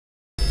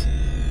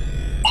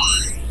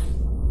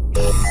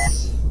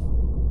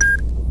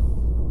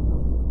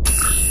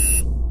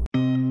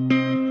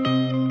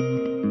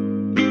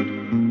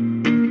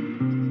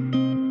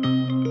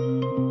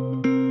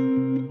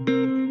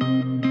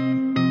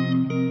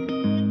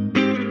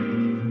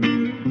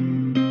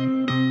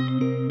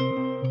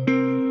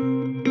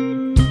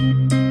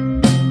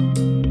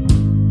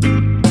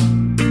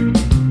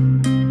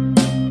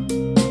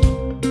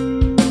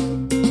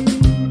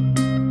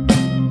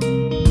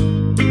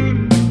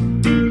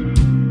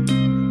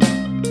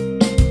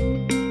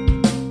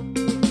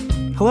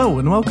Hello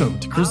and welcome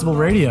to Crucible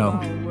Radio.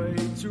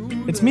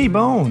 It's me,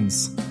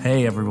 Bones.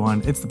 Hey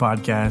everyone, it's the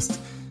podcast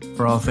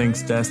for all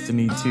things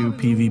Destiny 2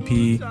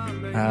 PvP.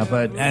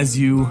 But as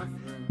you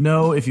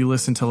know, if you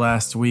listened to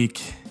last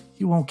week,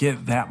 you won't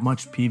get that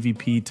much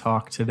PvP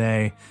talk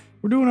today.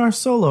 We're doing our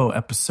solo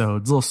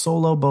episodes, little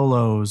solo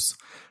bolos,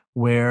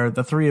 where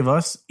the three of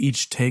us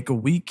each take a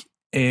week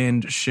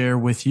and share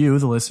with you,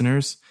 the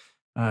listeners,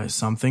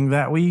 something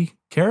that we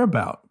care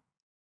about.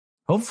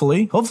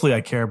 Hopefully I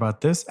care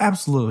about this.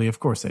 Absolutely, of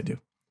course I do.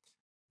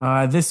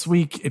 This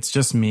week, it's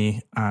just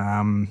me.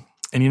 And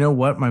you know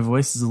what? My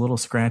voice is a little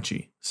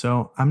scratchy.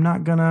 So I'm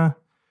not going to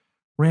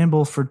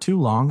ramble for too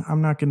long.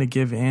 I'm not going to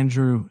give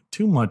Andrew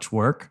too much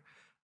work.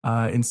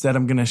 Instead,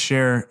 I'm going to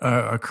share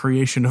a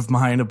creation of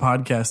mine, a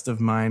podcast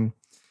of mine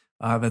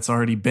that's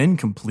already been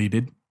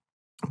completed.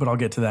 But I'll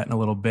get to that in a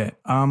little bit.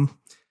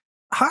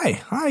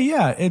 Hi,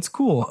 yeah, it's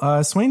cool.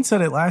 Swain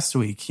said it last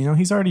week. You know,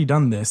 he's already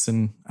done this,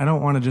 and I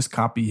don't want to just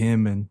copy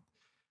him. And,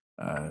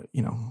 I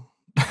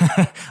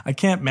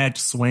can't match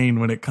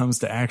Swain when it comes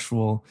to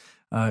actual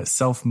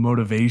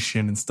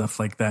self-motivation and stuff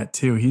like that,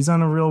 too. He's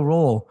on a real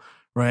roll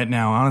right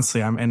now,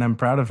 honestly. I'm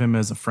proud of him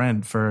as a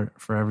friend for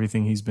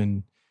everything he's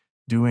been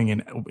doing.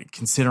 And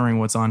considering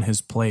what's on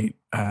his plate,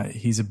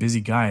 he's a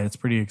busy guy. It's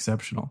pretty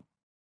exceptional.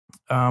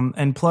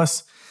 And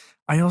plus,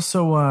 I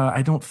also,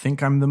 I don't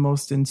think I'm the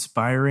most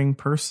inspiring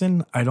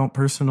person. I don't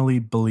personally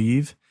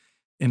believe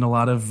in a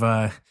lot of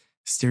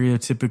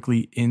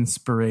stereotypically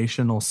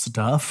inspirational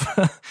stuff,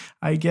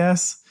 I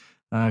guess,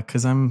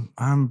 because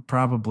I'm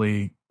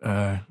probably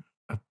a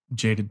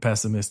jaded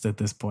pessimist at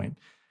this point.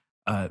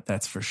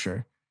 That's for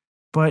sure.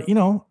 But, you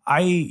know,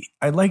 I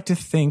like to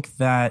think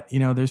that, you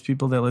know, there's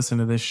people that listen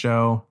to this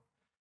show.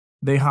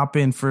 They hop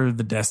in for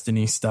the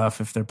Destiny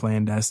stuff if they're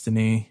playing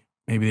Destiny.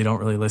 Maybe they don't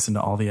really listen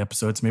to all the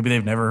episodes. Maybe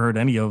they've never heard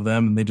any of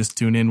them and they just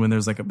tune in when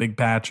there's like a big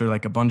patch or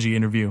like a Bungie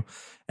interview.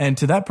 And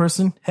to that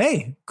person,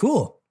 hey,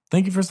 cool.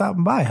 Thank you for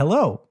stopping by.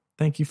 Hello.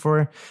 Thank you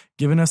for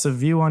giving us a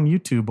view on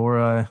YouTube or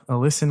a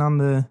listen on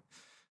the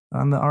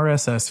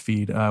RSS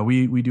feed.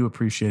 We do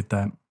appreciate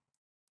that.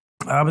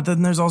 But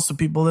then there's also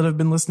people that have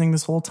been listening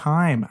this whole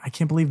time. I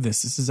can't believe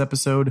this. This is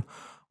episode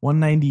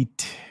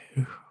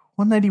 192,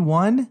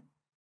 191.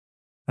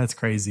 That's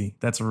crazy.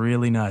 That's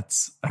really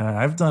nuts.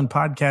 I've done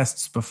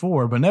podcasts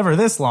before, but never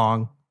this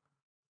long.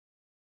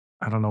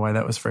 I don't know why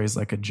that was phrased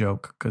like a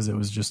joke, because it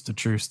was just a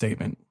true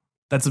statement.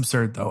 That's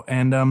absurd, though.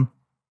 And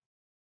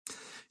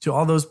to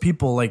all those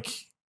people, like,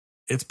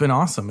 it's been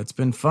awesome. It's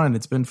been fun.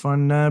 It's been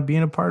fun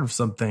being a part of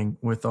something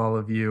with all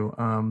of you.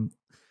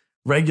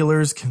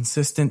 Regulars,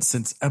 consistent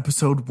since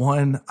episode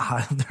 1.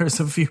 There's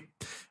a few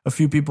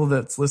people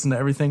that's listened to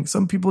everything.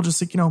 Some people just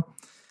like, you know,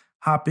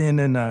 hop in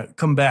and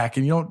come back,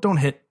 and you don't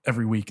hit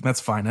every week, and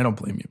that's fine. I don't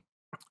blame you.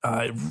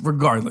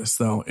 Regardless,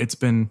 though, it's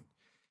been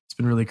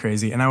really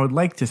crazy, and I would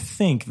like to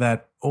think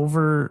that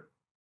over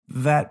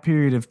that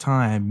period of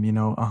time, you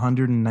know,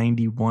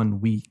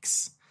 191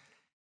 weeks,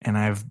 and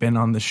I've been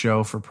on the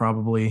show for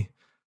probably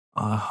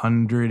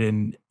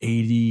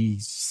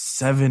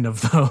 187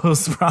 of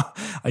those,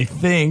 I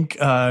think,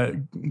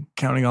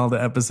 counting all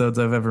the episodes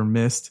I've ever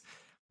missed.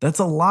 That's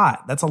a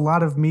lot. That's a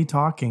lot of me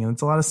talking, and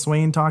it's a lot of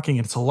Swain talking,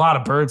 and it's a lot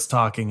of birds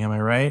talking. Am I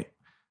right?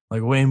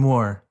 Like way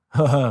more.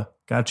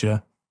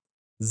 Gotcha.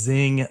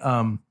 Zing.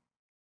 But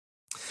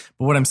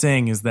what I'm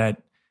saying is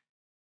that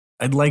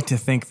I'd like to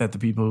think that the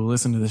people who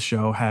listen to the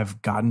show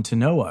have gotten to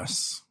know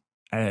us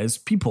as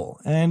people.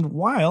 And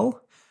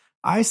while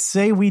I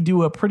say we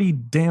do a pretty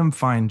damn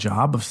fine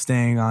job of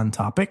staying on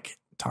topic,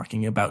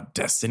 talking about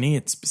Destiny,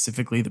 it's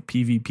specifically the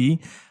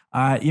PvP,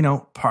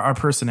 our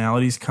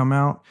personalities come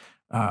out.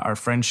 Our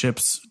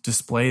friendships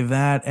display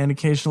that, and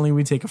occasionally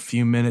we take a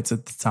few minutes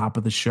at the top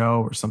of the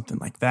show or something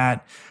like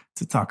that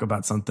to talk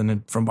about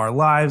something from our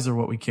lives or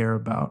what we care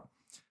about.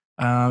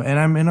 And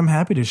I'm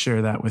happy to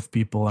share that with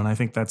people, and I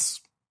think that's,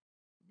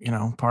 you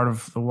know, part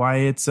of why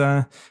it's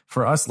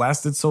for us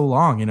lasted so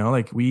long. You know,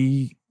 like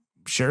we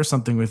share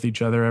something with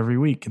each other every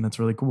week, and that's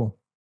really cool.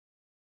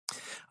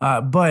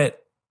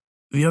 But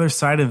the other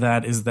side of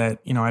that is that,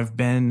 you know, I've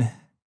been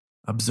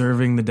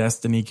observing the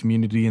Destiny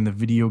community and the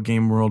video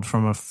game world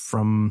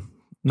from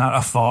not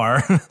afar,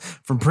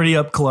 from pretty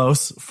up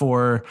close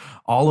for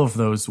all of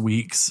those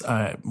weeks,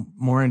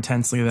 more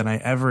intensely than I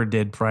ever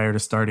did prior to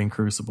starting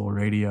Crucible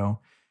Radio.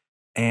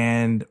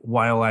 And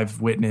while I've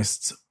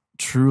witnessed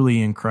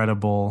truly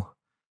incredible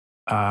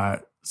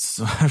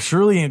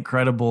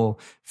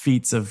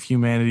feats of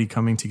humanity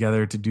coming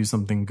together to do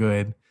something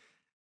good,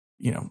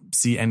 you know,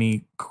 see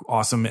any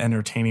awesome,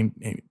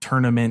 entertaining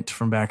tournament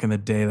from back in the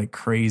day, like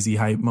crazy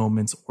hype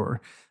moments,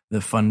 or the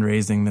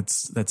fundraising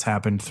that's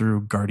happened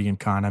through Guardian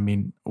Con. I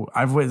mean,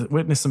 I've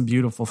witnessed some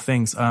beautiful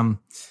things.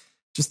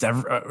 Just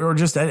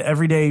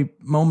everyday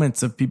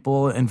moments of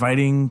people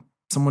inviting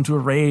someone to a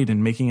raid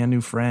and making a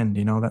new friend,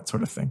 you know, that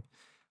sort of thing.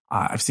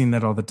 I've seen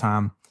that all the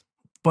time.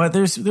 But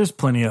there's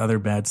plenty of other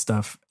bad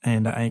stuff,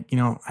 and I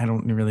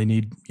don't really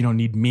need, you don't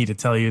need me to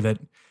tell you that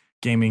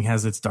gaming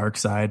has its dark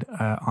side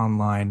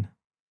online.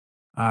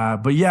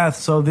 But yeah,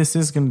 so this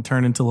is going to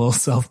turn into a little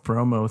self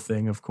promo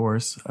thing, of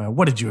course.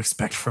 What did you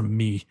expect from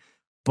me?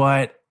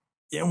 But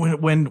yeah,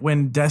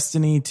 when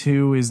Destiny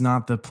 2 is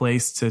not the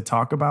place to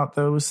talk about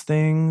those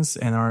things,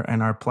 and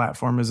our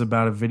platform is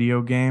about a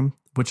video game,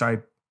 which I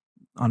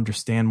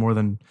understand more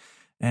than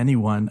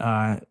anyone,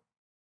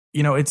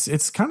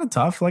 it's kind of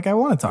tough. Like, I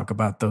want to talk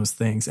about those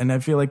things. And I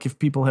feel like if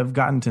people have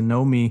gotten to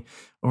know me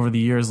over the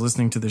years,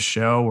 listening to the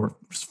show or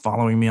just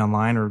following me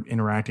online or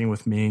interacting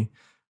with me,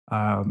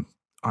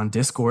 on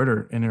Discord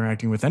or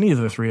interacting with any of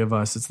the three of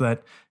us, it's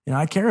that,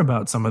 I care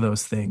about some of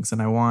those things,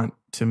 and I want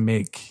to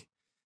make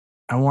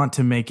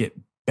it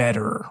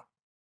better.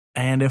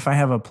 And if I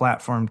have a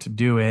platform to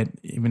do it,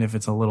 even if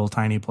it's a little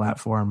tiny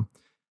platform,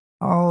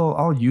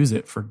 I'll use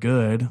it for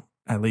good.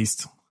 At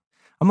least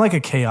I'm like a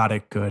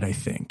chaotic good, I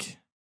think.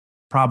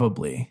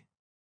 Probably.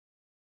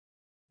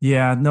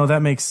 Yeah, no,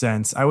 that makes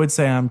sense. I would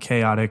say I'm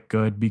chaotic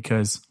good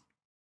because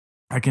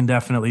I can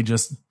definitely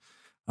just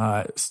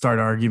start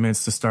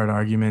arguments to start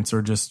arguments,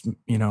 or just,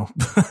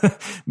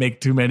 make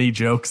too many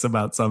jokes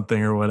about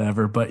something or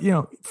whatever. But,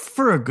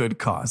 for a good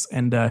cause.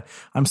 And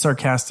I'm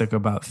sarcastic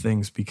about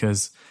things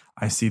because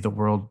I see the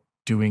world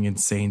doing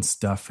insane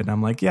stuff. And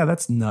I'm like, yeah,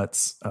 that's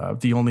nuts.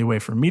 The only way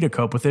for me to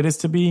cope with it is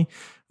to be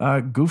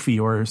goofy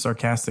or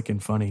sarcastic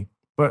and funny,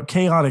 but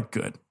chaotic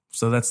good.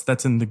 So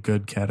that's in the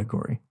good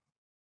category.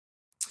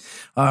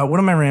 What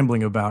am I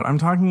rambling about? I'm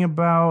talking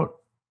about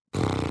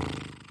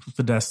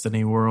the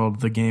Destiny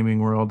world, the gaming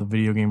world, the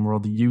video game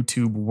world, the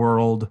YouTube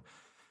world,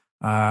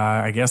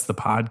 I guess the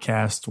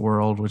podcast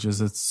world, which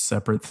is a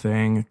separate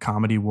thing,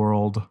 comedy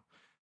world.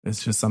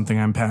 It's just something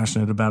I'm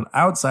passionate about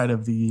outside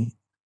of the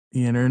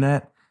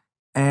internet.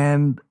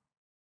 And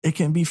it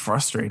can be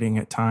frustrating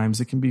at times.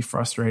 It can be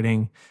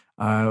frustrating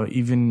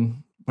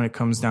even when it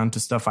comes down to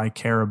stuff I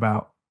care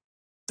about.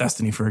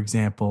 Destiny, for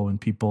example, when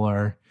people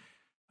are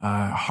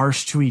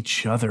harsh to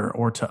each other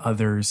or to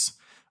others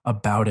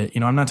about it.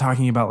 I'm not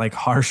talking about like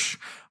harsh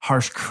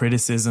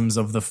criticisms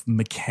of the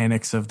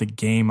mechanics of the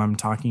game. I'm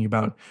talking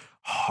about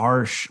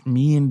harsh,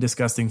 mean,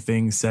 disgusting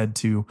things said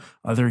to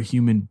other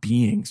human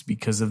beings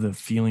because of the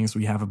feelings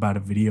we have about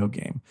a video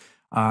game.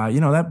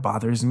 That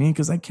bothers me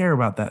because I care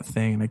about that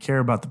thing, and I care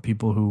about the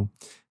people who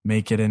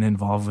make it and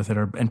involved with it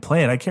and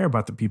play it. I care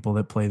about the people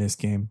that play this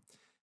game.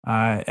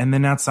 And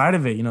then outside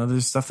of it,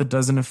 there's stuff that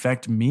doesn't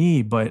affect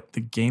me, but the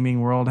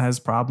gaming world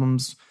has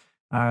problems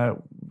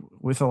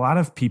with a lot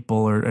of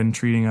people and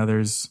treating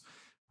others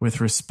with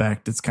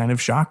respect. It's kind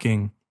of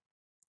shocking.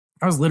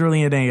 I was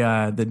literally in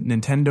the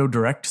Nintendo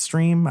Direct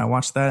stream. I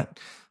watched that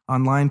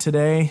online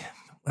today.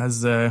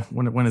 As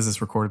when is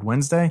this recorded?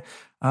 Wednesday.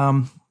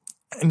 And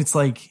it's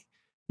like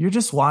you're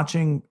just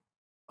watching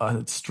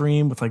a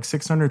stream with like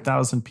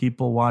 600,000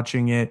 people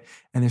watching it,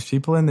 and there's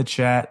people in the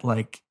chat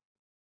like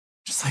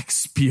just like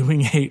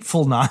spewing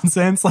hateful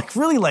nonsense, like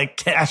really like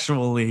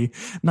casually,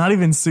 not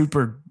even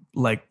super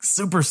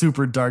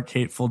dark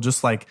hateful,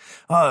 just like,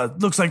 it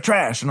looks like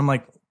trash. And I'm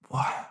like,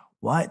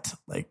 what?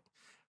 Like,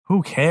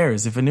 who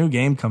cares? If a new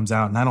game comes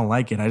out and I don't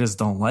like it, I just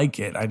don't like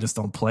it. I just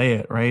don't play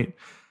it, right?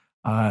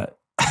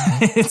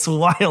 It's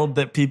wild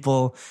that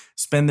people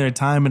spend their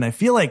time, and I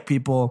feel like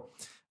people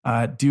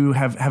do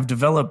have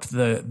developed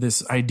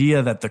this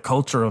idea that the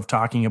culture of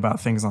talking about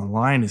things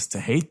online is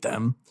to hate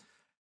them.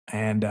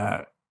 And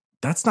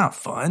that's not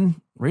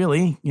fun,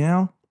 really.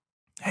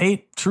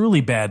 Hate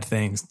truly bad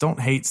things. Don't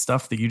hate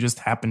stuff that you just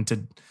happen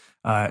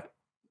to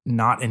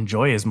not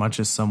enjoy as much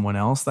as someone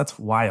else. That's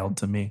wild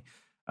to me.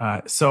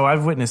 So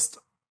I've witnessed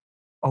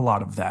a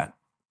lot of that.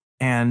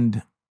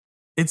 And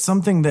it's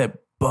something that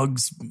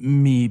bugs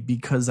me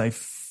because I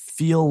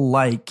feel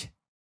like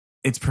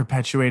it's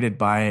perpetuated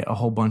by a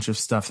whole bunch of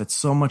stuff that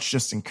so much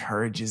just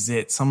encourages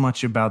it. So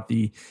much about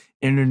the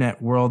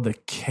internet world, the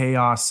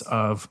chaos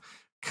of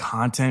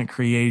content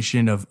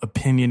creation, of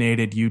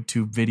opinionated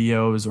YouTube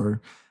videos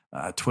or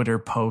Twitter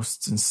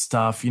posts and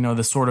stuff,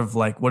 the sort of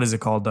like, what is it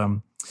called?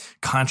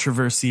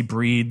 Controversy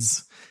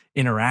breeds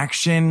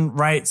interaction,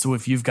 right? So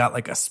if you've got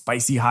like a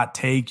spicy hot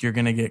take, you're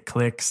going to get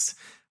clicks,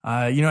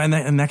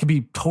 and that could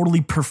be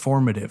totally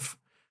performative,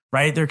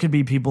 right? There could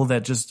be people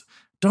that just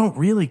don't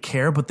really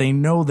care, but they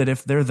know that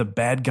if they're the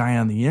bad guy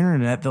on the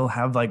internet, they'll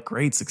have like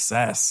great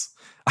success.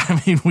 I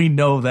mean, we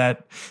know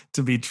that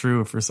to be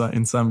true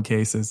in some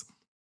cases.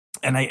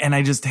 And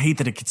I just hate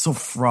that it gets so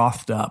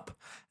frothed up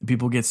and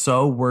people get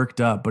so worked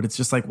up, but it's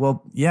just like,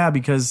 well, yeah,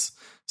 because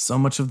so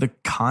much of the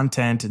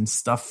content and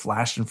stuff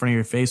flashed in front of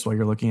your face while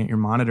you're looking at your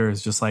monitor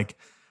is just like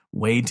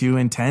way too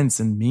intense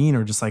and mean,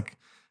 or just like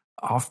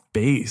off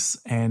base.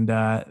 And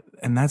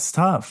that's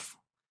tough.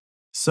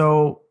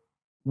 So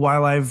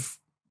while I've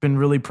been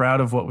really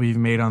proud of what we've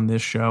made on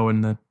this show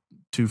and the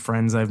two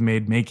friends I've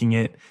made making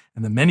it,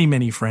 and the many,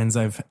 many friends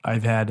I've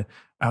had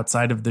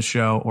outside of the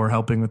show or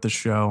helping with the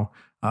show,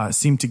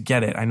 seem to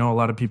get it. I know a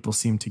lot of people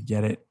seem to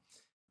get it.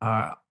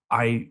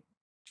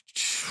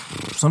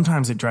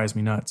 Sometimes it drives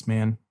me nuts,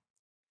 man.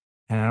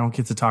 And I don't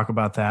get to talk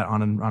about that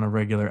on a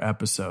regular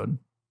episode.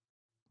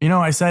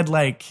 I said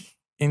like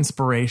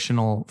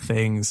inspirational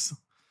things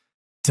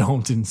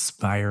don't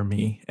inspire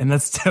me. And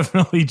that's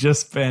definitely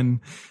just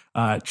been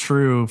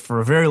true for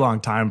a very long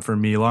time for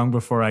me, long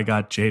before I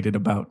got jaded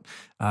about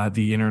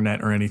the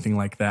internet or anything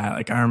like that.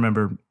 Like, I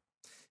remember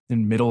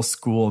in middle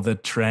school, the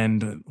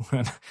trend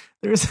when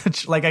there was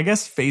such, like, I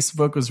guess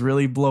Facebook was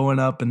really blowing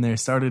up and they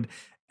started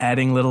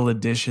adding little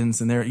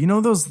additions, and there,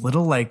 those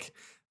little, like,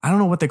 I don't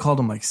know what they called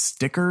them, like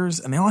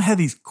stickers, and they all had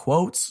these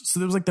quotes. So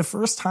there was like the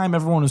first time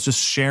everyone was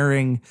just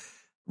sharing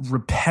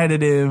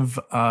repetitive,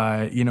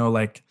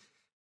 like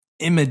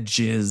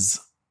images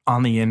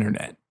on the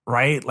internet,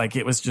 right? Like,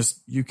 it was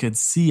just, you could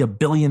see a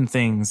billion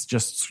things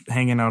just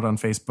hanging out on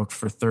Facebook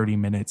for 30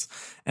 minutes.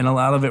 And a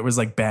lot of it was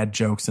like bad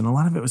jokes. And a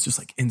lot of it was just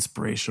like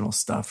inspirational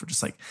stuff, or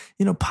just like,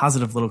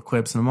 positive little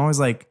clips. And I'm always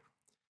like,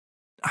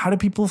 how do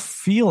people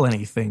feel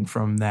anything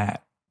from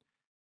that?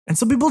 And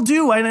some people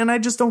do, and I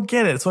just don't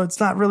get it. So it's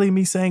not really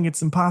me saying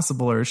it's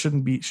impossible or it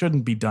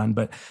shouldn't be done.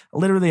 But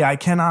literally, I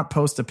cannot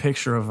post a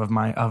picture of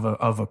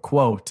a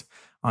quote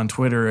on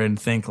Twitter and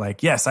think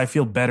like, yes, I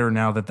feel better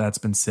now that that's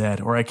been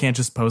said. Or I can't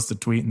just post a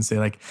tweet and say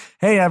like,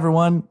 hey,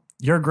 everyone,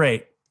 you're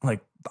great.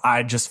 Like,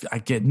 I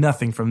get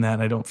nothing from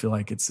that. I don't feel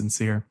like it's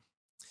sincere.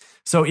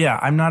 So yeah,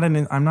 I'm not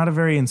a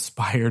very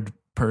inspired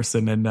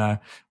person, and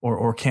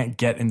or can't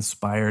get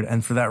inspired.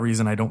 And for that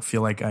reason, I don't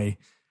feel like I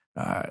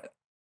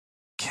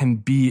can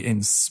be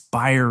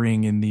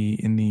inspiring in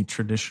the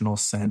traditional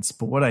sense.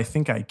 But what I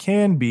think I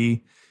can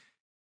be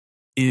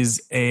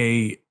is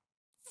a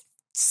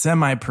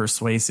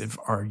semi-persuasive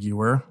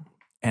arguer,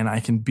 and I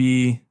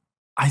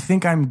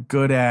think I'm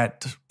good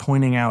at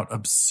pointing out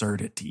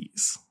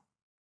absurdities.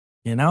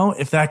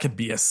 If that could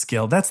be a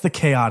skill, that's the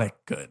chaotic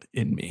good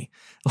in me.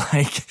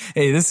 Like,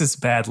 hey, this is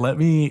bad. Let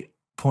me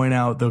point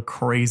out the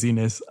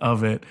craziness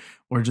of it,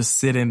 or just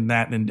sit in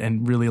that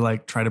and really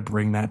like try to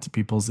bring that to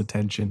people's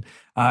attention.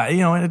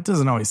 And it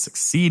doesn't always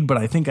succeed, but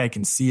I think I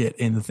can see it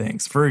in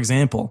things. For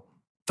example,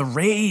 the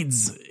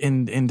raids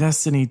in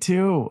Destiny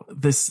 2,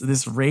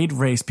 this raid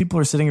race, people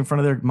are sitting in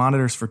front of their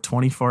monitors for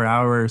 24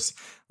 hours.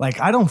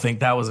 Like, I don't think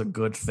that was a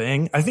good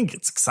thing. I think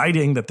it's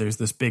exciting that there's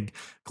this big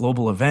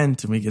global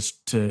event and we get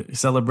to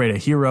celebrate a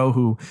hero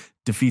who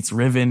defeats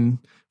Riven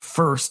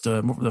first,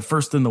 the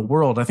first in the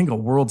world. I think a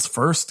world's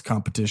first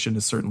competition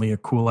is certainly a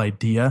cool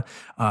idea.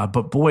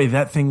 But boy,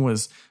 that thing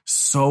was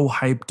so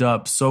hyped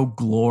up, so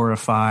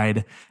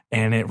glorified,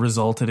 and it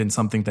resulted in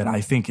something that I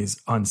think is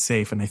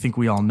unsafe, and I think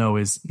we all know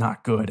is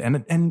not good.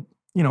 And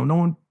no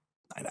one,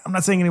 I'm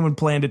not saying anyone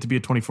planned it to be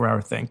a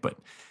 24-hour thing, but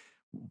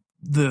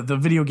the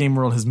video game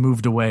world has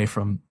moved away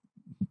from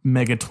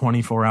mega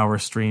 24-hour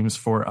streams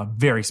for a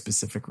very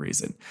specific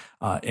reason.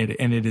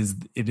 And it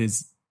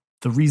is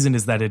the reason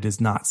is that it is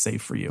not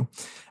safe for you.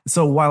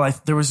 So while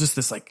there was just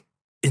this like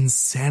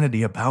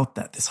insanity about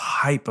that, this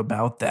hype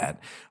about that,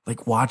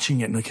 like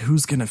watching it and like,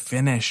 who's going to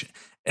finish?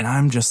 And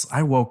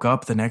I woke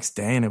up the next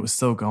day and it was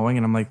still going.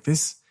 And I'm like,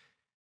 this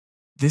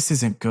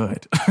isn't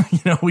good.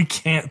 We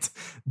can't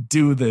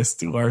do this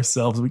to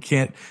ourselves. We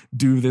can't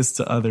do this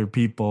to other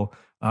people.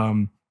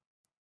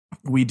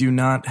 We do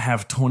not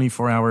have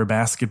 24-hour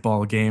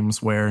basketball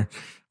games where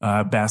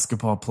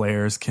basketball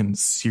players can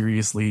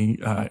seriously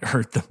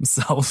hurt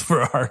themselves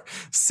for our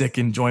sick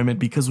enjoyment,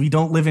 because we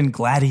don't live in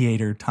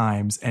gladiator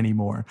times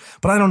anymore.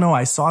 But I don't know.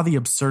 I saw the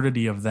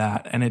absurdity of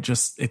that, and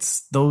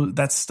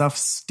that stuff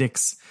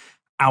sticks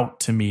out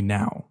to me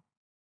now,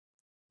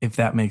 if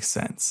that makes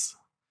sense.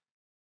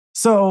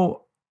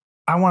 So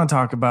I want to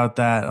talk about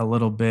that a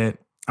little bit.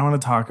 I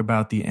want to talk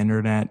about the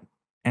internet,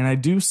 and I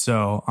do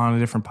so on a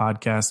different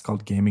podcast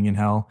called Gaming in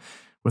Hell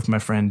with my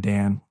friend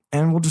Dan.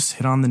 And we'll just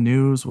hit on the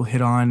news. We'll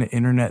hit on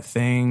internet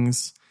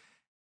things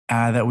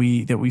that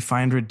we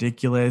find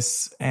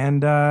ridiculous.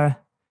 And like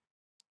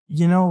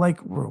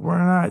we're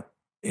not.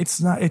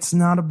 It's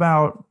not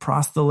about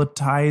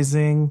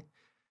proselytizing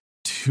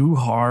too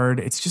hard.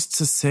 It's just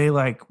to say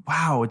like,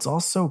 wow, it's all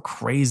so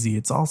crazy.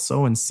 It's all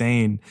so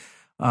insane.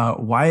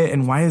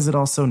 Why is it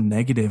all so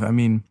negative? I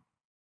mean,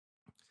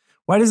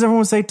 why does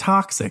everyone say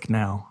toxic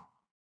now?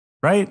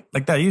 Right?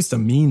 Like, that used to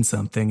mean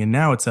something, and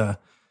now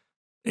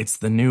it's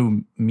the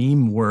new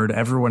meme word.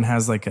 Everyone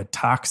has like a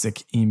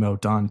toxic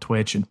emote on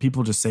Twitch, and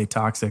people just say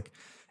toxic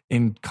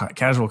in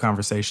casual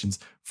conversations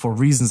for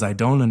reasons I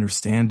don't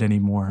understand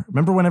anymore.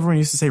 Remember when everyone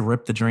used to say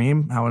rip the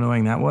dream? How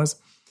annoying that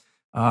was.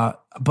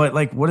 But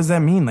like, what does that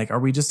mean? Like, are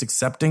we just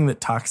accepting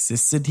that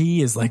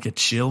toxicity is like a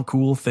chill,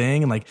 cool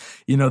thing? And like,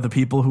 the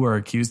people who are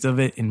accused of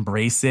it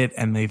embrace it,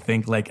 and they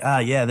think like,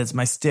 yeah, that's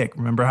my stick.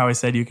 Remember how I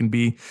said you can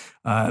be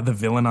the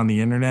villain on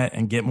the internet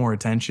and get more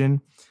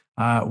attention?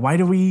 Why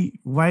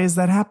is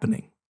that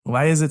happening?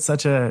 Why is it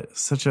such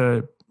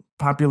a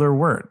popular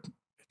word?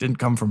 It didn't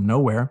come from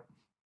nowhere.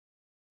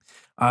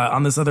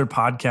 On this other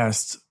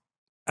podcast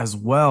as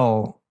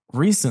well,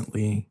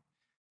 recently,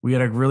 we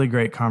had a really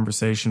great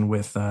conversation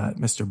with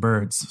Mr.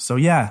 Birds. So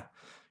yeah,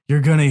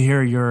 you're going to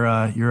hear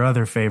your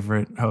other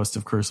favorite host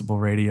of Crucible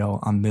Radio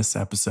on this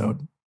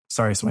episode.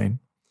 Sorry, Swain.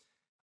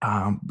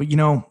 But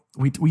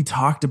we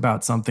talked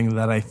about something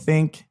that I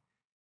think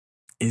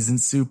isn't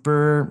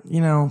super,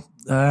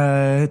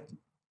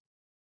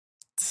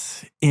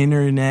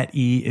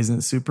 internet-y,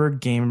 isn't super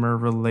gamer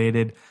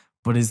related,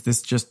 but is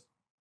this just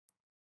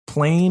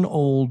plain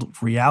old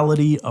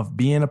reality of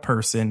being a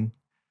person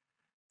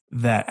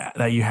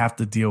that you have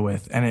to deal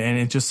with. And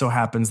it just so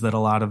happens that a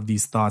lot of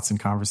these thoughts and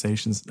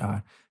conversations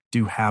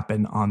do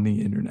happen on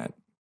the internet.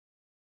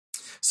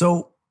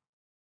 So,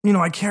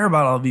 I care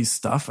about all these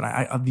stuff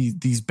and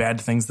these bad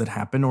things that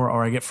happen,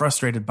 or I get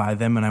frustrated by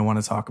them and I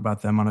want to talk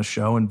about them on a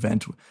show and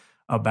vent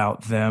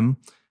about them.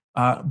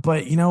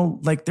 But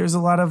like there's a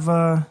lot of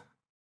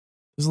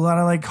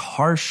like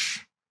harsh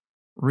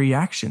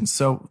reactions.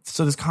 So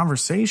this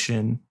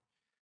conversation,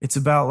 it's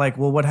about like,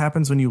 well, what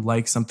happens when you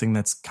like something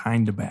that's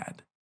kind of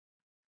bad?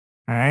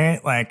 All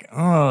right. Like,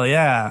 oh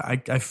yeah,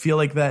 I feel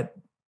like that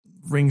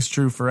rings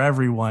true for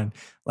everyone.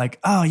 Like,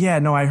 oh yeah,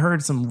 no, I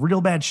heard some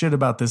real bad shit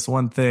about this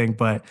one thing,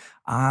 but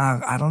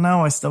I don't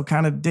know. I still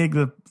kind of dig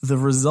the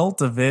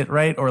result of it.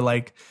 Right. Or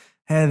like,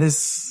 hey,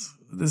 this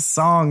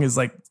song is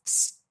like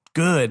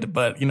good,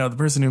 but the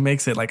person who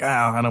makes it, like,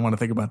 I don't want to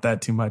think about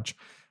that too much.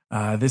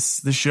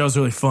 This show's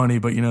really funny,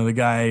 but the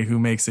guy who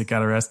makes it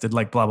got arrested,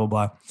 like blah, blah,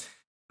 blah.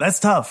 That's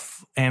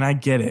tough. And I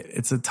get it.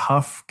 It's a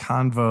tough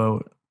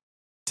convo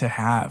to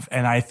have.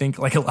 And I think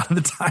like a lot of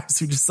the times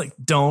we just like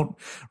don't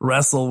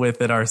wrestle with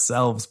it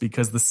ourselves,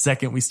 because the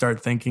second we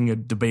start thinking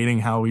of debating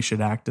how we should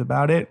act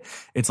about it,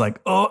 it's like,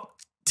 oh,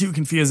 too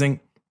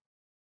confusing.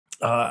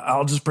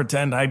 I'll just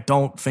pretend I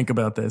don't think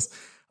about this.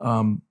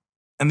 And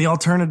the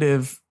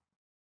alternative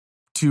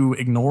to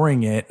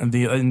ignoring it, and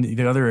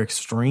the other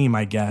extreme,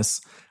 I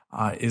guess,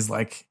 is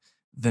like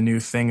the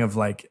new thing of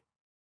like,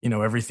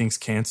 everything's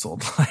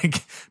canceled,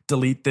 like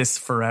delete this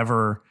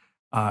forever,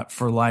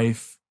 for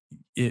life.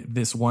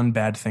 This one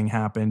bad thing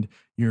happened.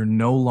 You're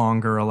no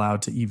longer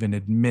allowed to even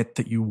admit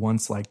that you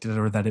once liked it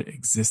or that it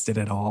existed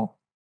at all.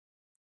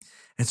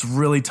 It's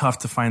really tough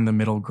to find the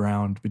middle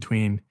ground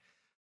between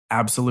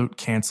absolute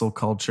cancel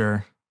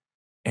culture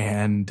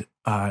and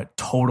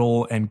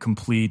total and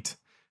complete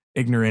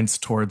ignorance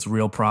towards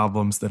real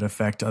problems that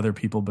affect other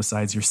people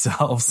besides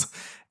yourselves.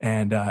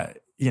 And,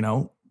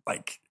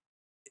 like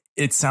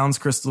it sounds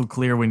crystal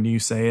clear when you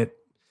say it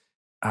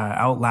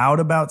out loud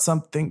about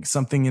something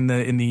in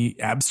the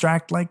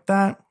abstract like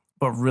that,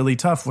 but really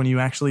tough when you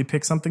actually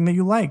pick something that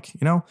you like.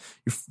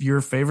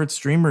 Your favorite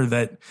streamer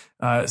that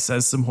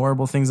says some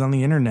horrible things on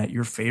the internet,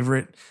 your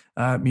favorite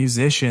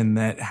musician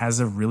that has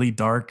a really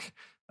dark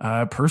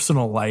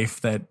personal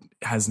life that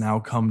has now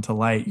come to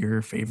light,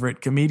 your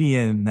favorite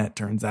comedian that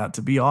turns out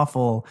to be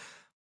awful.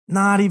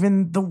 Not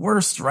even the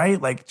worst,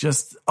 right? Like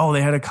just,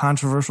 they had a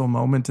controversial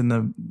moment in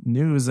the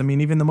news. I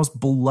mean, even the most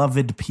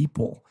beloved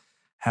people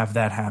have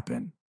that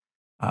happen.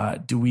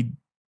 Do we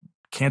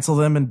cancel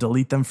them and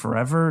delete them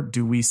forever?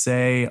 Do we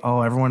say,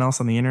 everyone else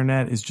on the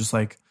internet is just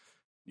like,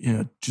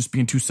 just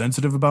being too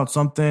sensitive about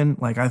something?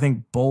 Like, I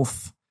think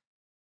both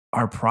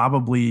are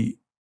probably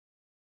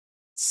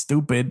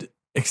stupid,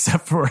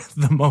 except for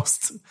the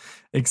most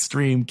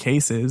extreme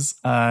cases.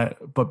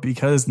 But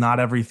because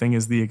not everything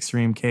is the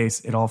extreme case,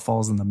 it all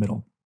falls in the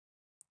middle.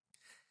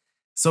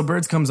 So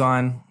Birds comes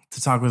on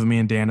to talk with me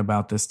and Dan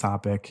about this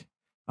topic.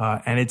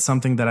 And it's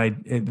something that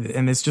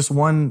and it's just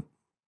one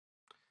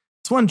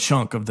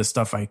chunk of the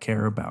stuff I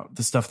care about,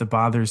 the stuff that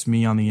bothers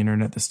me on the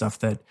internet, the stuff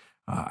that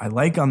I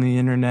like on the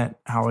internet,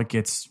 how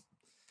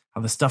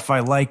the stuff I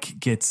like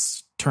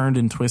gets turned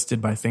and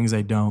twisted by things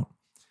I don't.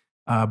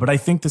 But I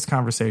think this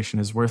conversation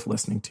is worth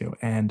listening to,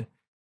 and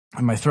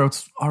my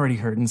throat's already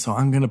hurting, so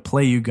I'm going to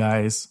play you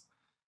guys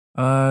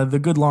the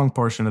good long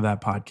portion of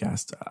that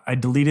podcast. I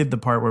deleted the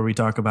part where we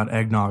talk about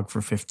eggnog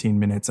for 15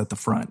 minutes at the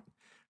front,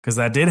 because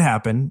that did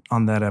happen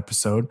on that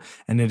episode,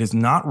 and it is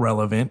not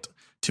relevant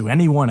to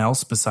anyone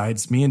else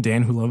besides me and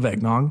Dan who love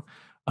eggnog.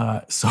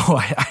 So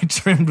I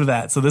trimmed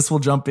that. So this will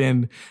jump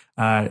in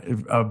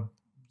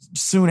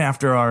soon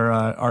after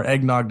our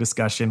eggnog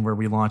discussion, where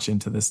we launch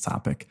into this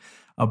topic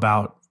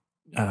about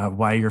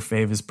why your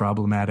fave is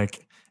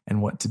problematic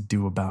and what to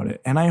do about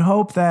it. And I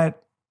hope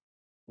that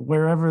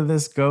wherever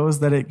this goes,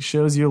 that it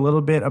shows you a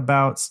little bit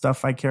about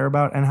stuff I care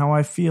about and how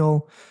I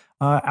feel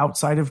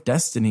outside of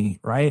Destiny,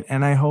 right?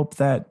 And I hope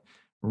that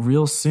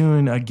real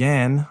soon,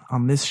 again,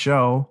 on this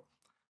show,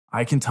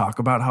 I can talk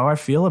about how I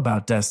feel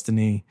about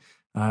Destiny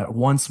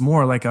once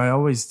more, like I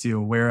always do,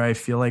 where I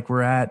feel like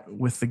we're at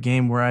with the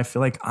game, where I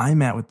feel like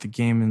I'm at with the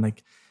game, and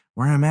like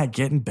where I'm at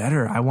getting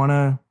better. I want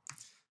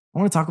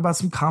to talk about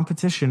some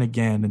competition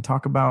again and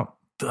talk about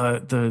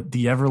the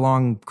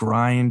everlong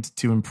grind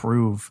to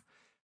improve,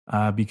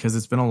 because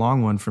it's been a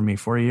long one for me,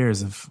 4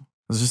 years of.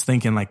 I was just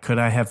thinking, like, could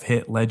I have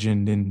hit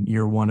legend in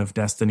year one of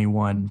Destiny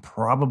 1?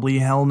 Probably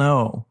hell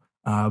no.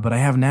 But I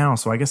have now,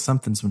 so I guess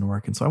something's been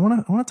working. So I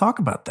want to talk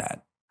about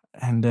that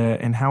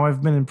and how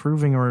I've been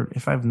improving, or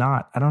if I've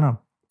not. I don't know.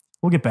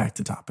 We'll get back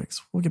to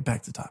topics.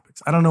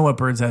 I don't know what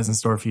Birds has in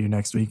store for you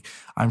next week.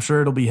 I'm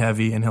sure it'll be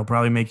heavy, and he'll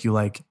probably make you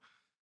like,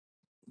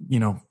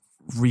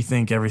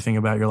 rethink everything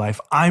about your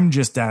life. I'm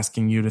just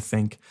asking you to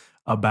think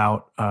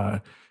about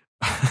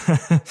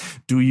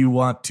Do you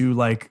want to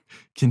like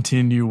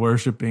continue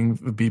worshiping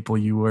the people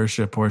you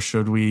worship, or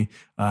should we,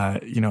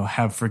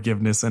 have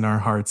forgiveness in our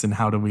hearts? And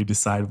how do we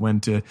decide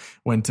when to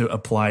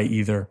apply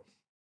either?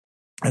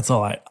 That's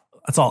all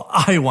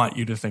I want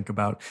you to think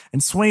about.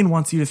 And Swain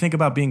wants you to think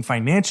about being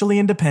financially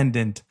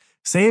independent.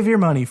 Save your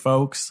money,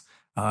 folks.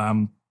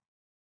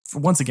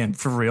 Once again,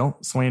 for real,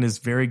 Swain is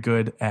very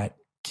good at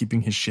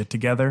keeping his shit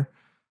together.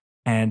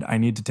 And I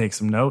need to take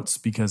some notes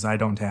because I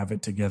don't have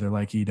it together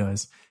like he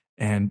does.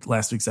 And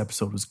last week's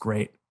episode was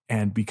great.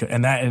 And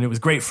it was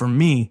great for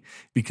me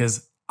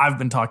because I've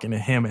been talking to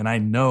him and I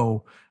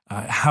know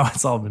how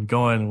it's all been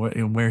going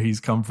and where he's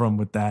come from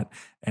with that,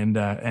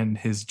 and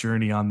his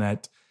journey on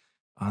that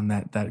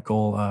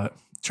goal.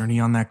 Journey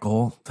on that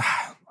goal.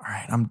 All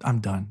right, I'm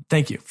done.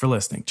 Thank you for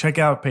listening. Check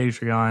out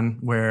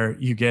Patreon, where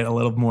you get a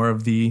little more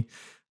of the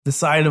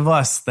side of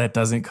us that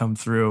doesn't come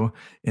through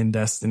in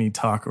Destiny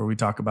Talk, where we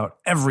talk about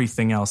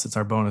everything else. It's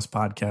our bonus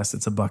podcast.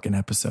 It's $1 an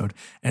episode,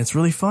 and it's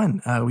really fun.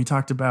 We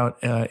talked about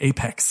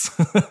Apex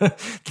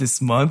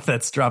this month.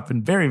 That's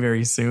dropping very,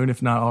 very soon,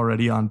 if not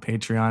already on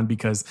Patreon,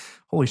 because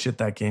holy shit,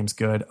 that game's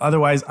good.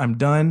 Otherwise, I'm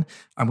done.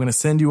 I'm going to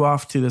send you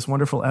off to this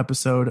wonderful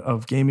episode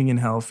of Gaming in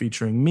Hell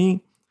featuring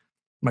me,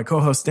 my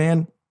co-host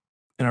Dan,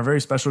 and our very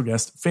special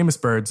guest, Famous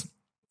Birds,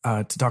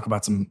 to talk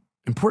about some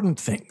important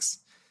things.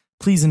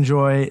 Please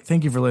enjoy.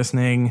 Thank you for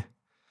listening.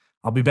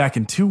 I'll be back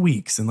in 2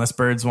 weeks unless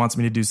Birds wants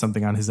me to do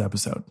something on his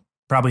episode.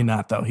 Probably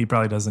not, though. He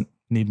probably doesn't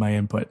need my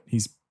input.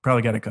 He's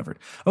probably got it covered.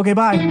 Okay,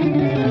 bye. Don't worry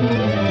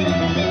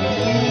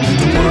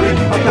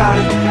about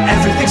it.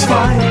 Everything's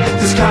fine.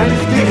 This kind of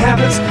thing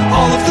happens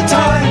all of the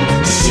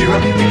time. Just cheer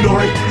up,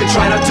 ignore it, and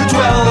try not to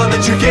dwell on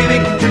that you're gaming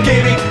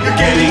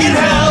in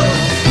hell.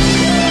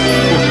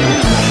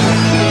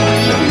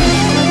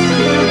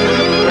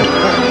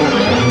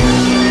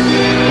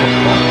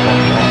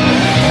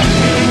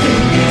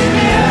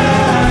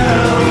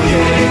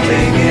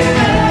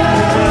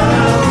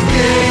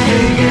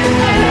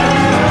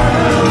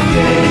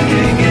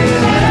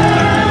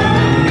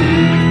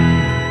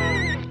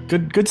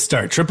 Good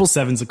start.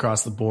 777s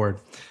across the board.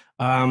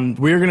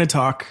 We're going to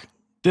talk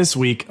this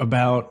week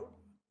about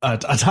a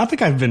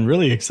topic I've been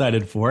really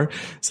excited for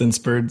since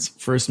Birds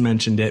first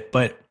mentioned it,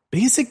 but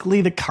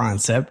basically the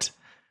concept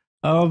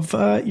of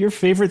your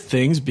favorite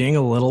things being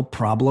a little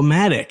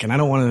problematic. And I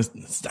don't want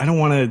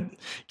to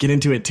get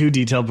into it too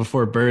detailed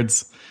before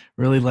Birds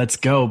really lets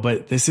go,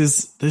 but this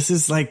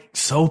is like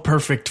so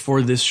perfect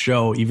for this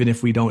show, even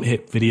if we don't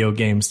hit video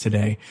games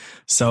today.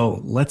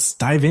 So let's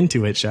dive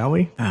into it, shall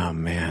we? Oh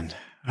man.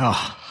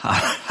 Oh,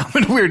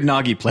 I'm in a weird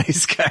Noggy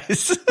place,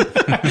 guys.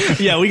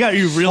 Yeah, we got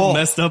you real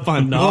messed up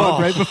on Nog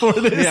right before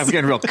this. Yeah, I'm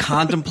getting real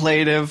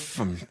contemplative.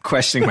 I'm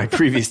questioning my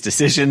previous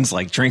decisions,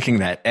 like drinking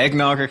that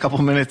eggnog a couple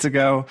minutes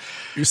ago.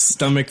 Your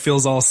stomach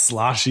feels all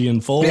sloshy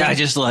and full. Yeah, I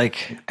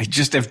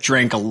just have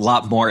drank a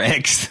lot more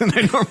eggs than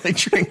I normally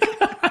drink.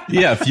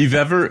 Yeah, if you've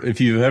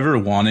ever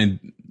wanted,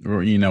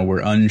 or were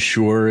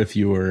unsure if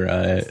you were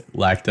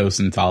lactose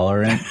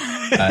intolerant,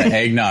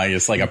 eggnog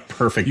is like a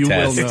perfect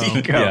test. Will know. There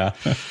you go. Yeah.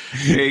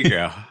 There you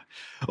go.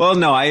 Well,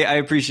 no, I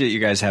appreciate you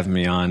guys having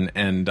me on,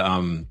 and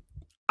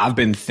I've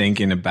been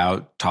thinking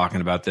about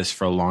talking about this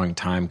for a long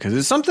time because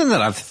it's something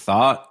that I've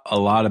thought a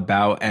lot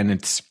about, and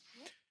it's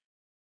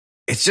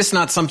just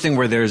not something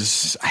where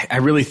I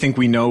really think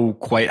we know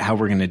quite how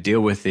we're going to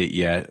deal with it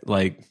yet.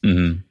 Like,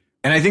 and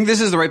I think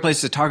this is the right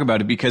place to talk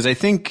about it because I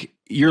think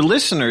your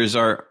listeners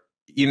are,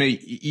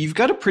 you've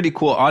got a pretty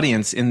cool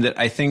audience in that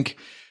I think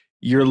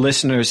your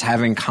listeners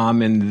have in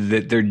common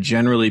that they're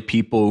generally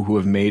people who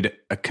have made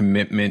a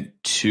commitment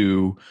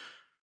to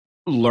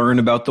learn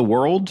about the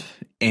world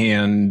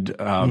and,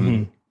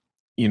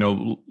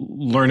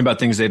 learn about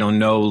things they don't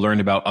know, learn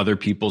about other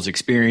people's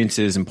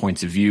experiences and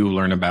points of view,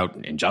 learn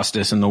about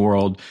injustice in the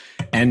world,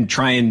 and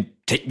try and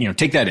take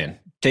that in.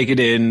 Take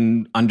it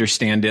in,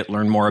 understand it,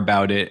 learn more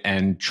about it,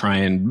 and try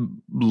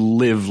and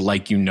live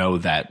like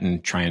that,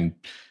 and try and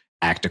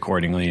act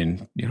accordingly.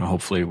 And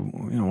hopefully,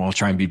 we'll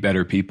try and be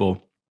better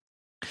people.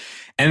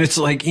 And it's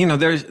like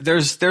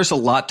there's a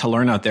lot to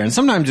learn out there, and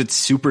sometimes it's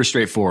super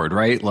straightforward,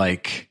 right?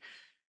 Like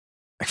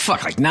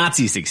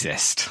Nazis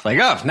exist. Like,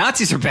 oh,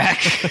 Nazis are back.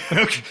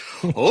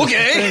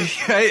 Okay,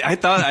 I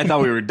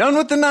thought we were done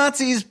with the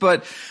Nazis,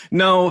 but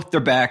no, they're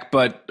back.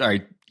 But all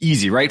right,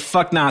 easy, right?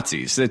 Fuck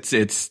Nazis.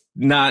 It's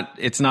not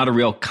a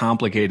real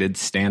complicated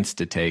stance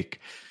to take.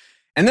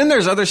 And then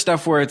there's other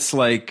stuff where it's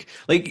like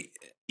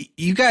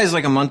you guys,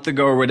 like a month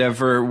ago or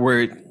whatever,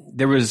 where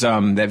there was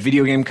that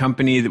video game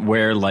company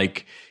where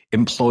like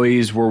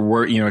employees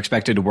were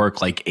expected to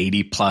work like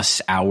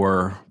 80+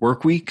 hour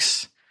work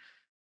weeks.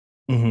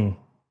 Mm-hmm.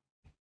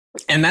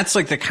 And that's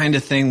like the kind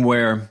of thing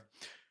where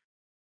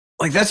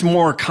like that's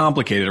more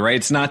complicated, right?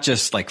 It's not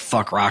just like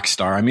fuck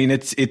Rockstar. I mean,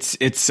 it's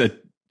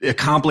a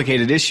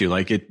complicated issue.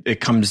 Like it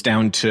comes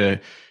down to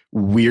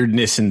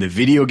weirdness in the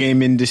video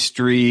game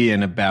industry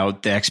and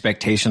about the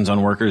expectations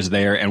on workers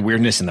there, and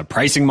weirdness in the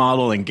pricing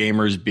model, and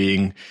gamers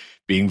being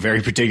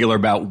very particular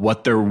about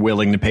what they're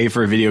willing to pay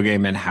for a video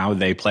game and how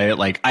they play it.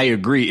 Like, I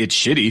agree, it's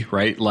shitty,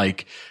 right?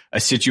 Like, a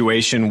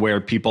situation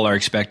where people are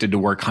expected to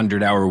work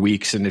 100-hour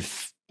weeks, and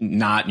if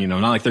not,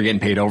 not like they're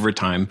getting paid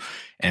overtime.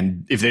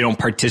 And if they don't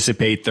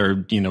participate,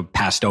 they're,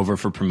 passed over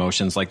for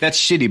promotions. Like, that's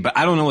shitty, but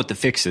I don't know what the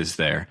fix is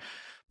there.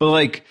 But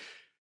like,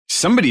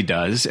 somebody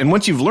does. And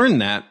once you've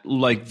learned that,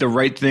 like, the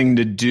right thing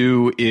to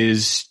do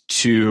is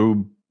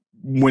to,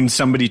 when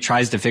somebody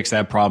tries to fix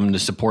that problem, to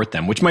support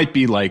them, which might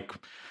be like,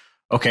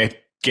 okay,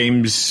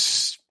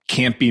 games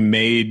can't be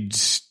made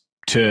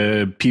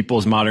to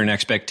people's modern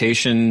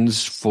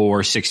expectations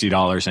for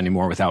 $60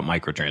 anymore without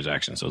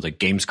microtransactions. So it's like,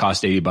 games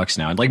cost $80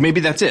 now. And like, maybe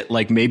that's it.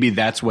 Like, maybe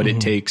that's what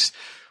it takes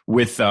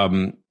with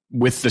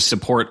the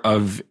support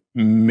of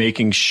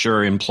making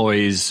sure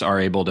employees are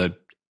able to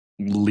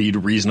lead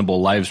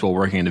reasonable lives while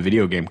working in a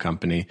video game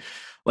company.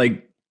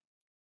 Like,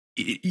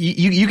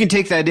 you can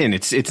take that in.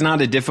 It's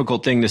not a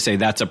difficult thing to say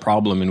that's a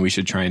problem and we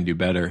should try and do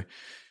better.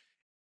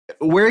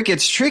 Where it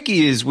gets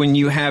tricky is when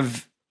you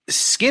have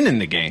skin in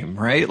the game,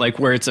 right? Like,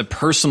 where it's a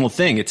personal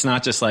thing. It's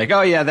not just like,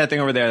 oh yeah, that thing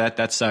over there,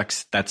 that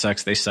sucks. That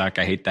sucks. They suck.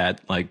 I hate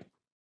that. Like,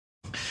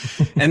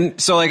 and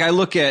so like,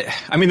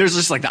 there's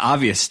just like the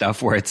obvious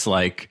stuff where it's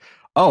like,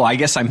 oh, I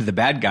guess I'm the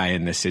bad guy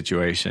in this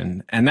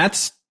situation. And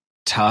that's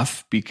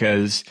tough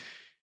because,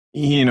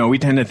 we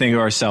tend to think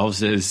of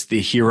ourselves as the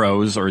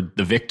heroes or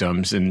the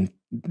victims, and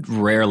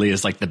rarely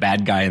as like the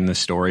bad guy in the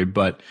story.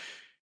 But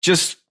I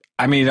just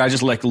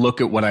like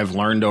look at what I've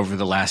learned over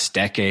the last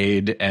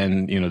decade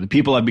and, the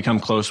people I've become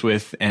close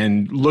with,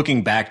 and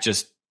looking back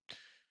just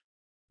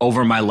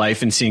over my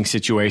life and seeing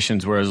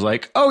situations where I was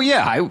like, oh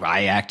yeah,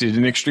 I acted in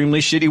an extremely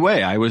shitty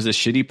way. I was a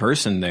shitty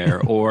person there.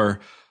 Or,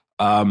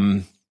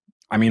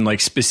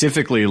 like,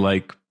 specifically,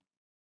 like,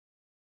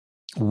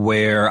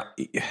 where,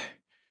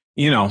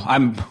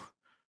 I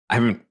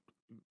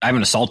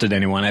haven't assaulted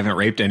anyone. I haven't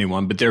raped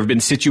anyone, but there have been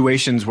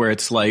situations where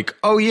it's like,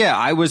 oh yeah,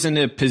 I was in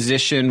a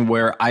position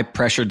where I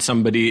pressured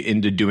somebody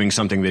into doing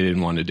something they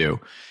didn't want to do.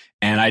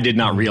 And I did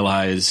not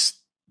realize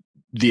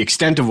the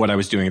extent of what I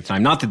was doing at the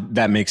time. Not that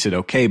that makes it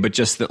okay, but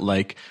just that,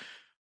 like,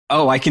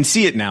 oh, I can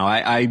see it now.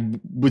 I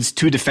was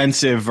too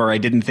defensive, or I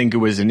didn't think it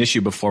was an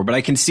issue before, but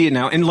I can see it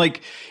now. And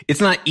like, it's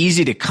not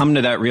easy to come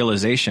to that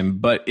realization,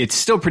 but it's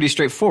still pretty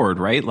straightforward,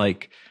 right?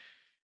 Like,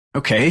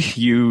 okay,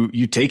 you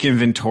take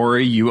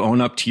inventory, you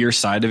own up to your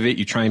side of it,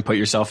 you try and put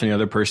yourself in the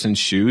other person's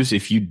shoes.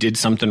 If you did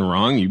something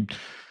wrong, you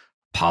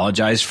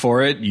apologize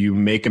for it, you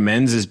make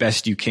amends as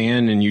best you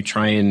can, and you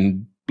try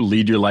and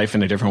lead your life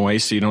in a different way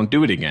so you don't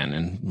do it again.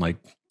 And like,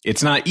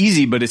 it's not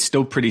easy, but it's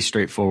still pretty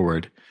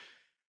straightforward.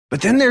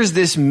 But then there's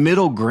this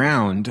middle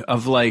ground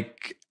of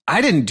like,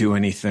 I didn't do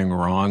anything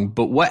wrong,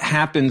 but what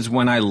happens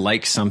when I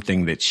like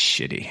something that's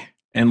shitty?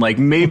 And like,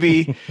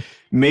 maybe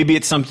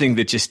it's something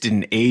that just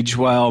didn't age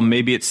well.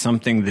 Maybe it's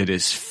something that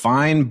is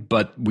fine,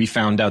 but we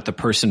found out the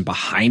person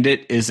behind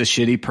it is a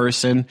shitty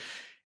person.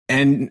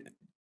 And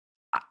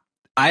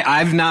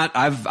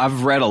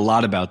I've read a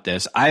lot about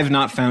this. I've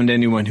not found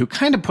anyone who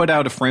kind of put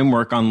out a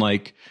framework on,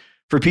 like,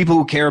 for people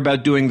who care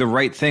about doing the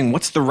right thing,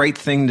 what's the right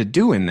thing to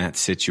do in that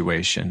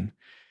situation?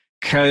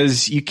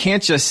 Because you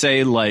can't just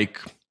say,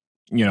 like,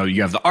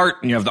 you have the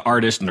art and you have the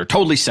artist and they're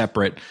totally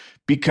separate.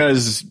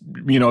 Because,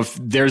 if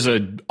there's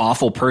an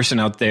awful person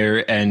out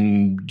there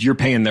and you're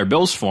paying their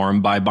bills for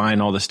them by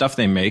buying all the stuff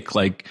they make,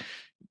 like,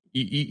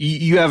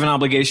 you have an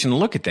obligation to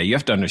look at that. You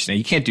have to understand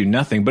you can't do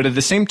nothing. But at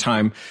the same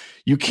time,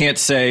 you can't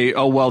say,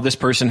 oh, well, this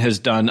person has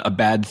done a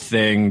bad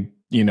thing,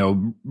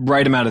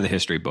 write them out of the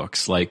history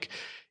books. Like,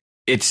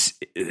 it's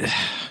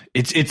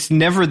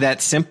never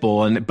that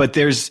simple. But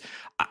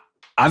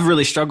I've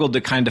really struggled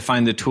to kind of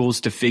find the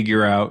tools to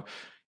figure out,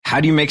 how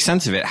do you make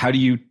sense of it? How do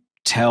you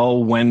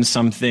tell when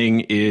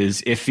something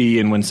is iffy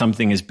and when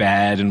something is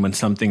bad and when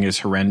something is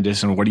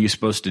horrendous, and what are you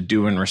supposed to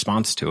do in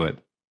response to it?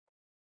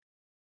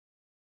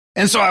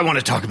 And so I want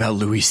to talk about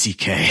Louis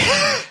C.K.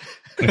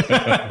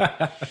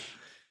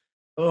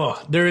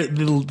 Oh,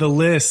 the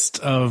list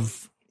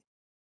of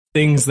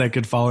things that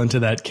could fall into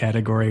that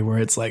category where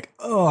it's like,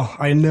 oh,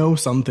 I know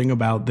something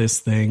about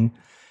this thing,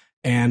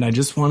 and I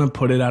just want to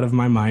put it out of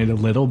my mind a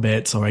little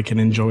bit so I can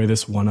enjoy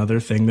this one other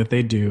thing that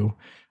they do.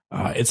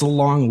 It's a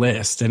long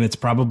list, and it's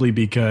probably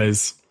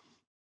because,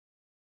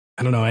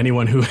 I don't know,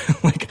 anyone who,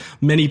 like,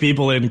 many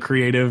people in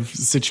creative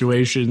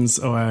situations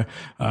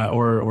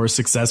or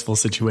successful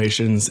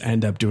situations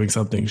end up doing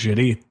something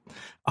shitty.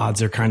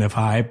 Odds are kind of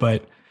high,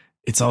 but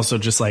it's also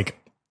just like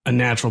a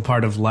natural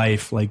part of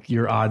life. Like,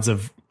 your odds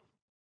of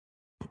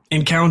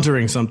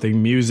encountering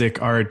something,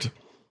 music, art,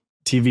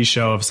 TV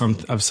show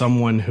of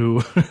someone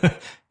who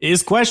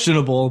is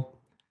questionable,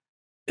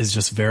 is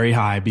just very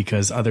high,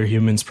 because other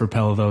humans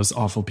propel those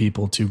awful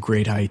people to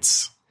great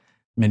heights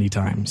many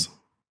times.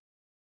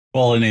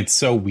 Well, and it's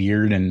so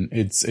weird, and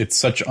it's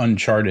such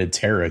uncharted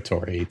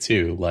territory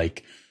too.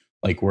 Like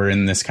we're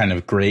in this kind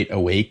of great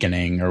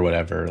awakening or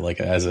whatever,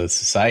 like, as a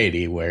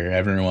society where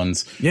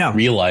everyone's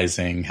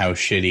realizing how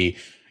shitty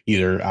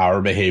either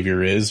our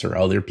behavior is or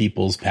other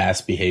people's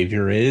past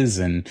behavior is,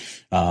 and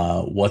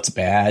what's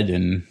bad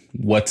and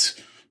what's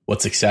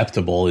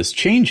acceptable is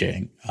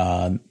changing.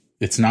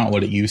 It's not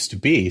what it used to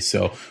be.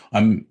 So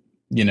I'm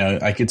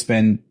I could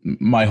spend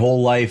my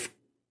whole life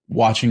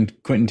watching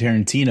Quentin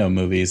Tarantino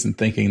movies and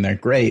thinking they're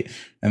great.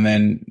 And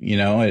then,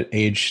 at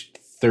age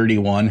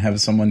 31, have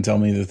someone tell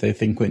me that they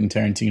think Quentin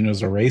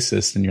Tarantino's a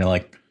racist. And you're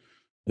like,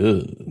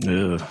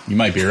 ugh. You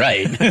might be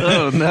right.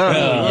 Oh, no.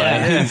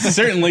 Yeah.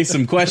 Certainly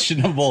some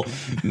questionable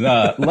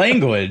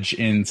language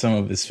in some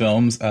of his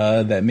films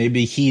that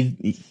maybe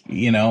he,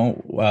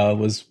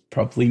 was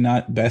probably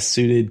not best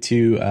suited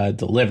to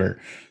deliver.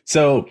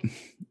 So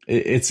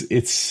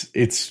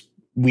it's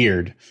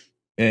weird.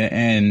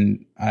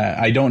 And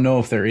I don't know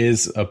if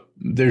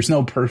there's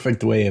no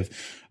perfect way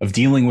of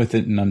dealing with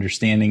it and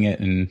understanding it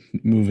and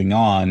moving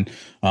on.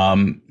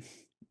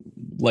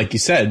 Like you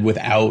said,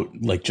 without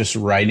like just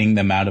writing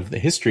them out of the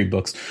history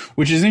books,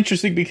 which is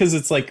interesting because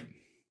it's like,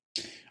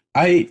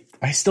 I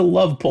still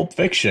love Pulp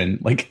Fiction.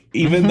 Like,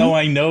 even though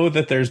I know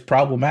that there's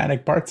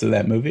problematic parts of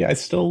that movie, I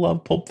still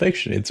love Pulp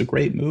Fiction. It's a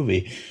great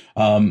movie.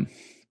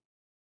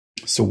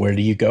 So where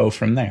do you go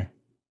from there?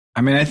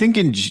 I mean, I think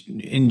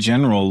in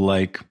general,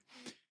 like,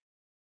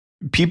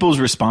 people's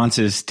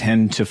responses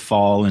tend to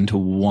fall into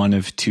one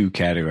of two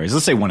categories.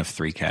 Let's say one of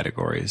three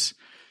categories.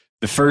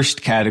 The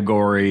first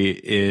category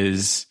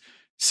is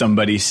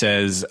somebody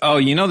says,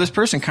 oh, this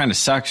person kind of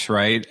sucks,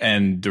 right?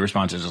 And the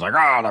response is just like,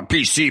 oh, the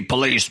PC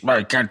police,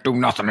 I can't do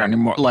nothing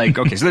anymore. Like,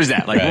 okay, so there's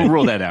that. Like, right. We'll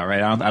rule that out,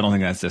 right? I don't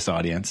think that's this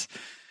audience.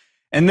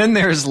 And then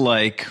there's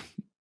like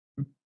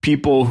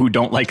people who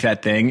don't like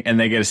that thing, and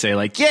they get to say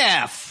like,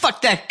 yeah,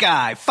 fuck that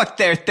guy, fuck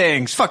their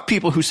things, fuck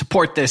people who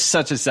support this,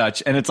 such and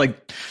such. And it's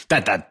like,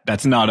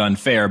 that's not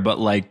unfair, but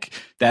like,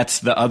 that's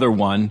the other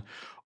one.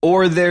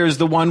 Or there's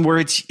the one where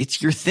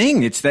it's your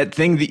thing. It's that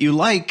thing that you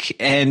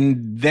like.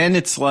 And then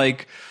it's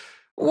like,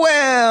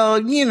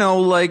 well,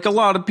 like a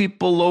lot of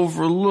people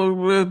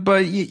overlook,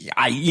 but you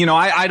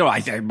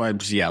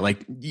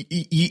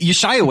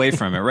shy away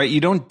from it, right?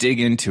 You don't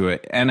dig into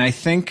it. And I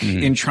think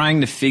in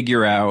trying to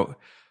figure out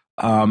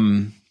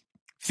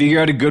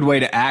a good way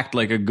to act,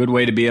 like a good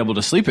way to be able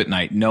to sleep at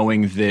night,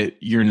 knowing that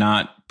you're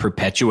not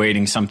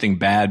perpetuating something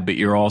bad, but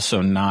you're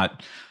also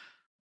not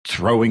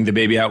throwing the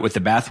baby out with the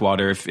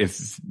bathwater.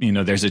 If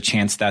there's a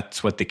chance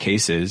that's what the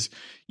case is,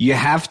 you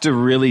have to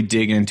really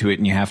dig into it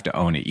and you have to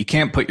own it. You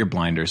can't put your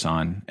blinders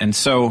on. And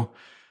so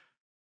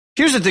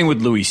here's the thing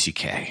with Louis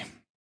C.K.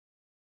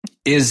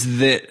 is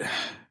that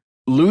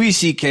Louis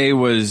C.K.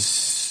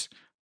 was,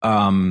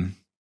 I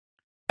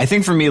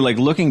think for me, like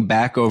looking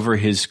back over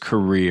his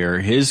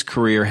career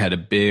had a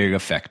big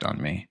effect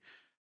on me.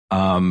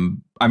 I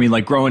mean,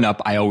 like growing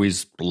up, I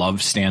always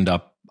loved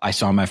stand-up. I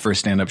saw my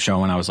first stand-up show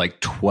when I was like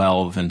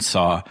 12 and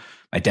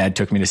my dad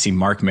took me to see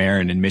Mark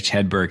Maron and Mitch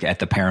Hedberg at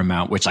the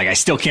Paramount, which like I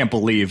still can't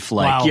believe.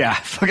 Like, wow. Yeah,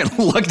 fucking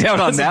lucked out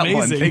on that amazing.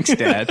 One. Thanks,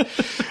 Dad.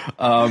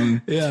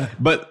 Yeah.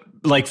 But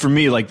like for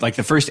me, like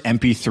the first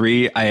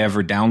MP3 I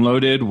ever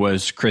downloaded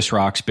was Chris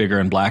Rock's Bigger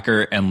and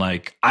Blacker. And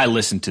like I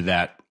listened to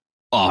that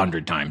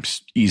 100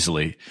 times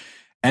easily.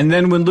 And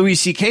then when Louis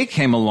C.K.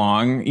 came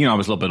along, I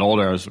was a little bit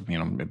older. I was,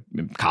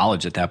 in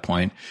college at that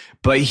point,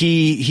 but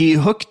he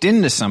hooked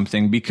into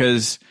something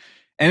because,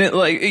 and it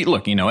like,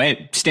 look,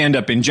 stand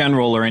up in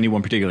general or any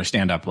one particular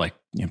stand up, like,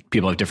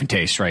 people have different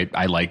tastes, right?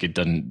 I like it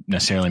doesn't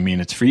necessarily mean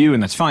it's for you,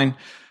 and that's fine.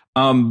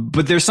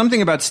 But there's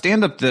something about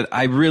stand up that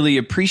I really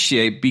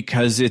appreciate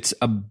because it's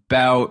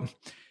about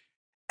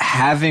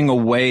having a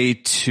way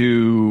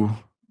to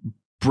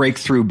break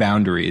through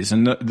boundaries.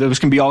 And those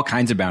can be all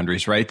kinds of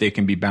boundaries, right? They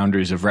can be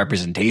boundaries of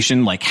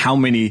representation. Like how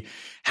many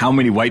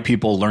white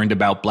people learned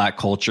about Black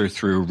culture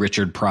through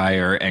Richard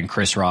Pryor and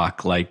Chris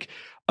Rock, like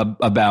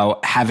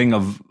about having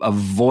a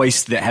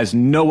voice that has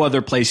no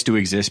other place to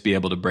exist, be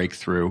able to break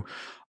through.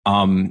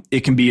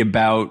 It can be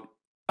about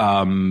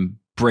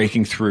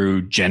breaking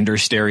through gender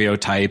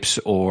stereotypes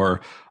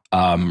or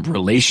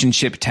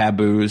relationship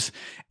taboos.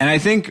 And I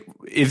think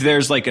if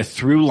there's like a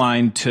through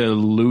line to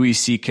Louis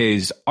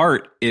C.K.'s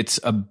art, it's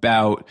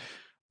about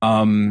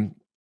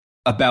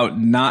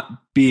not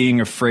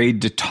being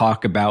afraid to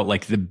talk about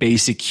like the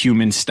basic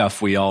human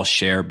stuff we all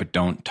share but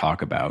don't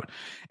talk about.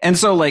 And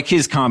so like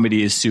his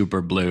comedy is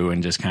super blue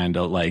and just kind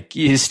of like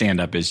his stand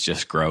up is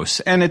just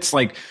gross. And it's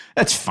like,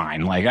 that's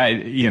fine. Like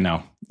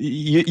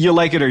you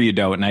like it or you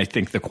don't. And I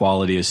think the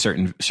quality is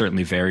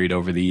certainly varied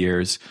over the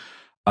years.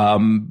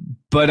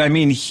 But I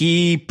mean,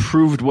 he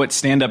proved what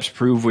stand-ups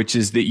prove, which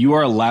is that you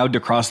are allowed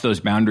to cross those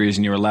boundaries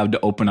and you're allowed to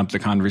open up the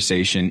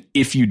conversation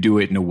if you do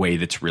it in a way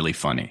that's really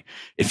funny.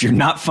 If you're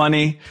not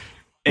funny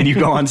and you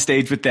go on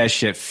stage with that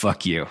shit,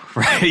 fuck you,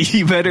 right?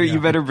 You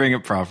better bring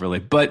it properly.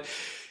 But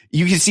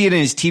you can see it in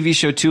his TV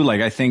show too.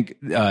 Like I think,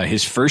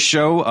 his first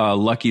show,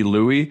 Lucky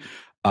Louie,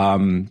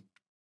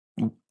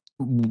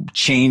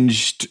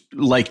 changed,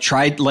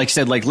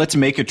 said, let's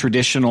make a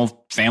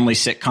traditional family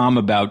sitcom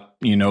about,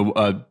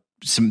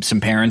 some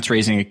parents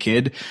raising a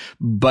kid,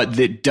 but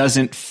that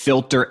doesn't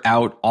filter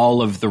out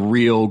all of the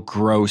real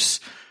gross,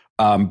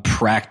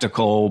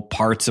 practical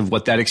parts of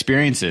what that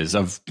experience is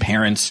of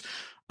parents,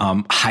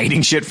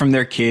 hiding shit from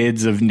their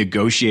kids, of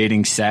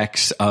negotiating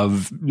sex,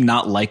 of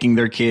not liking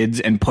their kids,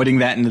 and putting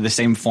that into the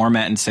same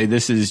format and say,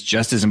 this is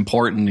just as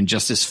important and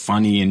just as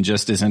funny and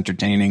just as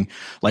entertaining.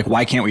 Like,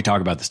 why can't we talk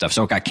about this stuff?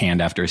 So it got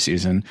canned after a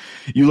season.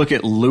 You look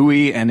at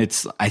Louis, and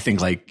it's, I think,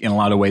 like, in a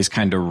lot of ways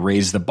kind of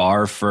raised the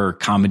bar for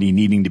comedy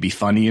needing to be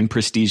funny in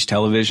prestige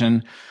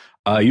television.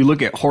 You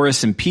look at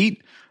Horace and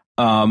Pete,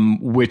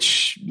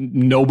 which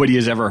nobody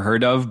has ever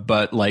heard of,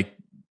 but like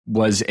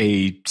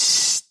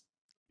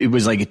it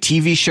was like a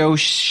TV show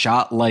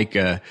shot like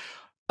a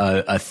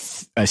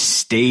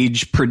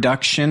stage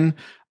production,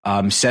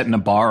 set in a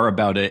bar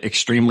about an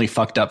extremely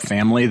fucked up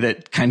family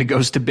that kind of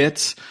goes to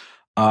bits.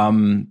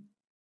 And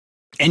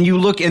you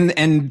look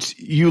and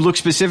you look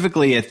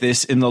specifically at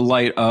this in the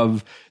light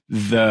of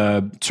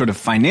the sort of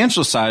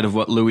financial side of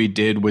what Louis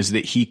did, was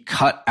that he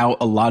cut out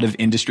a lot of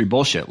industry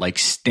bullshit. Like,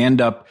 stand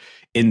up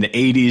in the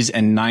 80s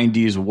and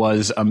 90s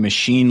was a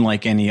machine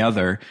like any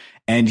other.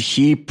 And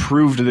he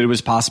proved that it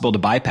was possible to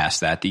bypass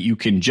that you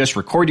can just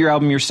record your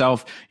album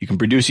yourself. You can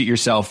produce it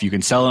yourself. You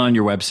can sell it on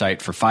your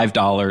website for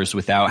 $5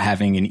 without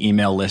having an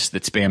email list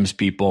that spams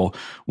people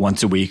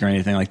once a week or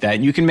anything like that.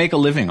 And you can make a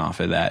living off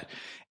of that.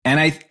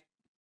 And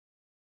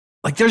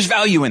there's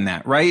value in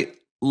that, right?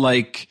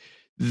 Like,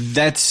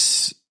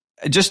 that's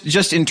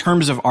just in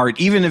terms of art,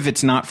 even if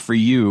it's not for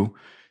you.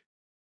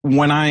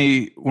 When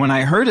I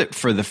heard it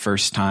for the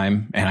first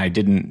time, and I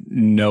didn't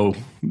know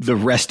the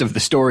rest of the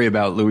story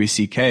about Louis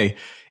C.K.,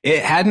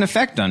 it had an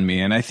effect on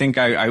me. And I think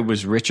I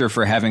was richer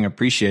for having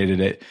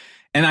appreciated it.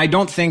 And I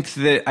don't think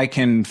that I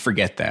can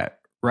forget that,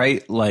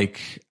 right?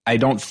 Like, I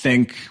don't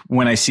think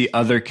when I see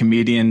other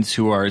comedians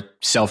who are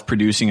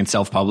self-producing and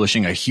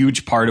self-publishing, a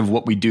huge part of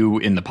what we do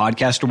in the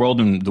podcaster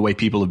world and the way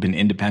people have been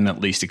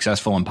independently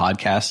successful in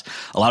podcasts,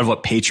 a lot of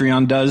what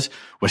Patreon does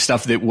was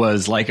stuff that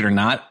was, like it or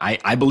not,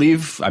 I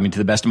believe, I mean, to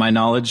the best of my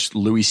knowledge,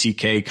 Louis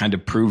C.K. kind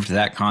of proved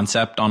that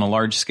concept on a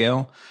large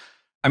scale.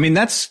 I mean,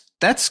 that's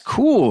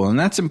cool and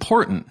that's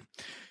important.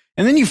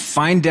 And then you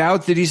find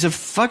out that he's a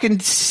fucking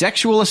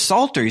sexual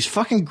assaulter. He's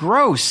fucking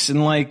gross.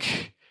 And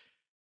like,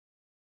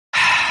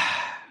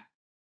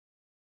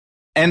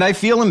 and I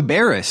feel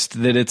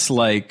embarrassed that it's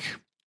like,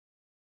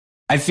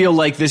 I feel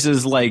like this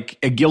is like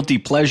a guilty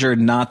pleasure,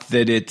 not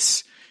that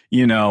it's,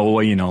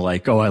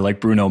 like, oh, I like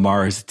Bruno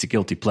Mars. It's a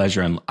guilty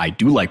pleasure. And I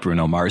do like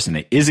Bruno Mars and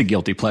it is a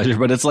guilty pleasure,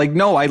 but it's like,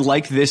 no, I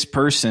like this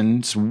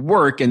person's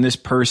work and this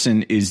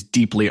person is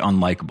deeply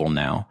unlikable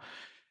now.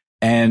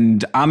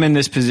 And I'm in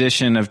this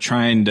position of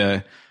trying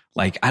to,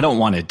 like, I don't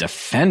want to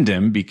defend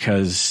him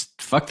because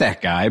fuck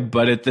that guy.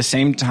 But at the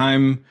same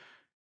time,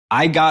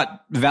 I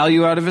got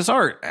value out of his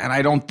art and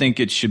I don't think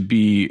it should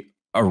be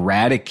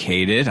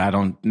eradicated. I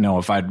don't know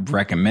if I'd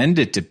recommend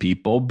it to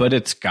people, but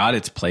it's got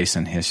its place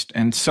in history.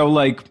 And so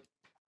like,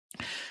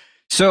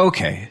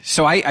 okay.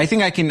 So I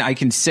think I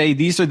can say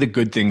these are the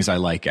good things I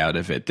like out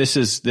of it. This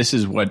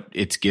is what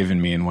it's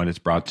given me and what it's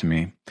brought to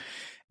me.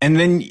 And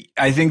then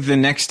I think the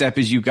next step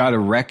is you got to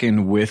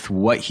reckon with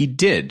what he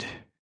did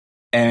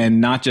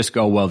and not just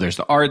go, well, there's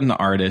the art and the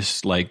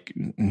artist. Like,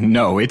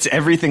 no, it's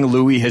everything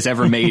Louis has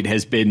ever made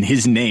has been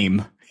his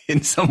name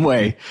in some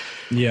way.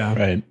 Yeah.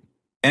 Right.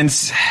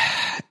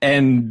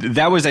 And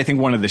that was, I think,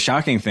 one of the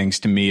shocking things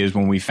to me is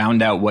when we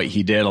found out what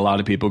he did, a lot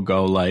of people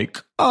go like,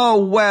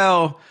 oh,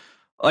 well,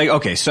 like,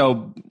 okay,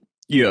 so,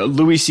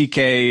 Louis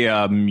C.K.,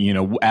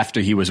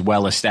 after he was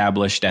well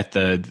established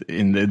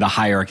in the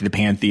hierarchy, the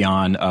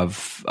pantheon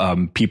of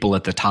people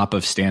at the top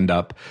of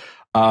stand-up,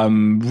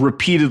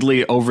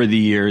 repeatedly over the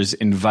years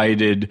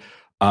invited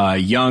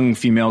young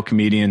female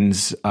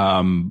comedians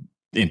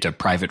into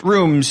private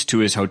rooms, to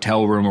his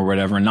hotel room or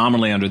whatever,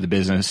 nominally under the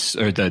business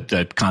or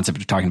the concept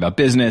of talking about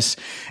business.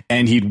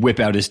 And he'd whip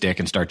out his dick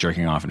and start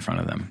jerking off in front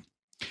of them.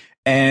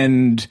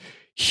 And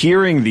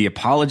hearing the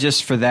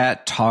apologists for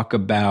that talk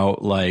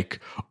about like,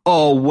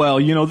 oh, well,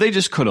 they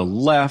just could have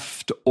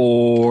left,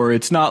 or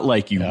it's not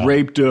like you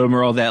raped him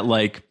or all that,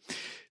 like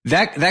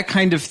that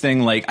kind of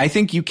thing. Like, I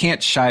think you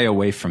can't shy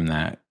away from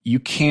that.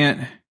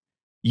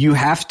 You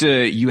have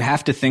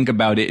to think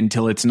about it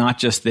until it's not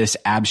just this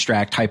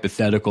abstract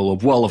hypothetical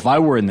of, well, if I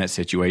were in that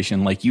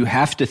situation, like you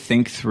have to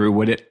think through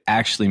what it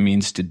actually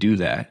means to do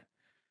that.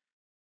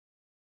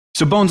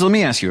 So Bones, let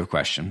me ask you a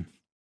question.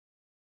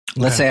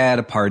 Let's say I had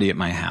a party at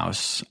my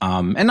house,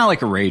 and not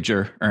like a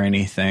rager or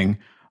anything,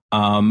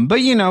 but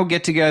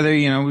get together,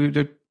 we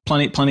did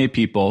plenty of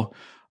people,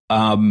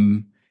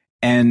 and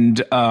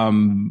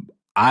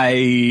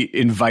I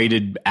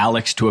invited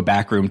Alex to a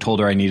back room, told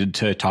her I needed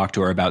to talk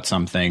to her about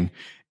something,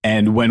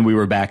 and when we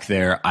were back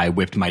there, I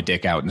whipped my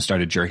dick out and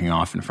started jerking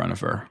off in front of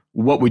her.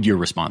 What would your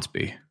response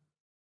be?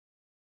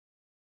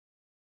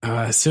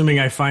 Assuming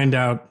I find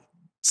out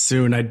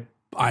soon,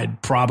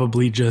 I'd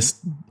probably just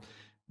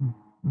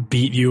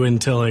beat you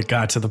until it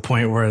got to the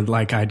point where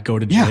like I'd go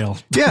to jail.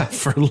 Yeah.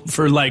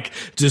 for like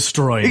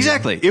destroying.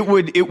 Exactly. You.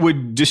 It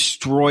would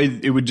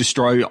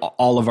destroy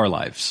all of our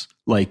lives.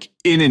 Like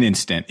in an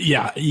instant.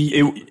 Yeah.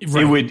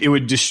 It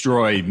would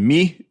destroy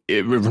me.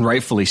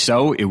 Rightfully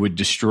so. It would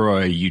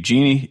destroy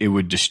Eugenie. It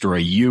would destroy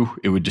you.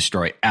 It would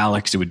destroy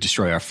Alex. It would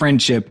destroy our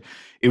friendship.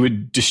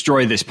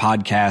 destroy this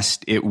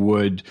podcast. It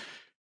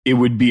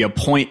would be a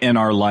point in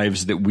our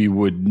lives that we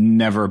would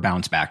never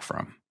bounce back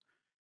from.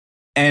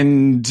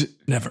 And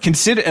Never.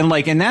 consider, and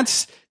like, and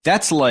that's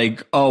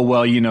like, oh,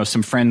 well, you know,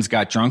 some friends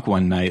got drunk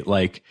one night.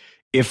 Like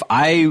if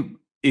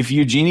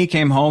Eugenie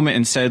came home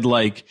and said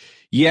like,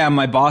 yeah,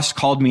 my boss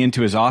called me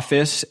into his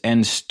office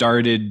and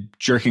started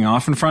jerking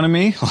off in front of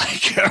me.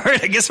 Like, all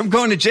right, I guess I'm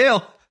going to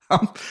jail.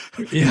 I'm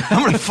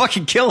going to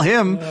fucking kill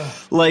him.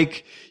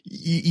 Like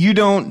you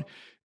don't,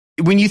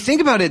 when you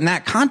think about it in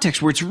that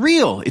context where it's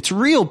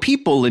real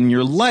people in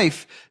your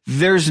life,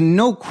 there's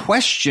no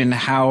question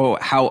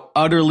how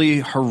utterly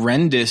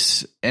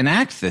horrendous an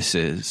act this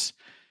is.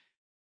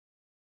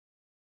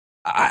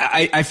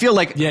 I feel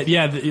like,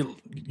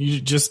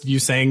 you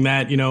saying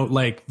that, you know,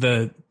 like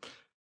the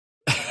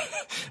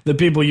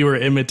people you were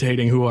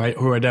imitating who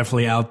are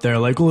definitely out there,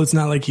 like, well, it's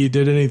not like he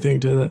did anything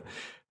to the,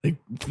 like,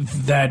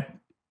 that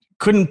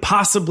couldn't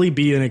possibly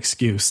be an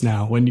excuse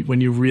now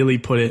when you really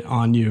put it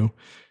on you.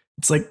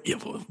 It's like,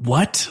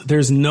 what?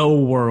 There's no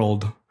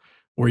world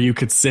where you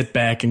could sit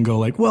back and go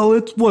like, well,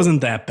 it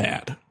wasn't that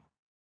bad.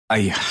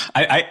 I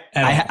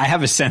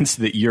have a sense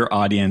that your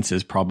audience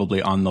is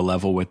probably on the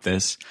level with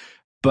this,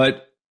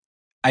 but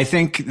I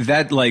think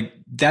that like,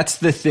 that's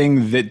the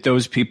thing that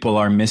those people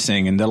are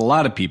missing. And that a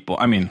lot of people,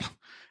 I mean,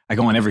 I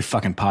go on every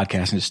fucking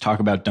podcast and just talk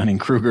about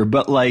Dunning-Kruger,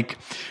 but like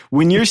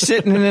when you're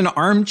sitting in an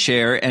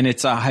armchair and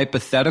it's a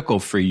hypothetical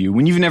for you,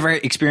 when you've never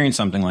experienced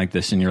something like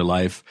this in your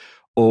life,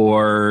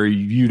 or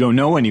you don't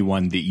know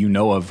anyone that you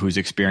know of who's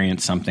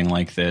experienced something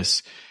like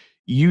this,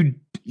 you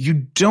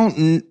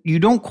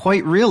don't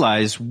quite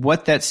realize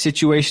what that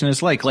situation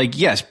is like. Like,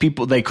 yes,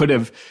 people, they could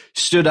have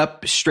stood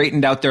up,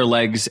 straightened out their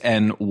legs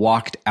and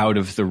walked out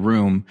of the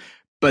room,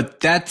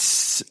 but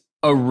that's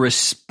a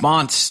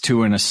response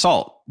to an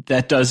assault.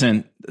 That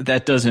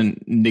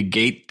doesn't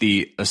negate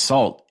the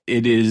assault.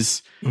 It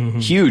is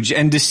huge.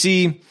 And to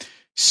see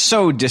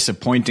so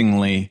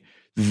disappointingly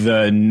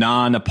the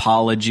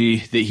non-apology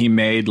that he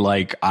made,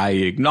 like, I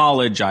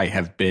acknowledge I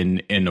have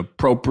been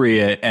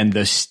inappropriate, and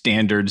the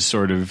standard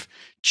sort of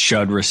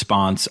chud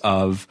response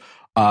of,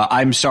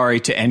 I'm sorry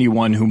to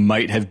anyone who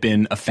might have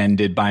been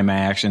offended by my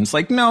actions.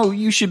 Like, no,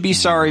 you should be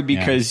sorry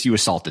because you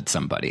assaulted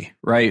somebody,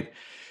 right?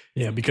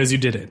 Yeah, because you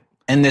did it.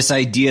 And this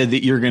idea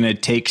that you're going to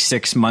take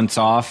 6 months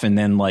off and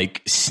then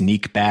like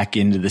sneak back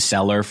into the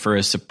cellar for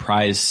a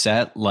surprise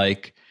set.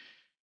 Like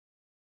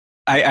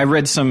I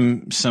read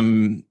some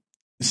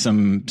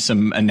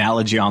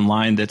analogy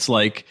online that's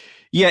like,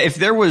 yeah, if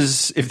there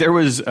was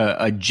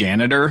a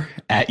janitor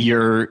at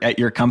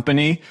your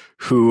company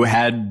who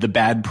had the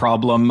bad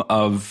problem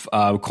of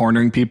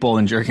cornering people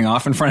and jerking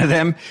off in front of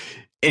them,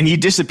 and he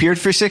disappeared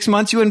for 6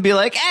 months, you wouldn't be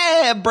like,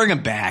 bring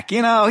him back.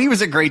 You know, he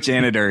was a great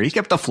janitor. He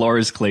kept the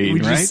floors clean,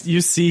 right?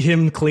 You see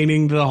him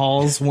cleaning the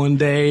halls one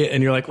day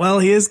and you're like, well,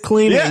 he is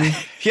cleaning.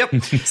 Yeah.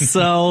 Yep.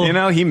 So, you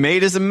know, he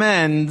made his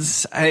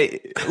amends. I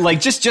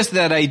like just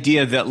that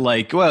idea that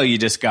like, well, you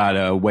just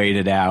gotta wait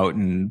it out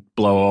and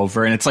blow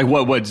over. And it's like,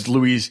 what's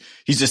Louis?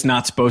 He's just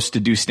not supposed to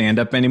do stand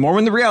up anymore.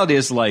 When the reality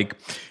is like,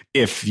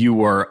 if you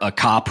were a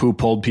cop who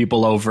pulled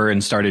people over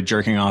and started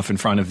jerking off in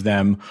front of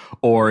them,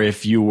 or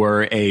if you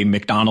were a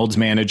McDonald's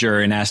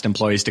manager and asked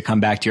employees to come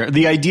back to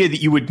the idea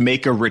that you would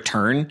make a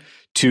return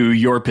to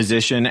your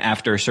position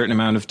after a certain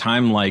amount of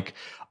time, like,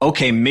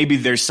 okay, maybe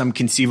there's some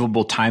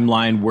conceivable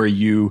timeline where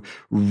you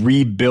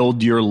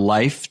rebuild your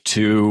life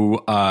to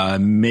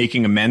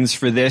making amends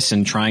for this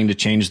and trying to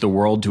change the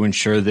world to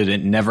ensure that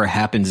it never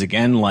happens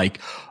again.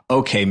 Like,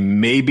 okay,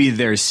 maybe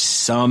there's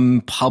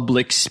some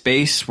public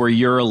space where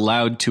you're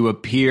allowed to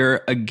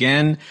appear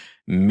again.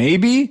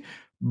 Maybe,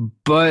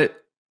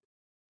 but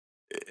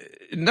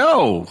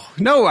no.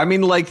 I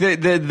mean, like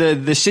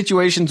the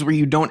situations where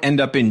you don't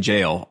end up in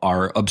jail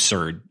are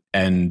absurd.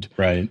 And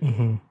right.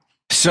 Mm-hmm.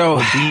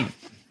 So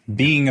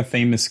being a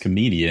famous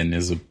comedian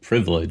is a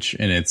privilege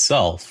in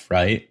itself,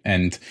 right?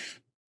 And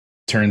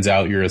turns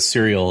out you're a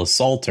serial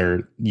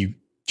assaulter. You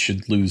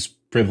should lose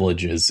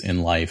privileges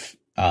in life.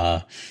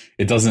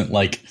 It doesn't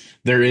like,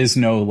 there is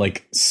no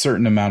like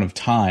certain amount of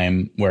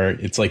time where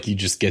it's like you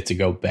just get to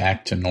go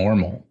back to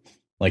normal.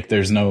 Like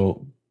there's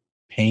no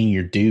paying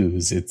your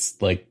dues. It's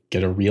like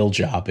get a real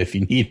job if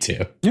you need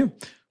to. Yeah.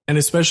 And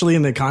especially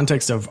in the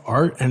context of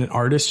art and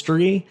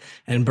artistry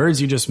and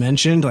Birds, you just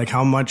mentioned like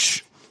how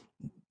much,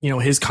 you know,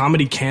 his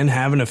comedy can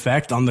have an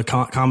effect on the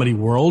comedy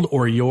world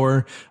or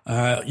your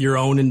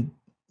own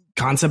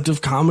concept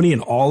of comedy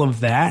and all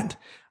of that.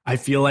 I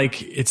feel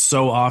like it's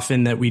so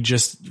often that we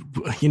just,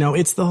 you know,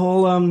 it's the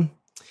whole,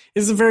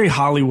 it's a very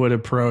Hollywood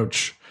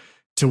approach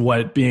to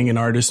what being an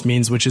artist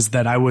means, which is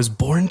that I was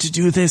born to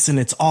do this and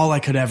it's all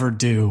I could ever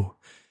do.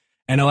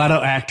 And a lot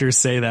of actors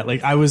say that,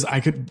 like I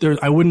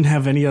wouldn't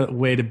have any other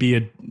way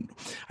to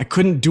I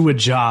couldn't do a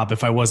job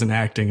if I wasn't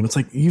acting. And it's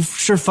like, you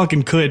sure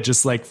fucking could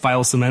just like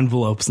file some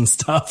envelopes and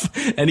stuff.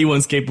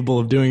 Anyone's capable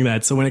of doing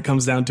that. So when it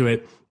comes down to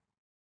it,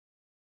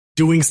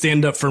 doing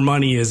stand up for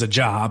money is a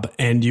job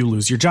and you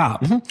lose your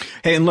job. Mm-hmm.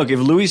 Hey, and look, if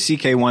Louis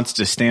C.K. wants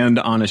to stand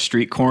on a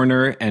street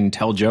corner and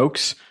tell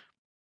jokes,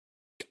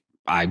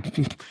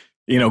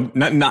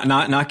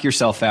 not knock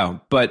yourself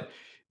out. But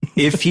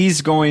if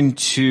he's going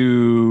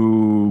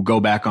to go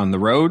back on the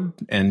road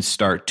and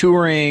start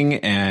touring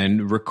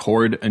and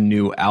record a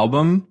new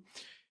album,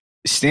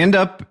 stand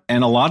up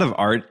and a lot of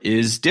art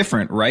is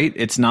different, right?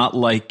 It's not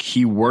like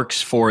he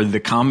works for the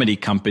comedy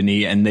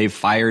company and they've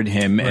fired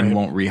him and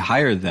won't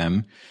rehire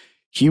them.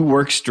 He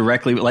works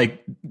directly,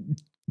 like,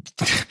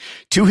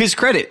 to his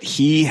credit,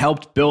 he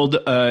helped build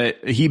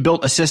he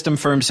built a system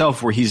for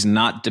himself where he's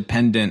not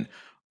dependent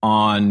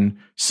on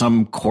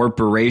some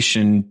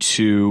corporation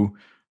to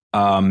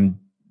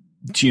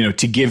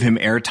give him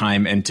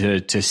airtime and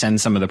to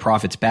send some of the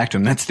profits back to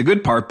him. That's the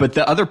good part. But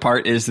the other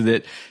part is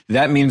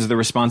that means the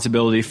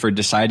responsibility for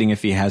deciding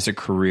if he has a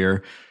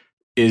career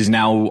is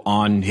now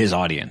on his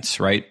audience,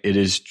 right? It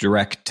is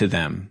direct to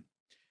them.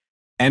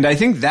 And I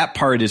think that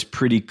part is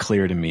pretty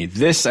clear to me.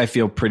 This I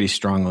feel pretty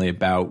strongly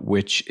about,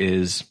 which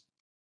is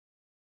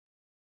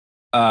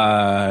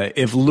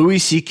if Louis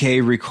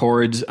C.K.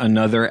 records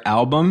another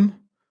album,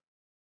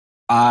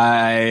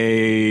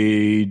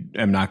 I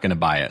am not going to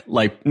buy it.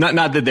 Like,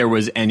 not that there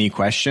was any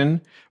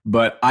question,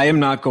 but I am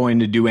not going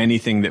to do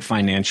anything that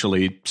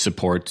financially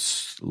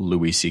supports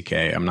Louis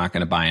C.K. I'm not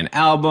going to buy an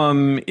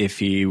album. If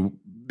he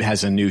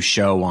has a new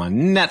show on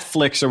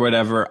Netflix or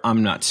whatever,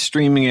 I'm not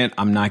streaming it.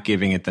 I'm not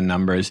giving it the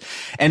numbers.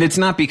 And it's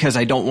not because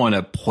I don't want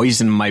to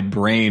poison my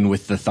brain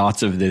with the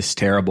thoughts of this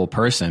terrible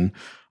person.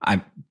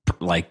 I'm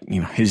like,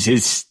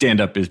 his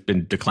stand-up has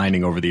been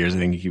declining over the years. I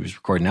think he was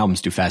recording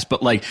albums too fast,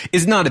 but like,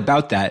 it's not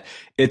about that.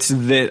 It's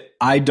that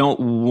I don't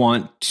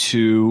want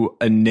to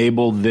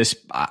enable this.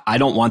 I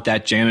don't want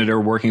that janitor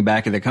working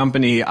back at the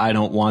company. I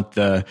don't want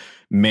the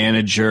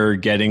manager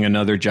getting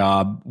another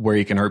job where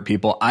he can hurt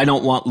people. I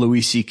don't want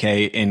Louis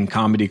C.K. in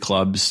comedy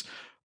clubs,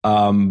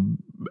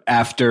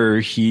 after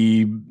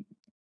he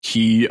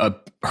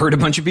hurt a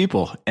bunch of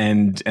people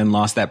and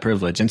lost that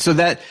privilege. And so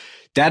that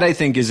I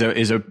think is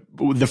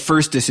the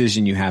first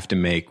decision you have to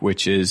make,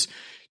 which is,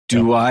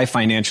 do I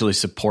financially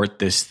support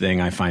this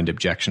thing I find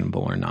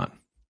objectionable or not?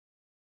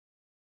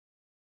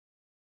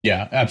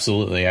 Yeah,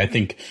 absolutely. I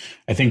think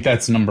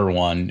that's number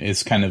one.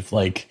 Is kind of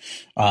like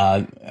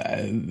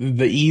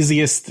the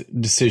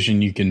easiest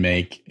decision you can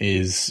make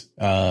is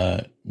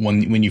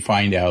when you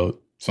find out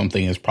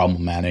something is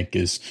problematic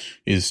is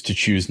to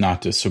choose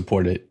not to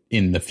support it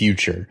in the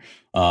future.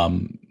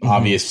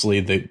 Obviously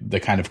the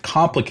kind of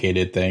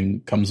complicated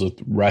thing comes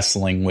with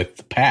wrestling with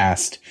the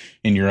past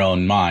in your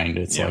own mind.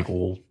 It's like,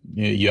 well,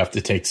 you have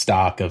to take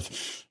stock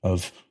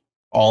of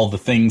all the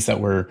things that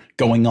were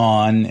going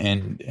on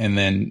and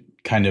then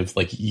kind of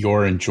like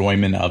your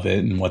enjoyment of it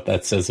and what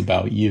that says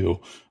about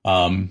you.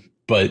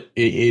 But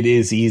it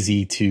is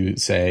easy to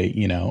say,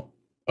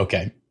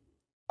 okay,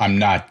 I'm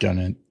not going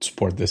to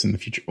support this in the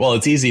future. Well,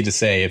 it's easy to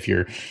say if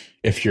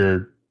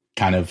you're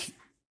kind of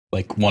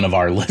like one of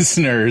our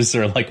listeners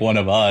or like one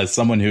of us,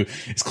 someone who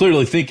is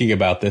clearly thinking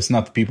about this,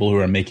 not the people who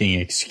are making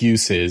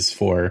excuses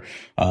for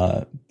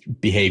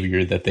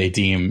behavior that they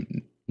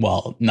deem,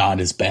 well, not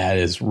as bad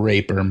as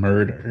rape or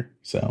murder.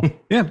 So,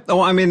 yeah.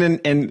 Oh, I mean,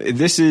 and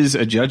this is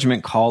a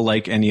judgment call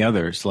like any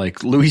others.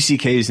 Like Louis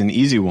C.K. is an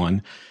easy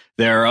one.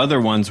 There are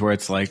other ones where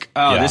it's like,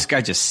 this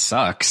guy just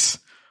sucks.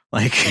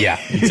 Like, yeah,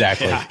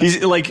 exactly.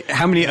 He's like,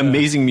 how many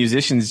amazing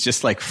musicians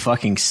just like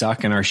fucking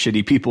suck and are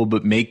shitty people,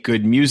 but make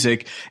good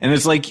music. And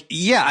it's like,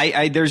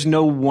 there's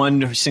no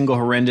one single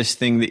horrendous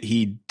thing that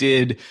he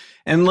did.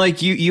 And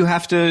like, you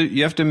have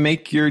to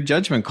make your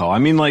judgment call. I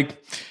mean, like,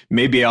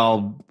 maybe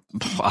I'll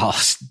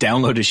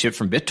download his shit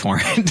from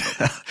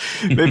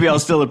BitTorrent. Maybe I'll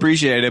still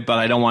appreciate it, but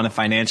I don't want to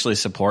financially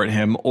support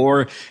him.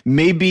 Or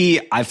maybe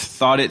I've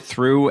thought it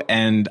through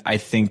and I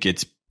think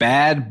it's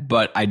bad,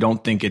 but I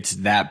don't think it's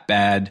that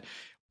bad.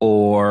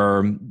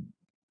 Or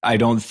I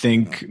don't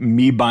think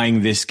me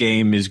buying this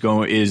game is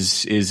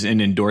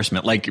an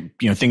endorsement. Like,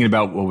 thinking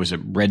about, what was it,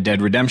 Red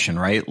Dead Redemption,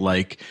 right?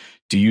 Like,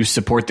 do you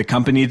support the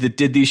company that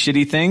did these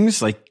shitty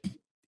things? Like,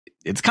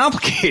 it's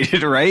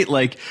complicated, right?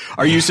 Like,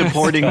 are you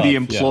supporting the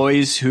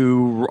employees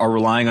who are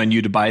relying on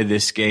you to buy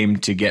this game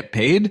to get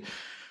paid?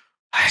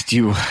 Are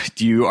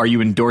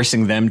you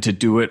endorsing them to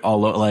do it all?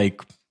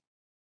 Like,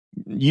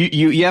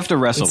 you have to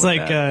wrestle with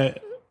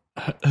that.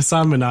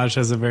 Hassan Minaj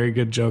has a very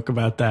good joke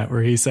about that,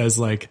 where he says,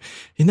 like,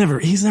 he's never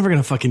going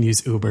to fucking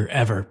use Uber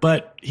ever,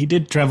 but he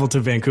did travel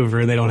to Vancouver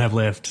and they don't have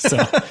Lyft. So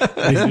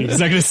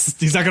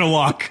he's not going to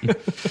walk.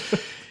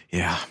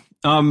 Yeah.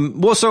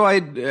 Well, so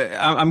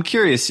I'm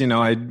curious,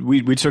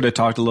 we sort of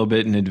talked a little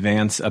bit in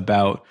advance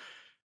about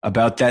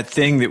that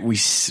thing that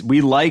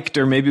we liked,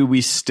 or maybe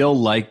we still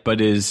like, but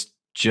is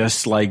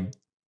just like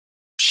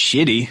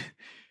shitty,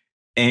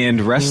 and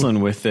wrestling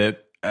with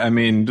it. I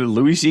mean,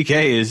 Louis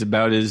C.K. is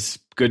about as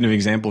good an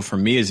example for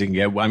me as you can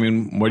get. I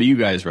mean, what are you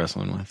guys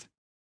wrestling with?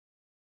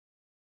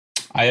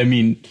 I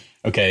mean,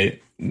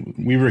 okay,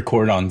 we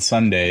record on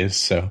Sundays,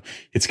 so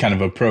it's kind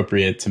of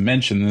appropriate to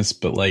mention this,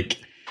 but like,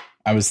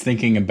 I was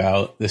thinking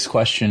about this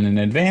question in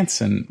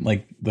advance, and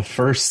like the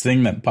first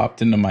thing that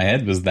popped into my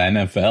head was the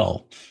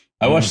NFL.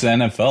 I watch the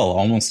NFL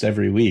almost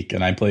every week,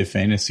 and I play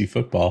fantasy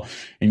football,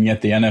 and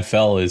yet the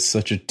NFL is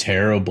such a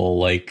terrible,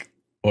 like,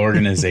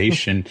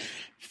 organization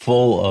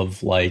full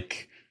of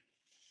like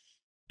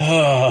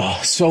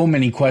so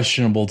many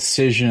questionable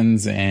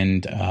decisions.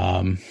 And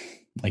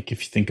like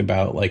if you think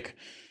about like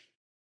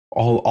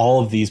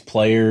all of these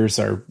players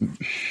are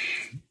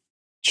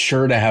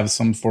sure to have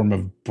some form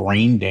of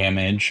brain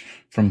damage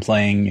from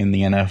playing in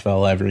the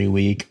NFL every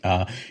week.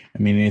 I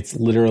mean, it's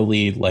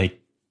literally like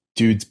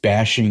dudes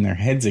bashing their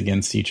heads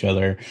against each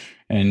other.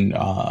 And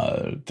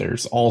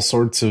there's all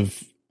sorts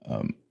of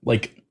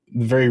like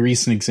the very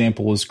recent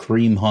example was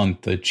Kareem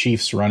Hunt, the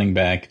Chiefs running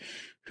back,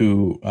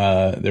 who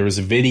there was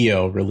a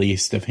video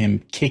released of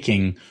him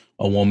kicking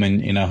a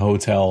woman in a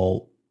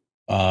hotel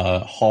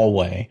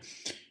hallway.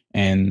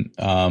 And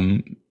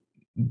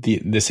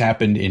this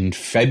happened in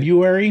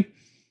February.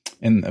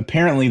 And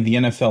apparently the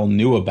NFL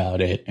knew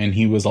about it, and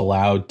he was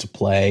allowed to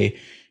play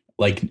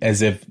like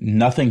as if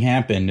nothing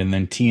happened. And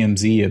then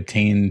TMZ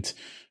obtained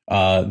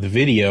the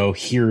video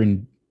here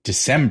in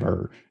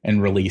December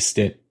and released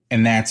it.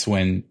 And that's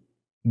when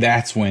the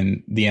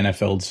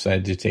NFL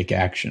decided to take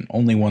action,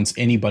 only once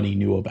anybody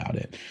knew about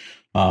it.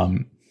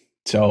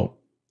 So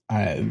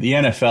the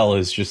NFL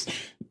is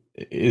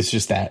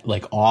just that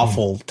like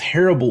awful,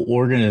 terrible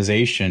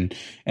organization.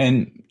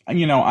 And,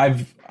 you know,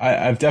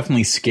 I've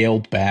definitely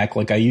scaled back.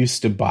 Like I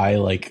used to buy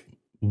like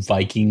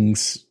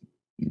Vikings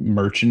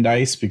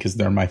merchandise because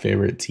they're my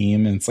favorite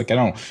team. And it's like,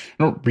 I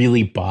don't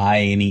really buy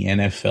any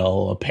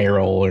NFL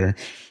apparel or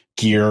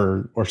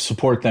gear or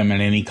support them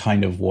in any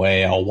kind of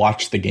way. I'll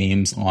watch the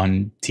games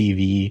on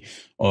TV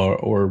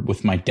or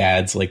with my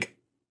dad's like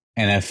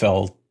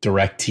NFL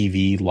Direct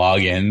TV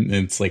login.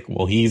 It's like,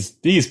 well, he's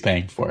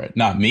paying for it,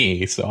 not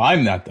me. So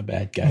I'm not the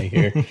bad guy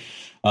here.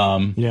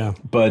 Yeah.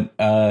 But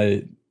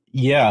I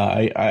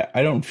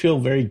don't feel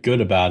very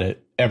good about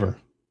it ever.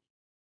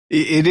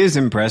 It is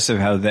impressive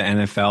how the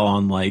NFL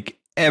on like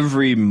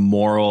every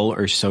moral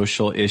or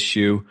social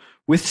issue,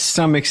 with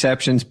some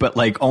exceptions, but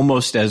like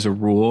almost as a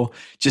rule,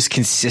 just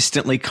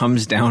consistently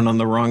comes down on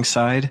the wrong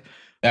side.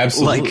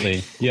 Absolutely.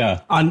 Like,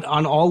 yeah. On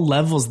all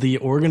levels, the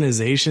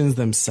organizations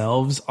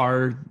themselves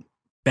are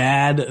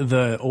bad.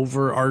 The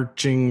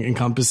overarching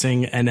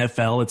encompassing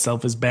NFL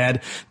itself is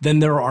bad. Then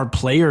there are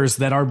players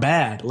that are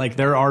bad. Like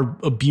there are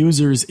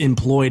abusers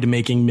employed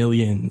making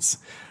millions.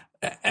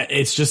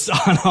 It's just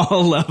on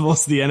all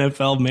levels, the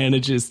NFL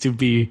manages to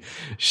be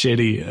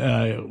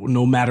shitty,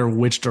 no matter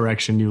which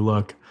direction you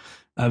look.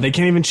 They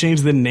can't even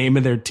change the name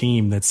of their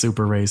team. That's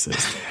super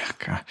racist.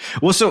 God.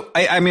 Well, so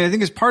I mean, I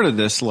think as part of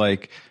this,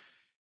 like,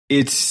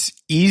 it's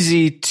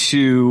easy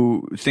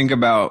to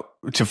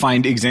to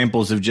find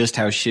examples of just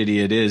how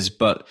shitty it is.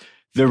 But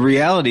the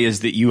reality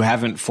is that you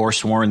haven't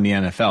forsworn the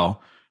NFL.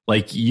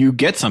 Like, you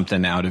get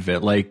something out of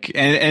it. Like,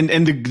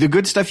 and the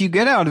good stuff you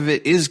get out of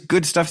it is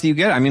good stuff that you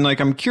get. I mean, like,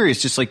 I'm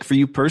curious, just like for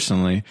you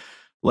personally,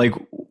 like,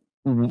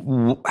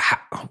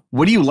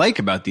 what do you like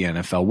about the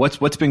NFL?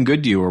 What's been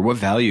good to you, or what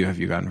value have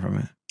you gotten from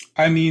it?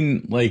 I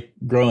mean, like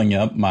growing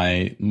up,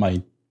 my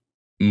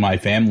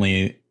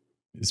family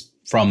is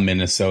from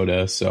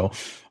Minnesota, so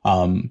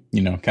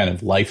you know, kind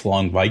of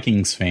lifelong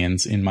Vikings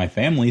fans in my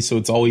family. So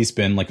it's always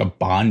been like a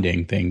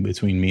bonding thing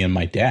between me and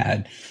my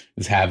dad,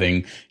 is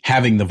having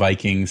the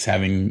Vikings,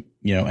 having,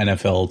 you know,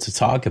 NFL to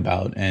talk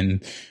about,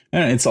 and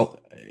it's all,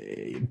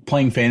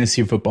 playing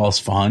fantasy football is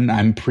fun.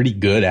 I'm pretty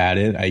good at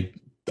it.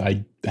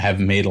 I have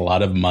made a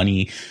lot of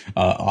money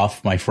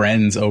off my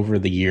friends over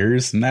the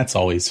years, and that's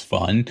always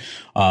fun.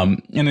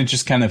 And it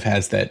just kind of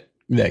has that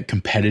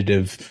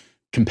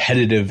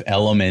competitive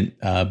element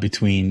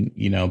between,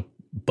 you know,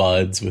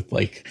 buds with,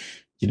 like,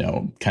 you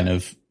know, kind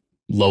of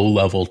low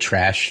level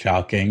trash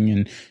talking,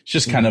 and it's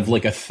just kind of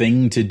like a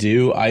thing to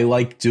do. I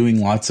like doing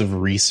lots of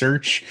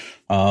research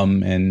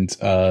and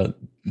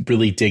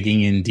really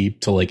digging in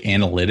deep to like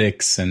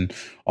analytics and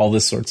all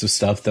this sorts of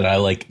stuff that I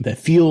like, that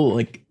feel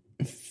like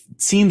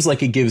seems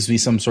like it gives me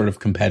some sort of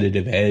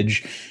competitive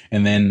edge.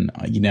 And then,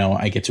 you know,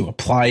 I get to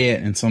apply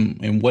it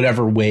in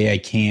whatever way I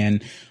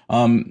can.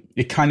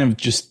 It kind of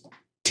just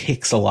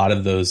ticks a lot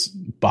of those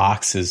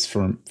boxes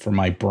for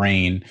my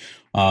brain.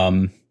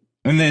 And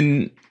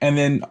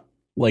then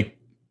like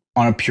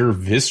on a pure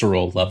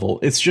visceral level,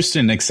 it's just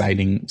an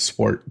exciting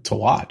sport to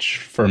watch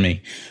for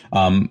me.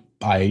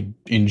 I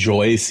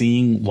enjoy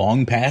seeing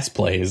long pass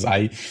plays.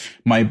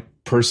 My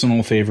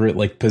personal favorite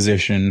like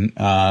position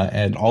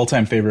and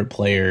all-time favorite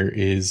player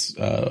is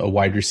a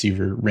wide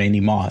receiver, Randy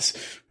Moss,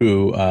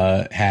 who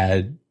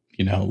had,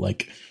 you know,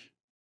 like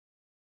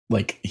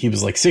he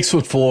was like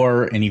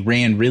 6'4", and he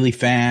ran really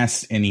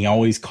fast, and he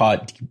always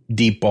caught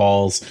deep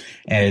balls,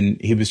 and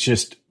he was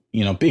just,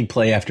 you know, big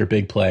play after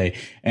big play,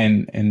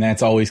 and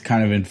that's always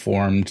kind of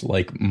informed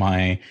like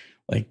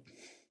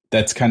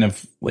that's kind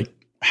of like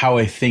how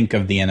I think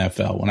of the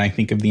NFL. When I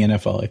think of the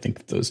NFL, I think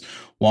of those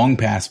long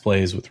pass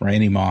plays with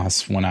Randy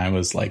Moss when I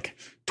was like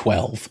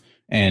 12.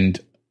 And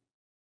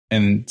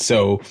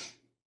so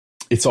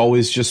it's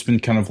always just been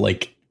kind of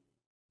like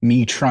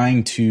me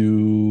trying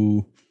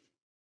to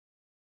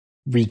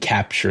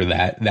recapture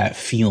that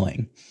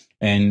feeling.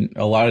 And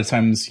a lot of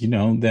times, you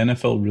know, the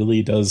NFL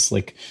really does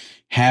like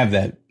have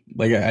that,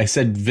 like I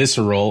said,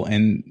 visceral,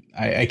 and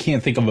I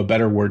can't think of a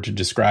better word to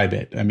describe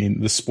it. I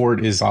mean, the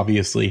sport is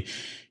obviously,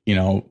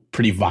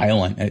 pretty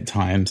violent at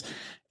times.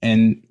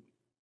 And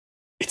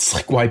it's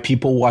like why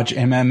people watch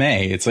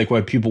MMA. It's like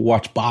why people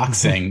watch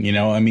boxing,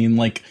 I mean,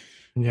 like,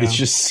 it's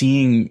just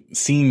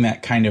seeing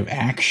that kind of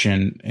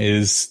action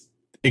is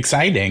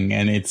exciting,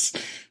 and it's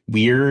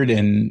weird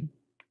and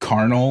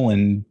carnal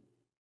and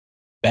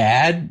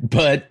bad,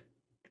 but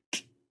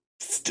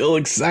still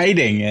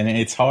exciting. And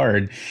it's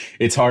hard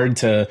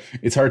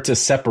to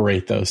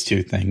separate those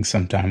two things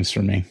sometimes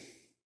for me.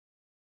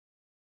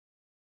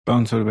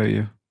 Bones, what about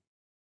you?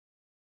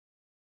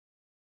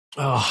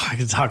 Oh, I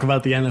could talk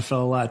about the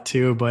NFL a lot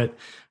too, but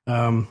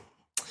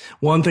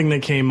one thing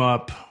that came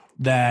up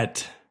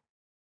that,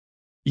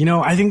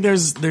 I think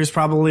there's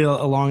probably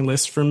a long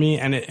list for me,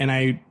 and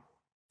I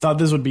thought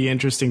this would be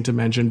interesting to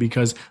mention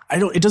because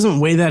it doesn't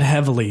weigh that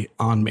heavily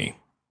on me.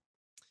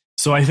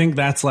 So I think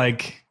that's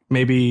like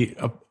maybe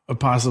a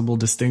possible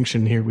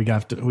distinction here we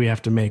have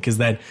to make, is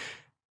that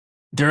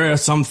there are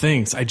some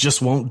things I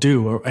just won't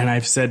do, and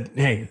I've said,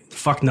 hey,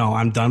 fuck no,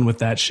 I'm done with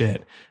that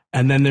shit.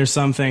 And then there's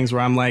some things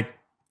where I'm like,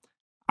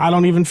 I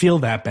don't even feel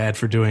that bad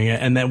for doing it.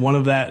 And then one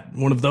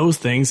of those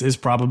things is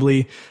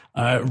probably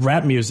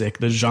rap music,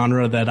 the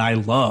genre that I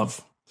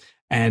love,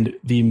 and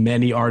the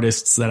many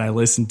artists that I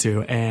listen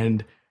to.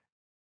 And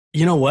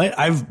you know what?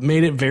 I've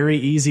made it very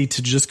easy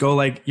to just go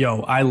like,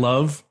 yo, I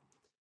love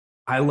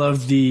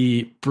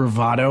the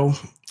bravado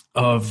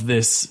of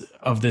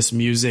this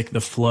music,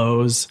 the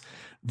flows,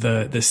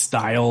 the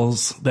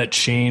styles that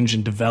change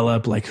and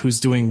develop, like who's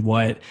doing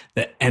what,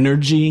 the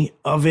energy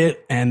of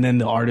it, and then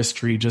the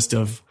artistry just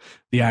of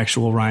the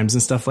actual rhymes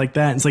and stuff like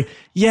that. And it's like,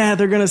 yeah,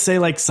 they're going to say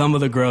like some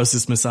of the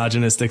grossest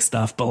misogynistic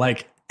stuff, but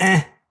like,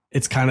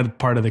 it's kind of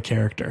part of the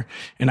character.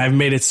 And I've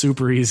made it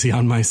super easy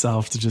on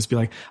myself to just be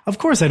like, of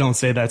course I don't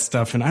say that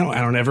stuff, and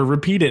I don't ever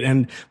repeat it.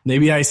 And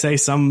maybe I say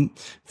some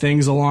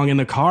things along in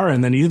the car,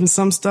 and then even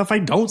some stuff I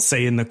don't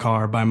say in the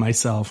car by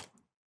myself.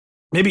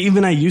 Maybe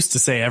even I used to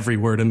say every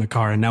word in the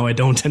car, and now I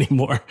don't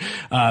anymore.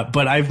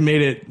 But I've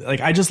made it like,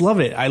 I just love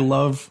it. I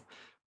love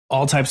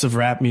all types of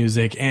rap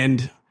music,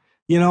 and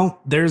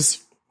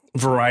there's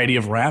variety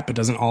of rap. It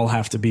doesn't all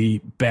have to be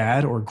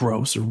bad or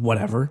gross or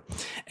whatever.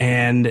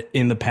 And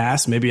in the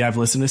past, maybe I've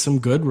listened to some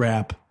good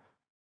rap,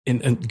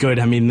 in good,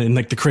 I mean, in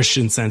like the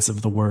Christian sense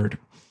of the word,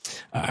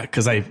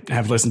 because I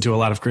have listened to a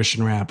lot of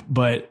Christian rap.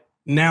 But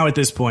now at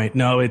this point,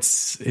 no,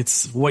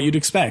 it's what you'd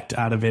expect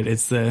out of it.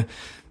 It's the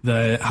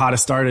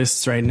hottest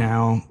artists right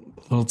now,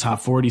 little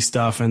top 40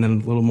 stuff, and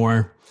then a little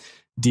more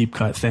deep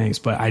cut things.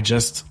 But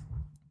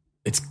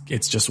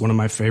it's just one of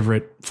my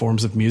favorite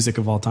forms of music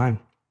of all time.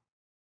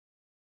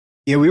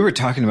 Yeah, we were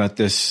talking about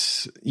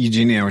this.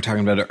 Eugenia and I were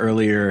talking about it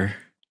earlier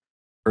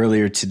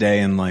today,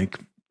 and like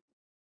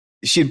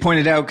she had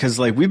pointed out, because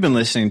like we've been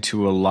listening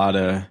to a lot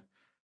of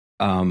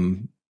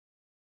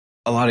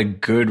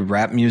good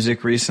rap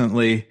music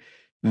recently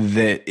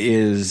that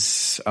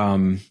is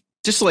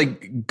just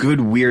like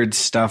good weird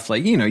stuff.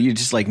 Like, you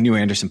just like new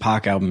Anderson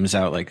 .Paak albums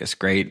out, like it's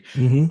great.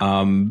 Mm-hmm.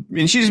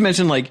 And she just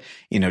mentioned like,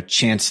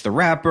 Chance the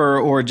Rapper,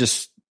 or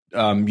just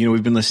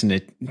we've been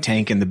listening to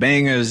Tank and the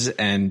Bangers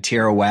and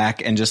Tierra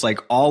Whack, and just like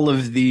all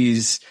of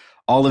these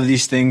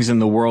things in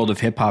the world of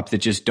hip hop that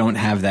just don't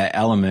have that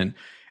element.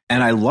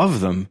 And I love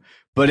them.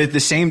 But at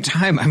the same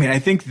time, I mean, I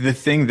think the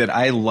thing that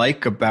I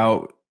like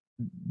about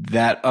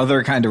that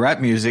other kind of rap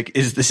music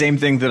is the same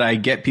thing that I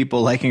get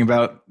people liking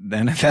about the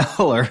NFL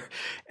or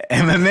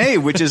MMA,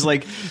 which is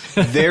like,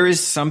 there is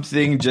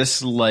something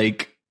just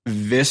like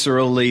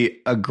viscerally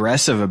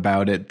aggressive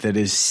about it that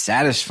is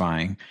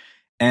satisfying.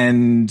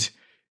 And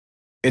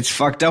it's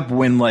fucked up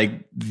when like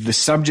the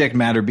subject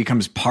matter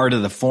becomes part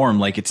of the form.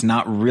 Like it's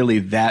not really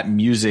that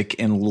music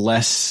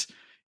unless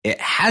it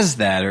has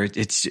that, or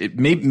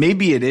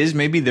maybe it is,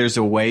 maybe there's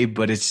a way,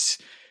 but it's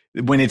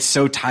when it's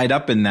so tied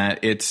up in that,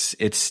 it's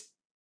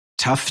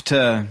tough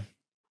to,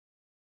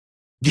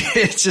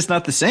 it's just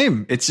not the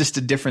same. It's just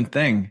a different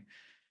thing.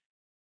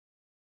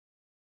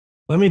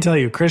 Let me tell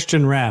you,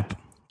 Christian rap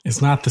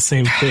is not the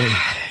same thing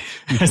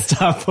as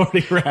top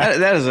 40 rap.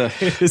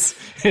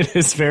 It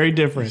is very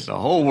different. It's a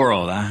whole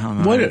world I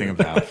don't know anything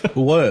about.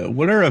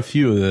 What are a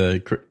few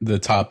of the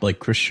top like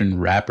Christian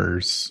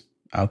rappers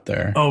out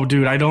there? Oh,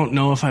 dude, I don't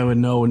know if I would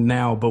know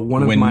now, but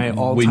one of my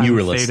all-time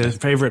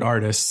favorite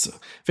artists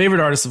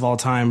of all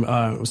time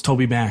was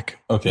Toby Mac.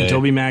 Okay, and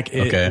Toby Mac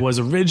was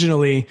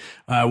originally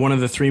one of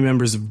the three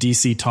members of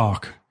DC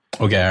Talk.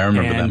 Okay, I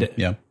remember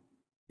them.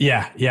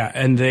 Yeah,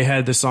 and they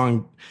had the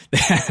song.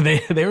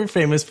 They were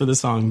famous for the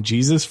song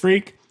 "Jesus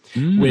Freak."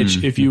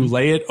 Which, if you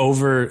lay it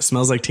over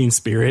Smells Like Teen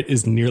Spirit,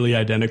 is nearly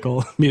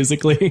identical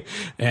musically.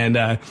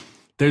 And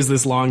there's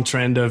this long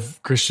trend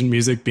of Christian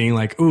music being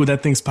like, ooh,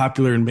 that thing's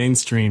popular in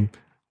mainstream.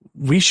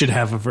 We should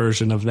have a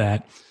version of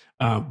that.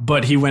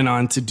 But he went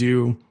on to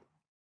do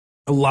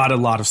a lot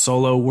of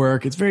solo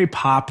work. It's very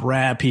pop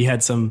rap. He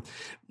had some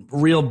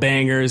real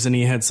bangers, and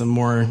he had some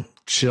more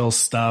chill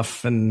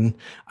stuff. And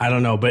I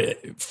don't know,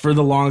 but for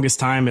the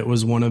longest time, it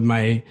was one of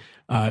my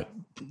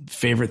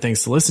favorite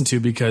things to listen to,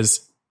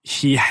 because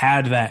he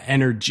had that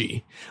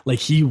energy. Like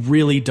he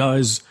really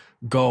does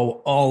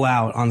go all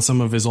out on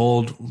some of his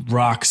old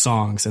rock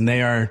songs, and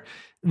they are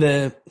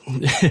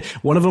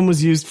one of them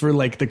was used for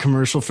like the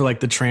commercial for like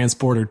the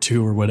Transporter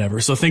 2 or whatever.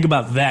 So think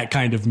about that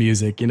kind of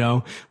music, you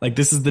know, like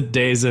this is the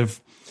days of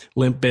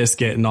Limp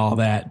Bizkit and all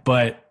that,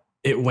 but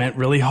it went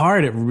really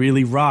hard. It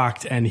really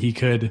rocked, and he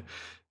could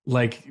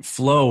like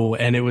flow,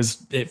 and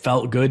it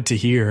felt good to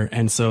hear.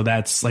 And so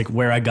that's like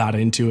where I got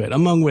into it,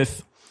 among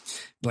with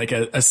like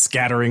a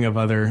scattering of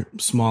other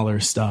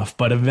smaller stuff.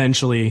 But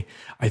eventually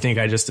I think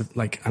I just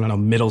like, I don't know,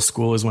 middle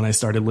school is when I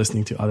started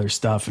listening to other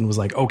stuff and was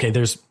like, okay,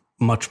 there's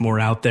much more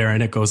out there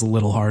and it goes a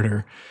little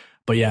harder.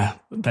 But yeah,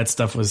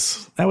 that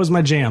was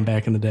my jam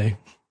back in the day.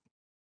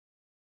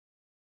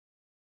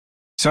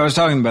 So I was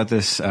talking about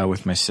this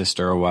with my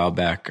sister a while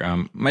back.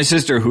 My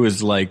sister, who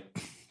is like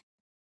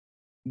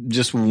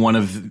just one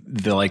of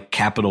the like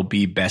capital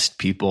B best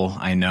people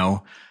I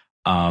know,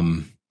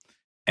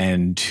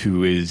 and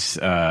who is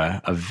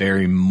a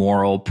very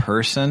moral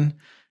person.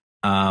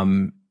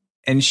 And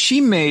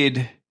she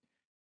made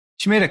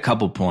a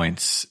couple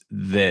points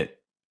that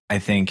I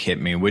think hit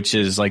me, which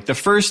is like, the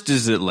first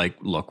is that like,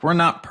 look, we're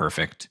not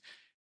perfect,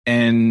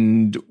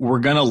 and we're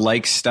going to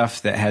like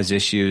stuff that has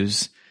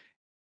issues,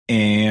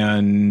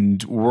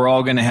 and we're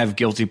all going to have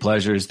guilty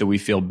pleasures that we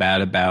feel bad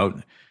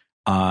about.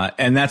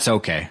 And that's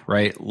okay,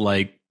 right?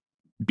 Like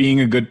being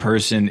a good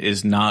person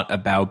is not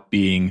about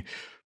being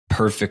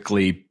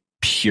perfectly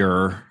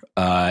pure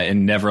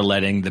and never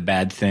letting the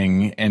bad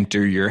thing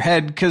enter your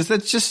head, because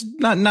that's just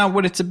not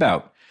what it's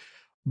about.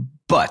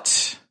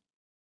 But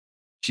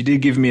she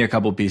did give me a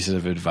couple pieces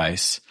of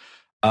advice.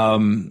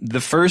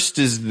 The first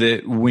is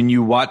that when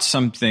you watch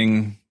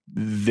something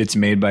that's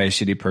made by a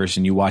shitty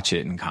person, you watch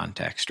it in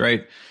context,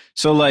 right?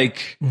 So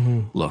like,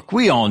 look,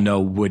 we all know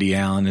Woody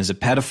Allen is a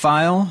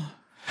pedophile.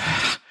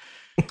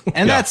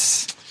 And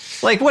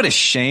that's like, what a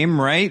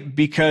shame, right?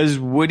 Because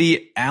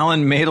Woody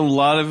Allen made a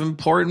lot of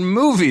important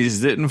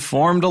movies that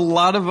informed a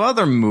lot of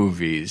other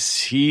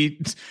movies.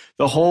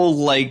 The whole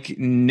like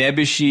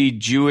nebbishy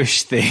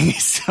Jewish thing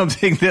is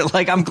something that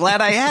like, I'm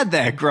glad I had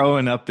that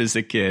growing up as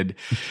a kid.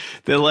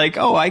 That like,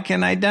 oh, I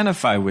can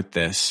identify with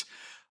this.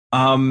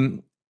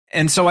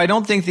 And so I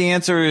don't think the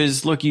answer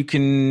is, look, you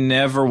can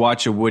never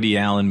watch a Woody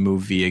Allen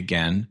movie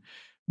again.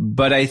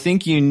 But I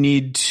think you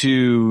need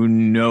to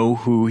know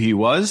who he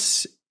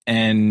was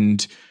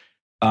and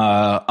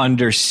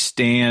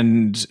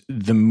understand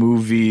the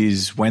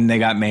movies when they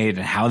got made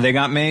and how they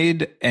got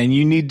made. And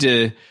you need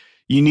to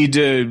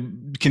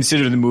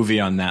consider the movie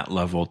on that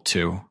level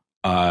too.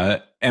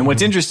 And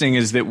what's interesting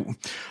is that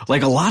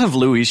like a lot of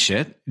Louis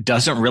shit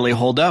doesn't really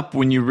hold up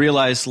when you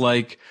realize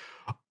like,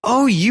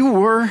 oh, you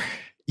were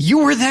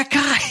that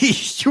guy.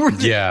 You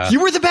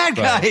were the bad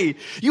guy.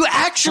 You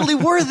actually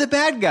were the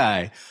bad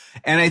guy.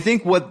 And I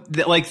think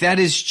that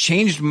has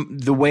changed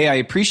the way I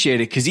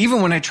appreciate it. Cause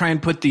even when I try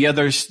and put the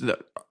others,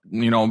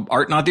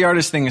 art, not the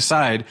artist thing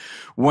aside,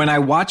 when I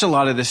watch a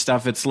lot of this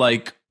stuff, it's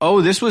like,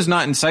 oh, this was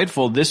not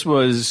insightful. This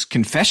was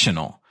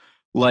confessional.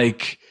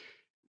 Like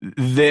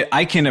that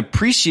I can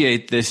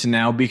appreciate this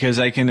now because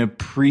I can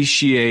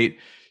appreciate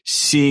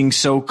seeing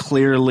so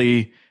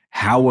clearly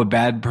how a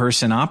bad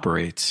person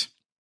operates.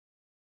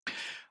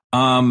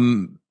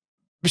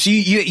 So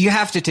you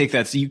have to take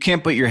that. So you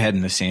can't put your head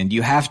in the sand.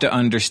 You have to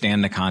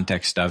understand the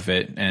context of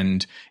it.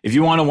 And if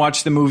you want to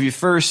watch the movie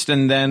first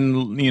and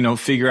then,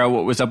 figure out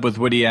what was up with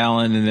Woody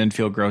Allen and then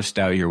feel grossed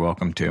out, you're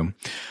welcome to.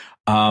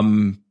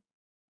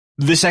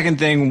 The second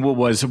thing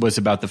was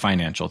about the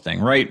financial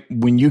thing, right?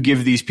 When you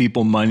give these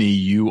people money,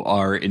 you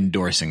are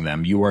endorsing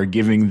them. You are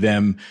giving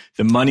them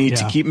the money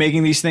to keep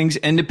making these things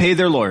and to pay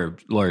their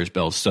lawyers'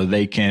 bills so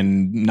they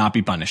can not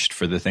be punished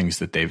for the things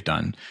that they've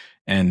done.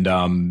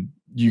 And,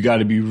 you got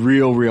to be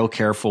real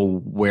careful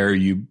where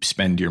you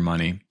spend your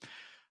money.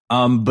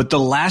 But the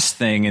last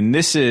thing, and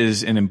this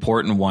is an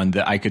important one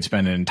that I could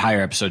spend an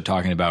entire episode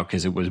talking about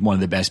because it was one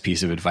of the best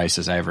pieces of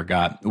advice I ever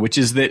got, which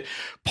is that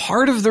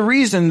part of the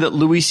reason that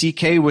Louis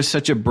C.K. was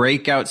such a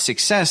breakout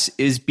success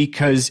is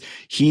because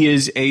he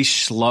is a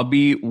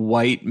schlubby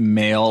white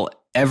male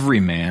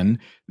everyman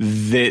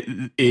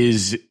that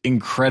is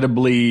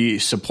incredibly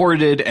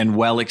supported and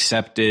well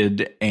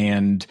accepted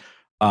and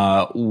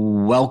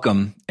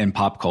welcome in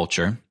pop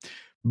culture.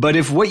 But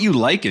if what you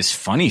like is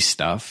funny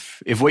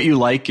stuff, if what you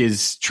like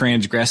is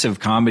transgressive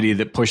comedy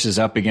that pushes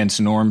up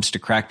against norms to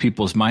crack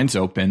people's minds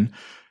open,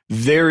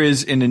 there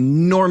is an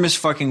enormous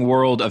fucking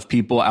world of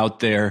people out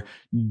there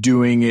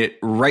doing it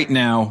right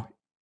now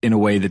in a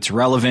way that's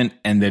relevant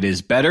and that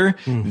is better,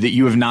 that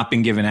you have not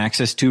been given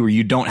access to, or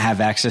you don't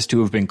have access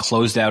to, have been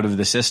closed out of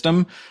the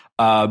system,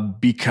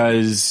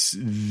 because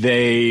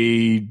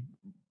they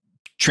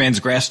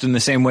transgressed in the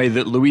same way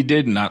that Louis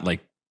did, not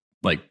like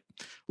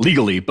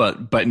legally,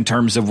 but in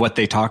terms of what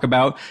they talk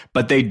about,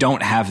 but they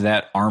don't have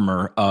that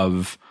armor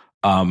of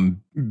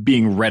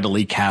being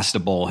readily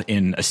castable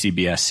in a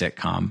CBS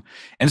sitcom.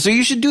 And so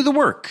you should do the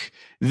work.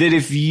 that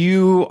if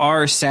you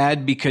are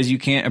sad because you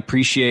can't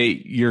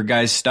appreciate your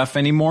guys' stuff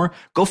anymore,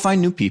 go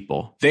find new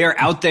people. They are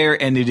out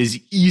there and it is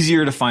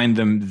easier to find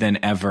them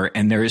than ever.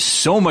 And there is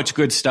so much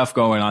good stuff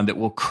going on that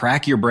will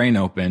crack your brain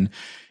open.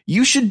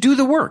 You should do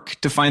the work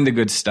to find the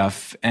good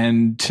stuff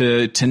and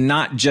to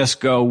not just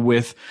go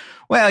with,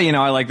 well, you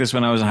know, I like this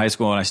when I was in high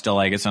school and I still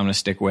like it, so I'm going to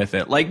stick with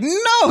it. Like,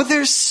 no,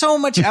 there's so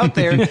much out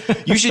there.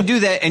 You should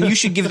do that, and you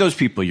should give those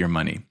people your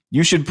money.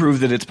 You should prove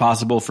that it's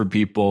possible for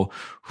people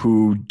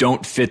who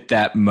don't fit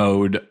that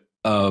mode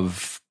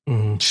of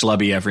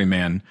schlubby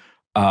everyman,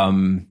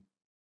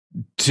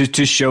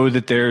 to show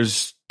that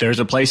there's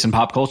a place in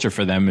pop culture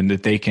for them and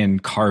that they can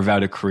carve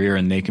out a career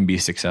and they can be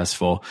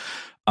successful.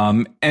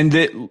 And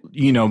that,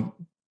 you know,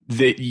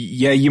 that,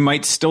 yeah, you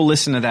might still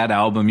listen to that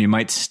album. You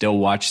might still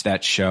watch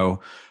that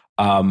show.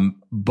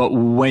 But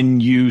when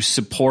you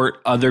support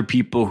other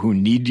people who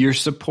need your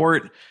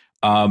support,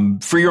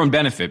 for your own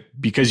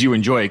benefit, because you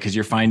enjoy it, because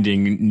you're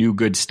finding new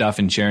good stuff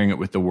and sharing it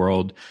with the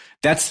world,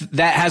 that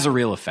has a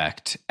real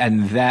effect.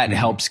 And that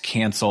helps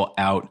cancel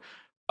out,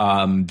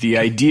 the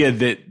idea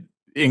that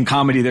in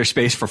comedy, there's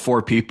space for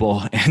 4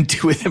 people and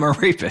 2 of them are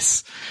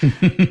rapists.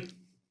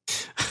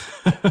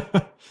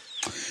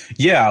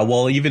 Yeah.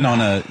 Well, even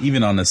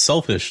on a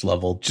selfish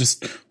level,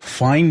 just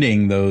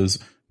finding those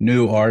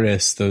new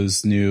artists,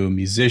 those new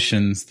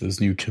musicians,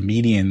 those new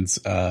comedians,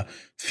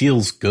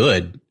 feels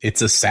good.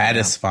 It's a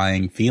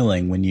satisfying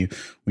feeling when you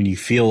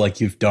feel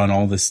like you've done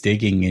all this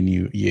digging and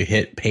you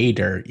hit pay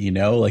dirt, you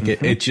know, like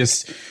it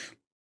just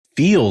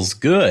feels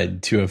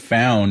good to have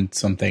found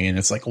something. And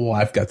it's like, well,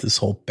 I've got this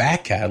whole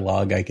back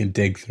catalog I can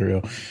dig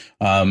through.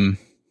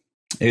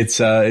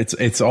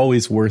 It's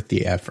always worth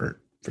the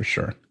effort for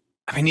sure.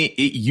 I mean,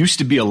 it used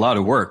to be a lot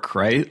of work,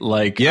 right?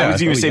 Like, yeah, I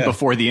was even say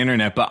before the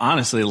internet, but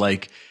honestly,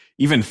 like,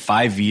 even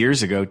 5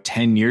 years ago,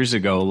 10 years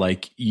ago,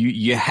 like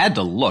you had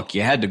to look,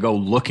 you had to go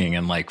looking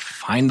and like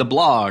find the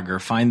blog or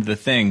find the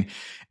thing.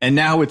 And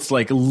now it's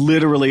like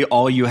literally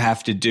all you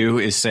have to do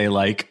is say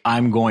like,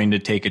 I'm going to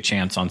take a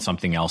chance on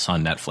something else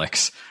on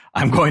Netflix.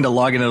 I'm going to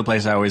log into the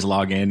place I always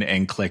log in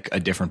and click a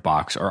different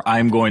box, or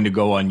I'm going to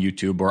go on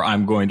YouTube, or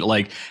I'm going to,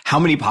 like, how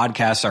many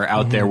podcasts are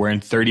out there where in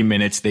 30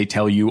 minutes they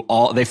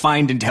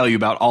find and tell you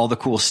about all the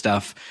cool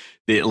stuff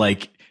that,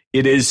 like,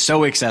 it is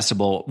so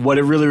accessible. What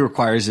it really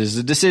requires is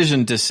a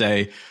decision to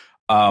say,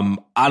 I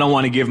don't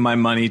want to give my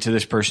money to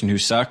this person who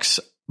sucks,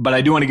 but I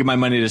do want to give my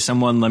money to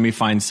someone. Let me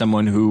find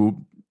someone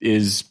who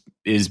is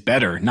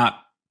better, not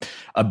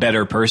a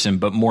better person,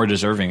 but more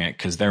deserving it,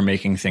 because they're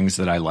making things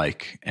that I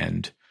like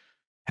and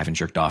haven't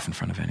jerked off in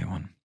front of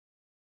anyone.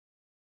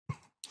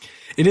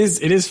 It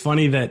is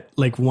funny that,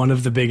 like, one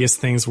of the biggest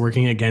things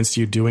working against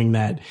you doing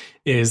that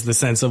is the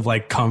sense of,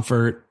 like,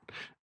 comfort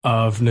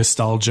of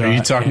nostalgia. Are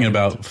you talking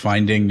about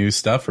finding new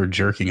stuff or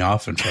jerking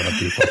off in front of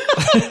people?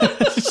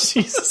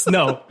 Jesus,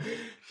 no.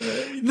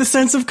 The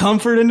sense of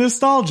comfort and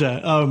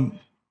nostalgia.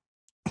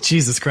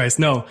 Jesus Christ,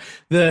 no.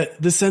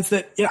 The sense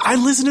that, you know, I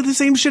listen to the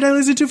same shit I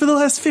listened to for the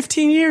last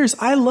 15 years.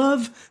 I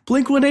love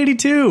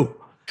Blink-182.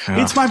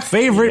 It's my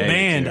favorite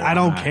band. I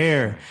don't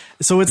care.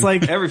 So it's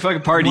like every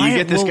fucking party, you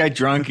get this guy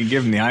drunk and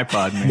give him the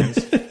iPod,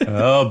 man.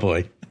 Oh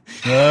boy.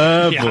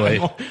 Oh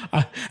boy.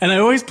 And I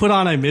always put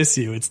on I Miss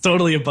You. It's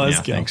totally a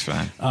buzzkill. Yeah, thanks,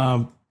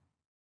 man.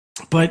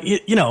 But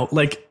you know,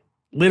 like,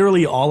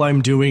 literally all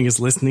I'm doing is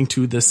listening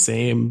to the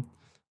same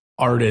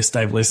artist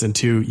I've listened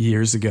to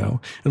years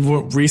ago. And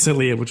more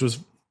recently, which was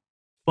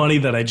funny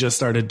that I just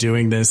started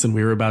doing this and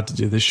we were about to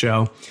do this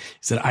show,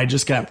 is that I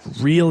just got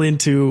real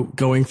into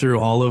going through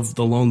all of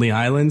the Lonely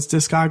Island's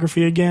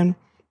discography again.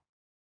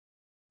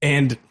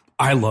 And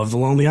I love the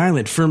Lonely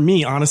Island. For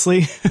me,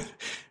 honestly,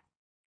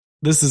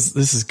 this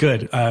is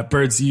good.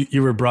 Birds,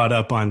 you were brought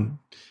up on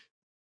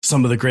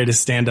some of the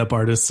greatest stand-up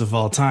artists of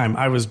all time.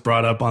 I was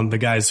brought up on the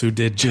guys who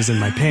did Jizz in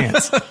My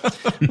Pants.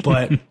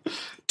 But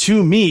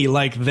to me,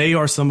 like, they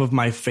are some of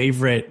my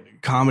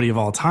favorite comedy of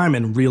all time,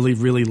 and really,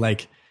 really,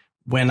 like,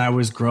 when I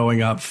was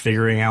growing up,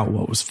 figuring out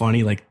what was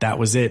funny, like, that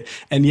was it.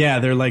 And yeah,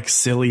 they're like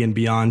silly and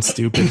beyond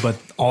stupid, but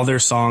all their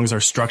songs are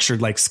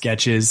structured like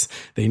sketches.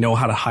 They know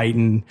how to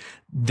heighten.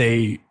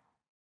 They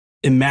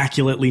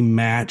immaculately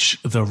match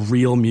the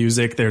real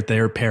music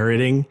they're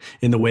parroting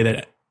in the way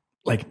that,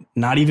 like,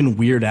 not even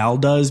Weird Al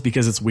does,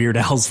 because it's Weird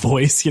Al's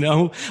voice, you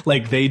know,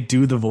 like, they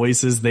do the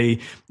voices, they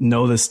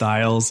know the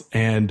styles,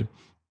 and,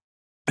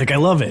 like, I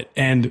love it.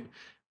 And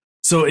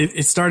so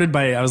it started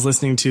by, I was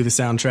listening to the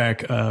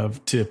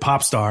soundtrack to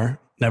Popstar,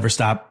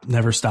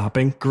 Never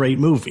Stopping. Great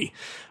movie.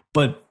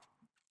 But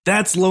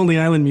that's Lonely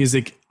Island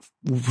music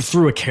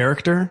through a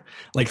character.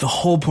 Like, the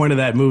whole point of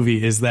that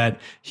movie is that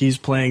he's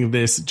playing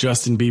this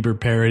Justin Bieber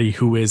parody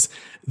who is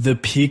the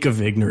peak of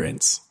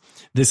ignorance.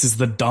 This is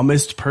the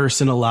dumbest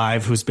person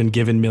alive who's been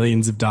given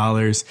millions of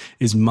dollars,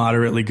 is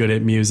moderately good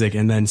at music,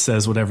 and then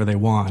says whatever they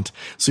want.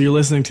 So you're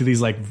listening to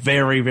these, like,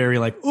 very, very,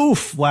 like,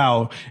 oof,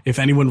 wow, if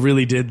anyone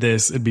really did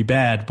this, it'd be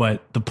bad.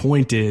 But the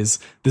point is,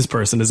 this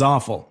person is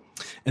awful.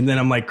 And then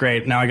I'm like,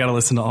 great, now I got to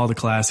listen to all the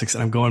classics.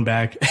 And I'm going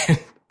back.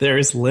 There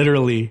is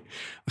literally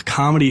a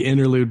comedy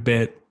interlude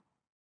bit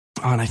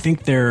on, I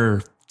think,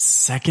 their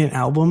second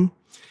album,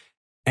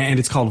 and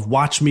it's called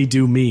Watch Me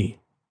Do Me.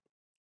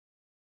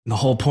 And the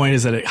whole point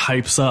is that it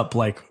hypes up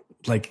like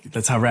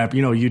that's how rap,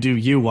 you do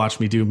you, watch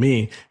me do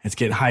me. It's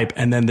getting hype.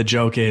 And then the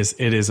joke is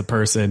it is a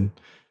person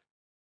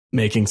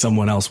making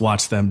someone else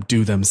watch them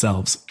do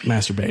themselves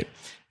masturbate.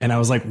 And I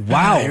was like,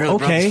 wow,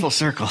 okay. Full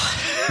circle.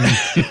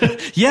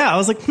 Yeah, I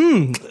was like,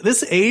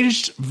 this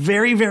aged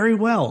very, very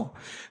well.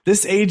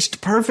 This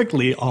aged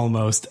perfectly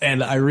almost.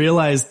 And I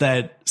realized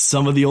that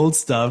some of the old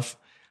stuff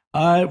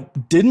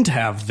didn't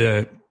have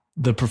the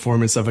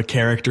performance of a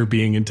character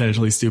being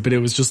intentionally stupid. It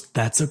was just,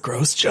 that's a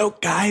gross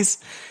joke, guys.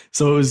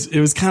 So it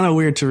was kind of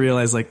weird to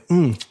realize like,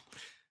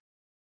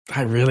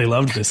 I really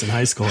loved this in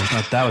high school. I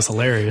thought that was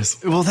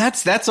hilarious. Well,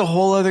 that's a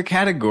whole other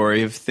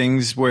category of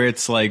things where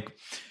it's like,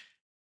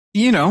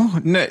 we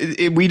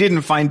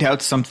didn't find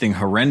out something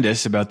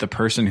horrendous about the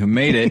person who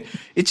made it.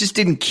 It just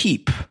didn't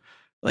keep.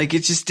 Like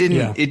it just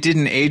didn't. It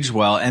didn't age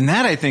well, and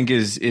that I think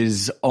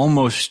is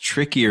almost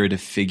trickier to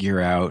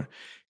figure out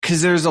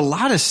because there's a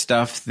lot of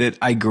stuff that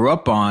I grew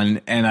up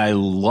on and I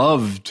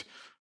loved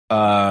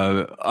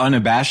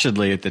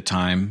unabashedly at the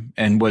time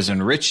and was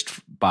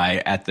enriched by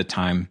at the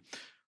time.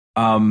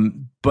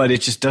 But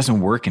it just doesn't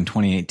work in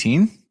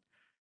 2018.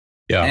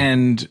 Yeah.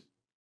 And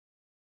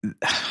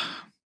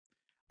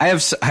I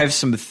have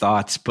some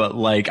thoughts, but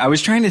like I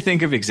was trying to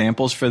think of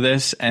examples for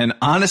this. And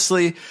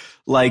honestly,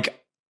 like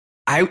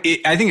I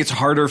think it's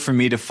harder for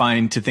me to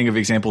think of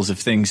examples of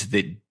things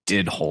that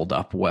did hold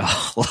up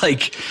well.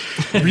 Like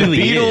really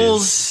the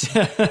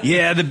Beatles.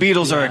 Yeah, the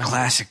Beatles are a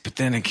classic, but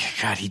then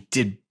God, he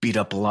did beat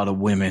up a lot of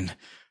women.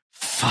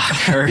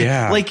 Fucker.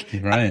 Yeah. Like,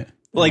 right.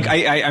 Like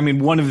I mean,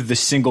 one of the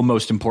single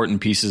most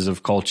important pieces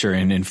of culture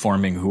in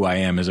informing who I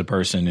am as a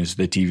person is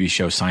the TV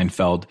show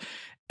Seinfeld.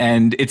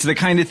 And it's the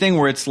kind of thing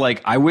where it's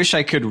like, I wish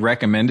I could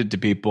recommend it to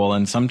people.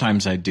 And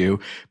sometimes I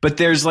do, but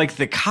there's like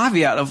the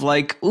caveat of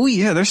like, oh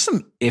yeah, there's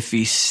some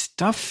iffy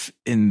stuff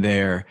in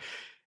there.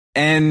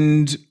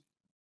 And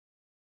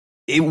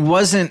it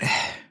wasn't,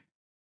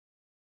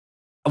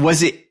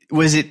 was it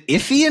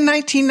iffy in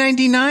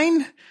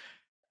 1999?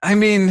 I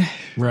mean,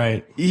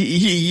 right.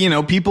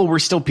 People were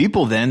still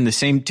people then. The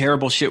same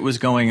terrible shit was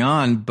going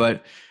on,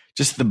 but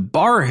just the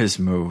bar has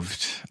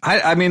moved.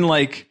 I mean,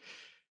 like,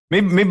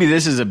 maybe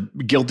this is a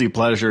guilty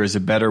pleasure is a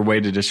better way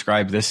to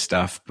describe this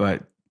stuff,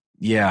 but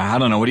yeah, I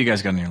don't know. What do you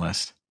guys got on your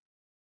list?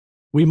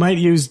 We might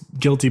use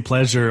guilty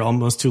pleasure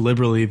almost too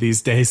liberally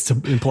these days to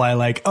imply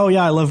like, oh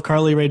yeah, I love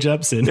Carly Rae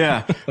Jepsen.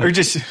 Yeah. Or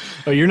just,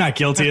 oh, you're not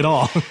guilty at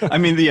all. I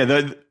mean, yeah,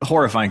 the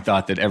horrifying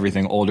thought that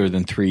everything older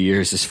than 3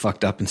 years is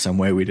fucked up in some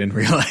way we didn't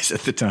realize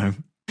at the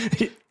time.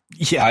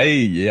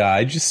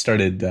 I just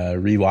started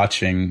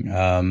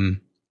rewatching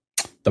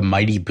The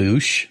Mighty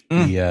Boosh,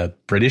 the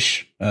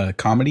British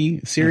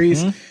comedy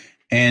series. Mm-hmm.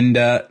 And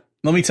let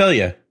me tell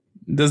you,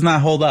 does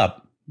not hold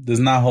up. Does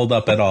not hold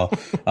up at all.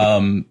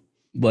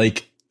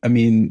 I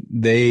mean,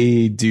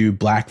 they do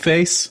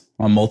blackface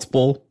on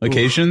multiple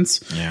occasions.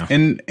 Yeah.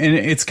 And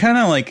it's kind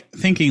of like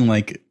thinking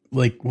that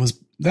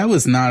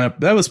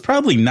was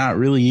probably not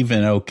really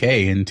even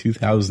okay in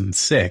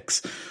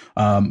 2006.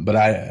 But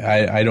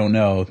I don't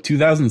know.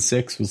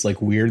 2006 was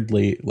like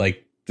weirdly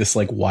like this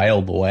like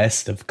Wild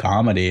West of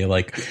comedy.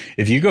 Like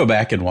if you go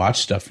back and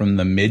watch stuff from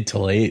the mid to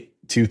late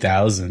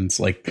 2000s,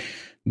 like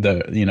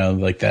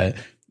like that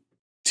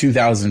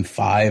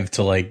 2005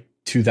 to like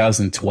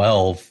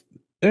 2012,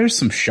 there's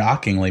some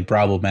shockingly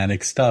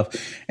problematic stuff.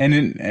 And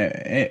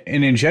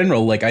in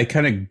general, like I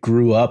kind of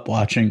grew up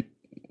watching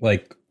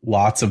like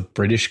lots of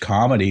British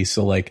comedy.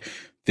 So like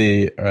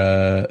the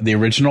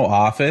original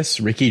Office,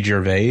 Ricky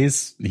Gervais,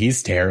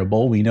 he's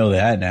terrible. We know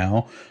that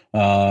now.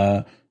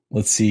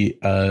 Let's see.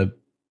 The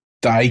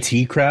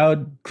IT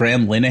Crowd,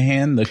 Graham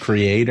Linehan, the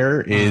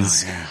creator,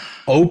 is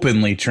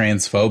openly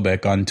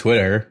transphobic on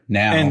Twitter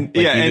now.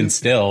 And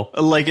still.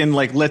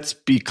 Let's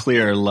be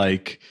clear,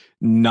 like,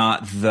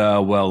 not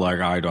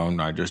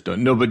I just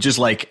don't know, but just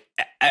like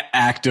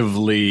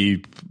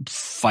actively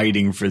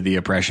fighting for the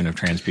oppression of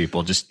trans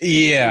people. Just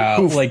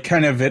like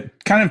kind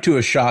of to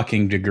a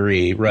shocking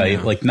degree, right?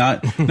 Yeah. Like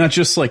not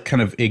just like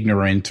kind of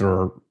ignorant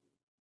or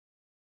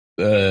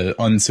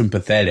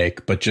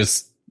unsympathetic, but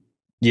just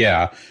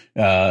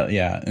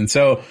and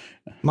so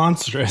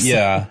monstrous.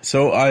 Yeah,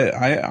 so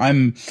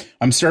I'm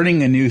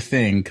starting a new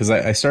thing because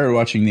I started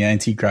watching the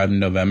IT Crowd in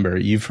November.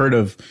 You've heard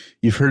of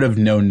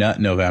No Nut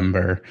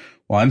November.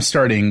 Well, I'm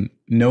starting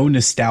No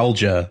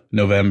Nostalgia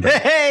November.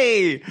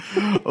 Hey!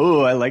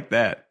 Oh, I like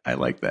that.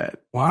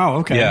 Wow.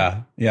 Okay.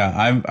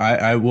 Yeah.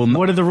 I will.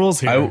 What are the rules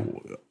here?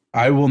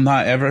 I will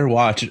not ever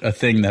watch a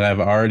thing that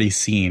I've already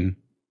seen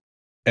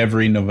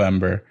every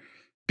November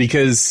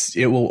because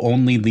it will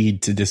only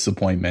lead to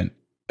disappointment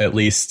at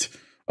least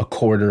a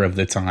quarter of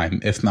the time,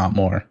 if not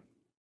more.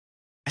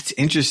 That's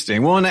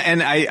interesting. Well,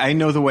 and I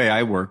know the way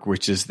I work,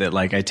 which is that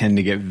like I tend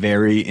to get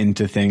very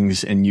into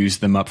things and use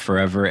them up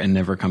forever and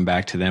never come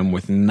back to them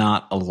with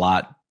not a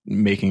lot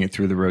making it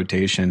through the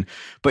rotation.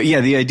 But yeah,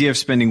 the idea of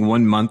spending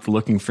 1 month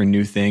looking for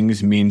new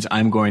things means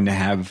I'm going to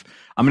have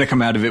I'm going to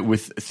come out of it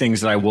with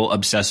things that I will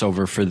obsess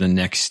over for the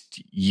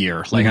next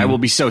year. Like I will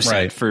be so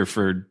set for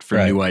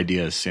new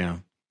ideas. Yeah.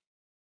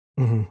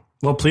 Mm-hmm.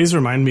 Well, please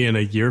remind me in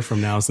a year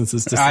from now, since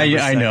it's December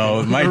 2nd. I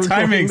know my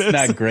timing's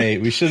not great.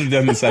 We should have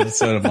done this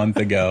episode a month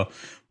ago,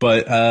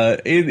 but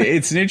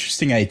it's an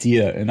interesting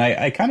idea, and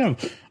I kind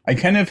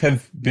of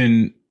have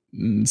been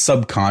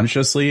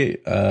subconsciously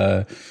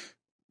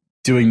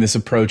doing this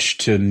approach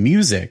to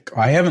music.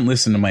 I haven't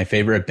listened to my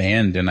favorite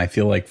band in I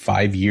feel like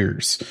 5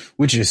 years,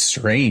 which is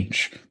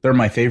strange. They're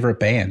my favorite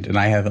band, and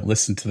I haven't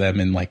listened to them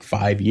in like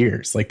 5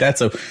 years. Like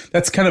that's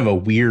kind of a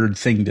weird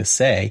thing to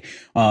say,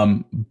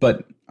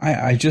 but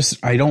I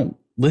don't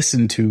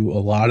listen to a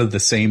lot of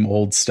the same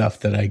old stuff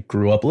that I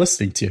grew up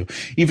listening to,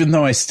 even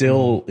though I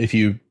still, if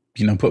you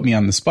put me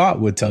on the spot,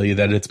 would tell you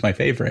that it's my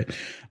favorite.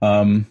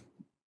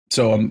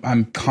 So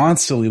I'm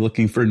constantly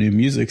looking for new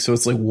music. So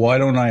it's like, why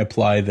don't I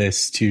apply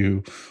this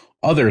to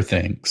other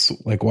things?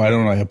 Like, why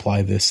don't I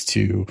apply this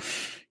to,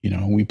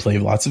 we play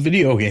lots of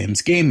video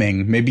games,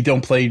 gaming. Maybe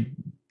don't play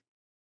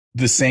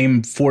the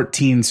same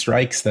 14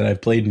 strikes that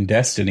I've played in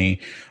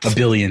Destiny a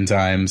billion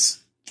times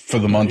for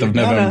the month of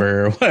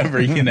November or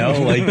whatever,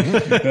 like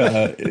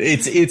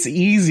it's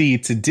easy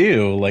to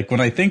do. Like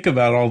when I think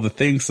about all the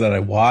things that I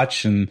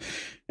watch and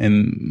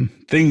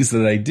things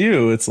that I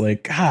do, it's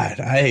like,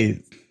 God, I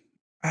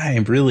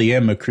really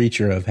am a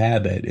creature of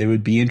habit. It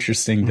would be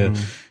interesting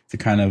to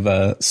kind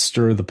of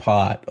stir the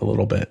pot a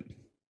little bit.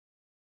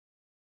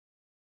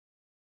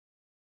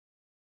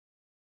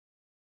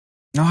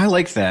 No, I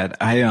like that.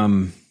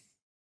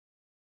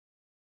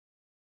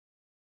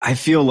 I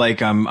feel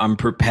like I'm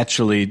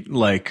perpetually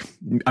like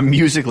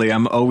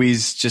I'm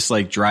always just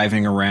like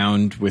driving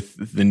around with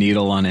the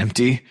needle on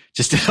empty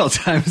just at all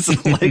times.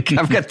 Like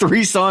I've got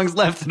 3 songs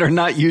left that are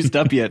not used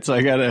up yet. So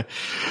I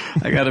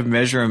gotta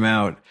measure them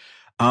out.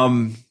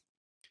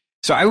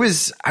 So I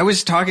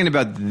was talking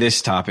about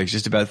this topic,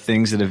 just about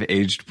things that have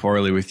aged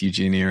poorly with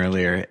Eugenie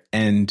earlier.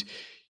 And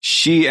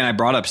I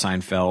brought up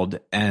Seinfeld,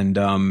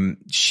 and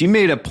she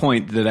made a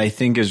point that I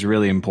think is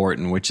really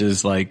important, which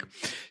is like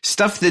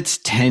stuff that's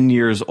 10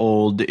 years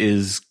old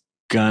is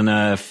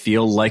gonna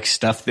feel like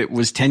stuff that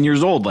was 10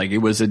 years old. Like it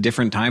was a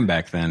different time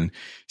back then.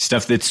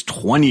 Stuff that's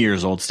 20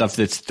 years old, stuff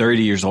that's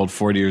 30 years old,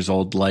 40 years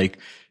old, like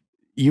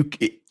you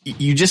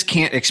just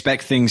can't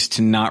expect things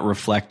to not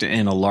reflect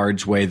in a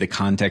large way the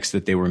context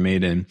that they were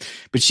made in.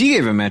 But she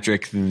gave a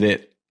metric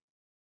that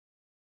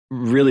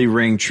really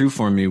rang true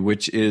for me,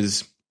 which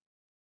is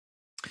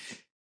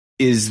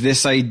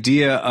this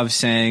idea of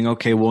saying,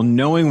 okay, well,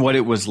 knowing what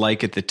it was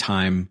like at the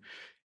time,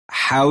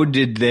 what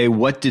did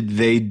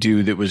they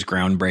do that was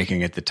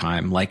groundbreaking at the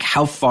time? Like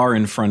how far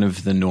in front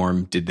of the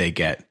norm did they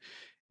get?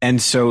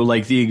 And so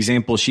like the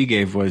example she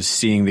gave was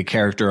seeing the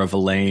character of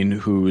Elaine,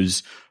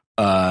 who's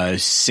a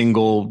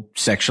single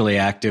sexually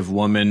active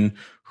woman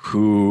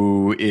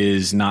who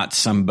is not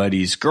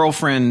somebody's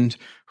girlfriend,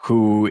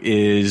 who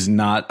is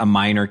not a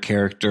minor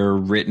character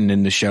written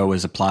in the show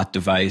as a plot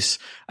device.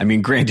 I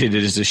mean, granted,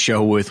 it is a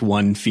show with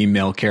one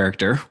female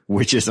character,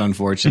 which is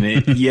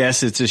unfortunate.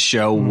 Yes, it's a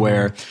show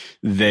where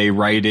they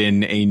write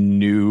in a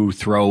new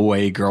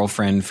throwaway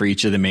girlfriend for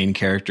each of the main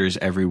characters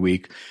every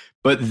week.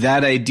 But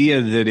that idea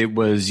that it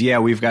was,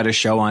 we've got a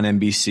show on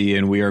NBC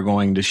and we are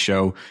going to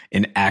show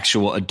an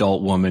actual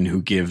adult woman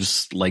who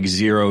gives like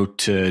 0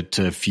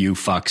 to few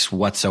fucks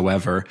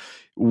whatsoever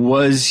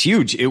was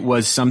huge. It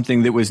was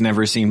something that was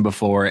never seen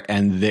before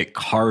and that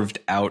carved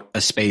out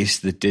a space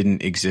that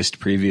didn't exist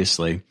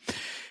previously.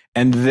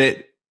 And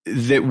that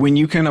when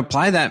you can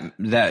apply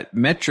that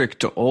metric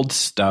to old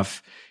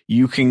stuff,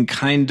 you can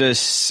kind of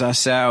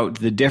suss out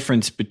the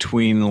difference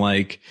between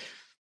like,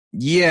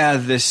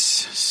 this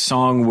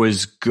song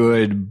was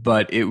good,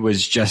 but it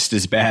was just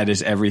as bad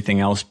as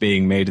everything else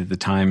being made at the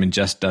time and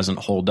just doesn't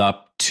hold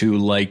up, to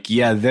like,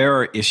 there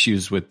are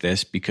issues with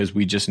this because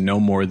we just know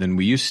more than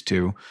we used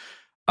to.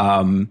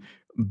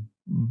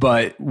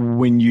 But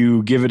when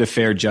you give it a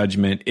fair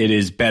judgment, it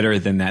is better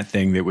than that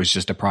thing that was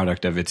just a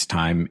product of its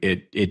time.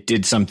 It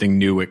did something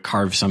new. It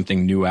carved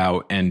something new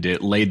out, and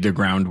it laid the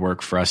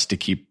groundwork for us to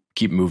keep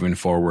moving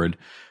forward.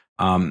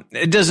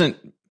 It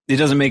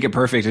doesn't make it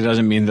perfect. It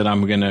doesn't mean that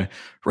I'm going to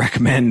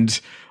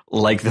recommend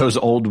like those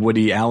old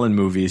Woody Allen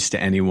movies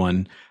to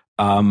anyone.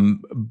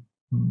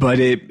 But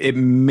it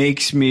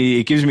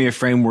gives me a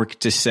framework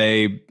to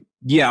say,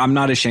 I'm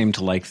not ashamed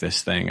to like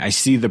this thing. I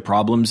see the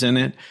problems in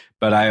it,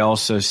 but I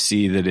also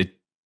see that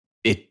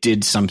it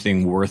did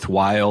something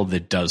worthwhile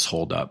that does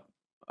hold up.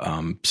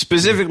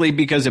 Specifically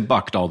because it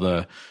bucked all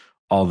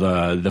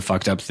the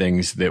fucked up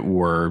things that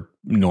were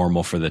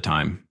normal for the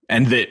time.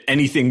 And that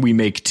anything we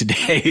make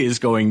today is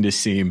going to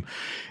seem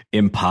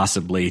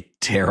impossibly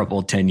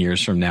terrible 10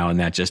 years from now. And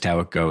that's just how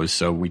it goes.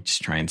 So we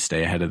just try and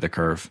stay ahead of the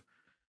curve.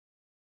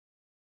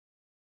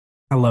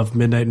 I love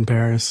Midnight in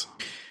Paris.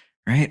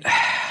 Right.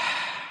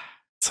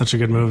 Such a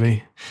good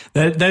movie.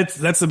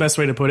 That's the best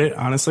way to put it.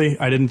 Honestly,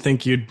 I didn't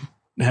think you'd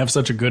have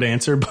such a good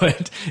answer,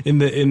 but in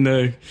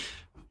the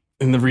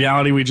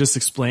reality we just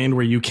explained,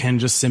 where you can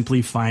just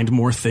simply find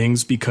more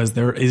things because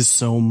there is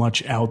so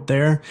much out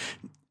there.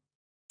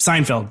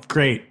 Seinfeld,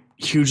 great,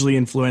 hugely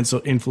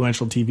influential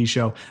TV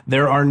show.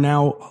 There are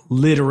now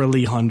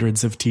literally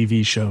hundreds of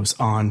TV shows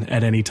on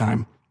at any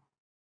time.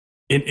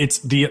 It's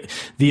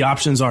the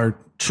options are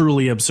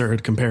truly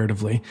absurd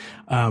comparatively.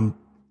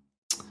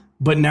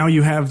 But now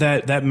you have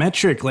that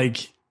metric,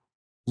 like,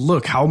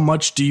 look, how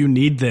much do you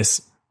need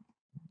this?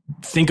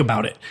 Think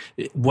about it.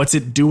 What's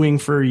it doing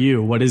for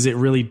you? What is it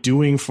really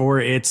doing for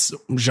its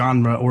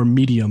genre or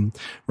medium,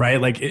 right?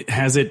 Like,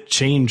 has it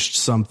changed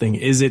something?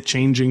 Is it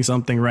changing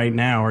something right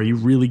now? Are you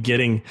really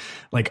getting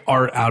like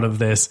art out of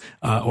this?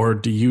 Or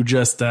do you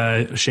just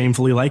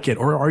shamefully like it?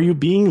 Or are you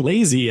being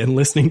lazy and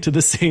listening to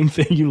the same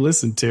thing you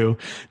listen to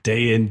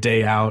day in,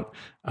 day out,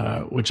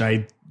 which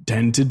I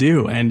tend to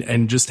do,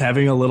 and just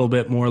having a little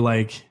bit more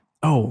like,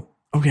 oh,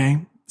 okay,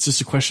 it's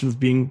just a question of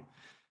being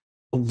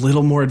a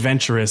little more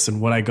adventurous in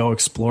what I go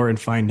explore and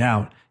find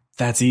out.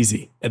 That's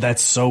easy.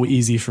 That's so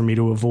easy for me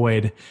to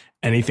avoid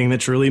anything that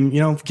truly,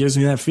 gives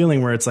me that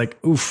feeling where it's like,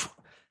 oof,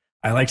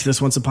 I liked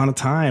this once upon a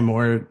time,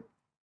 or,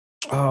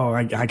 oh,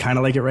 I kind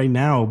of like it right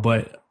now,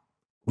 but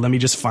let me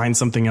just find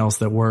something else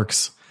that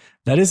works.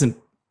 That isn't,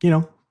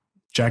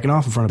 jacking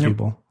off in front of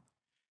people.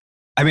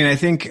 I mean, I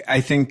think,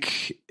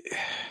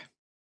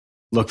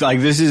 look, like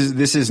this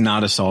is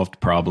not a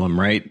solved problem,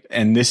 right?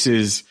 And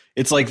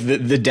it's like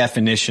the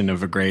definition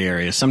of a gray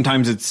area.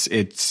 Sometimes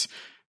it's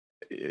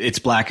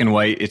black and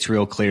white. It's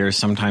real clear.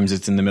 Sometimes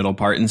it's in the middle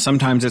part. And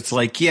sometimes it's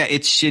like, yeah,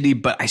 it's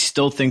shitty, but I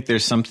still think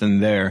there's something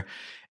there.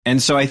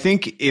 And so I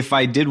think if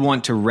I did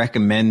want to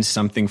recommend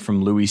something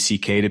from Louis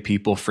C.K. to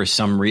people for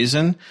some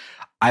reason,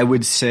 I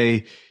would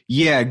say,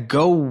 yeah,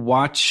 go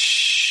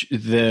watch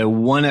the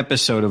one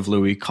episode of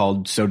Louis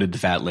called So Did the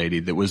Fat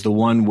Lady. That was the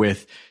one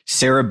with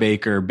Sarah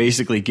Baker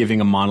basically giving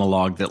a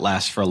monologue that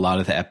lasts for a lot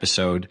of the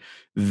episode,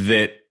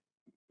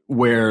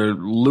 where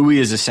Louis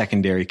is a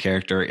secondary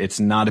character. It's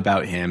not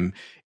about him.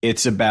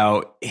 It's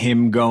about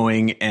him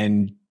going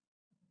and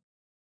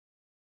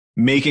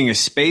making a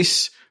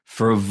space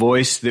for a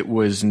voice that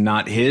was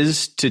not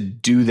his to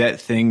do that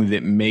thing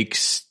that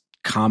makes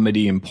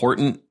comedy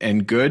important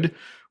and good,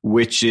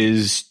 which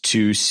is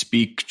to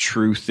speak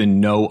truth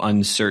in no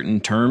uncertain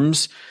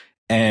terms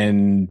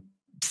and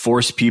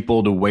force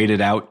people to wait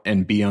it out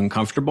and be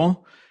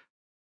uncomfortable.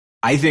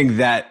 I think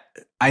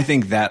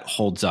that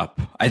holds up.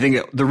 I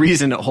think the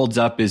reason it holds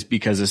up is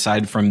because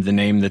aside from the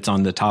name that's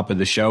on the top of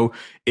the show,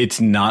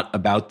 it's not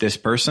about this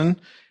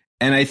person.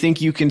 And I think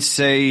you can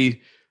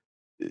say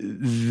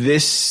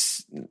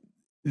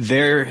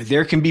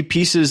there can be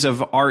pieces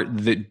of art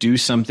that do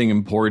something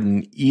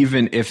important,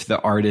 even if the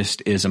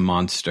artist is a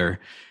monster.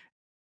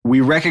 We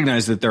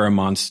recognize that they're a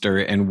monster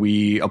and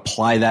we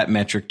apply that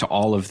metric to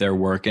all of their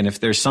work. And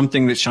if there's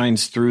something that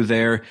shines through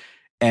there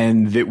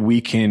and that we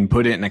can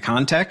put it in a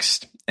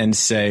context and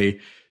say,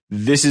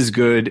 this is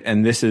good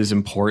and this is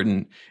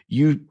important,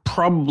 you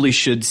probably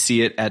should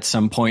see it at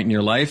some point in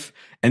your life.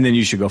 And then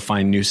you should go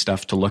find new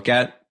stuff to look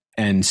at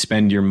and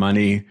spend your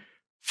money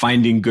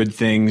finding good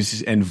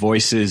things and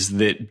voices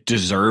that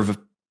deserve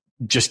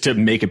just to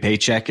make a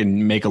paycheck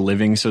and make a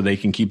living so they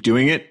can keep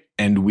doing it.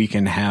 And we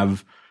can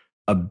have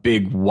a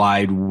big,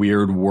 wide,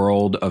 weird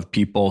world of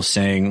people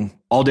saying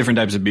all different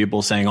types of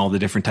people saying all the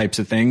different types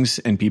of things,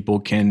 and people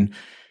can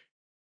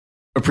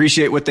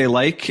appreciate what they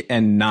like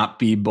and not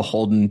be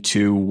beholden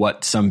to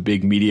what some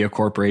big media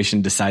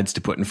corporation decides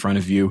to put in front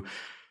of you.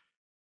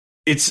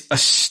 It's a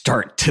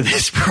start to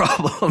this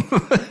problem.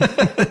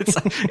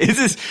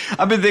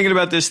 I've been thinking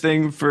about this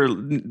thing for,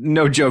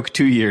 no joke,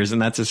 2 years,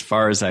 and that's as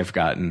far as I've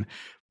gotten.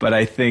 But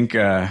I think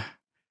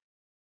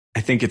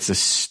it's a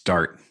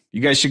start.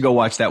 You guys should go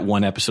watch that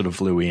one episode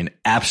of Louis and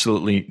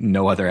absolutely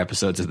no other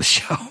episodes of the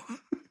show.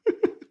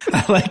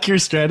 I like your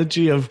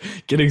strategy of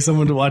getting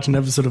someone to watch an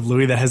episode of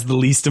Louis that has the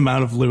least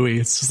amount of Louis.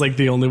 It's just like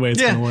the only way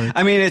it's going to work.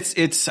 I mean,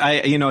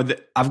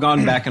 I've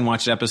gone back and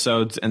watched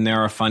episodes, and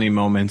there are funny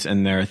moments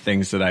and there are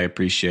things that I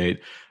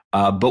appreciate.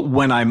 But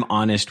when I'm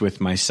honest with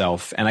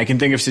myself, and I can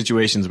think of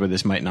situations where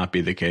this might not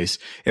be the case,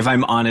 if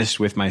I'm honest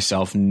with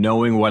myself,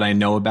 knowing what I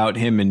know about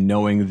him and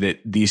knowing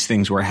that these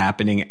things were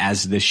happening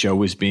as this show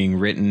was being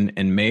written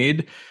and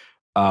made,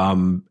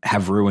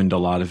 have ruined a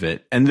lot of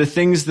it. And the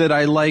things that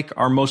I like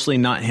are mostly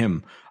not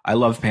him. I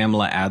love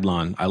Pamela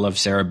Adlon. I love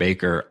Sarah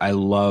Baker. I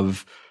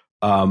love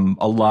a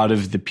lot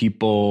of the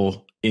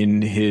people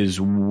in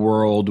his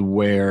world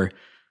where,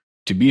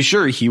 to be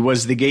sure, he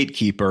was the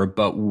gatekeeper,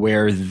 but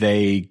where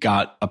they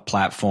got a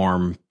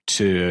platform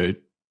to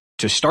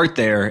start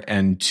there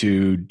and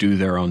to do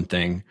their own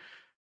thing.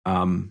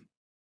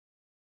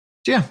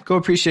 Yeah, go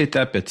appreciate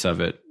that bits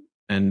of it.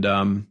 And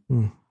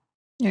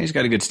yeah, he's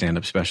got a good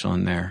stand-up special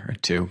in there or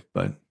two,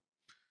 but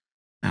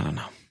I don't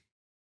know.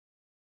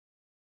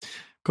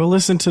 Go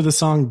listen to the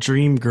song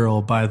Dream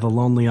Girl by The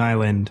Lonely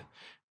Island,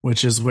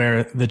 which is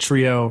where the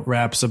trio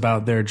raps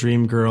about their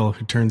dream girl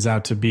who turns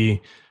out to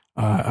be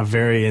a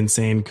very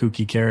insane,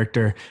 kooky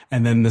character.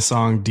 And then the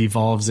song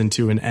devolves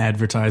into an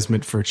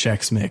advertisement for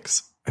Chex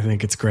Mix. I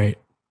think it's great.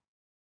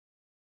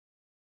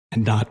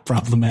 and not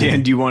problematic.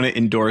 Dan, do you want to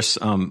endorse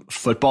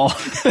football?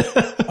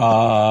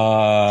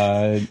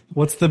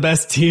 What's the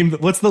best team?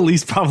 What's the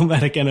least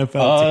problematic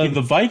NFL team?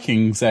 The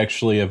Vikings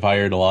actually have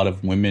hired a lot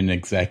of women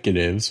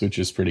executives, which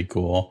is pretty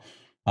cool.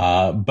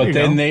 But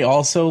then they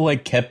also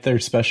like kept their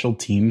special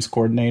teams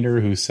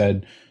coordinator who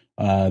said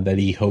that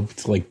he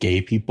hoped like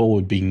gay people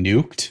would be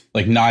nuked.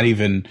 Like not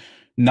even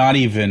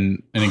an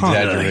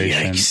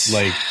exaggeration.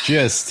 Like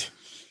just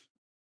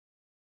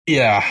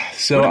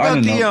So I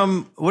don't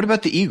know. What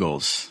about the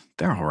Eagles?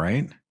 They're all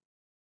right.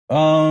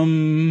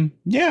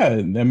 Yeah.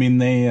 I mean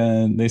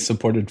they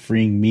supported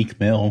freeing Meek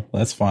Mill.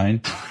 That's fine.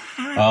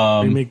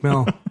 Free Meek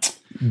Mill,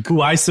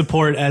 who I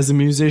support as a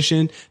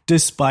musician,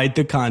 despite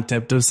the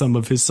content of some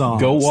of his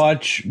songs. Go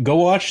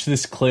watch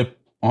this clip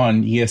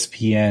on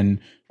ESPN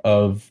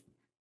of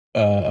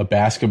a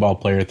basketball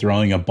player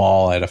throwing a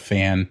ball at a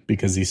fan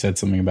because he said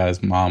something about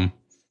his mom.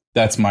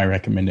 That's my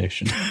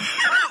recommendation.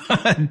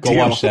 Go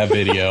watch that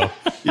video.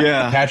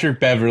 Yeah. Patrick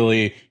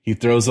Beverly, he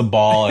throws a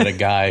ball at a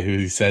guy who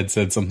he said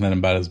something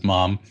about his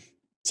mom.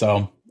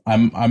 So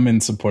I'm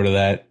in support of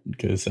that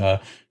because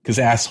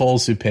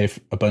assholes who pay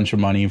a bunch of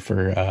money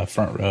for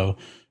front row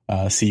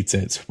seats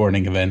at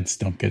sporting events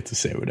don't get to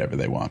say whatever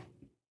they want.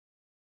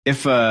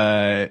 If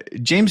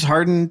James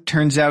Harden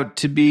turns out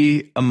to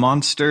be a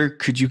monster,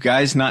 could you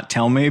guys not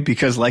tell me?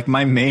 Because like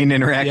my main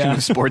interaction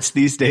with sports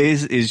these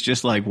days is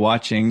just like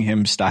watching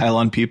him style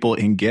on people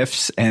in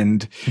GIFs.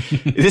 And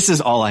this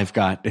is all I've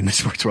got in the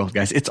sports world,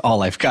 guys. It's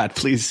all I've got.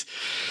 Please.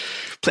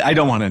 I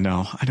don't want to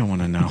know.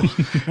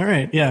 All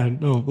right. Yeah.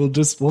 No, we'll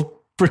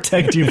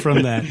protect you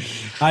from that.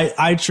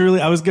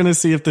 I was going to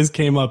see if this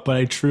came up, but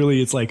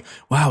it's like,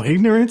 wow,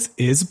 ignorance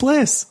is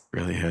bliss.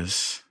 Really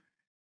is.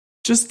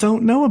 Just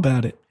don't know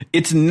about it.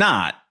 It's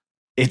not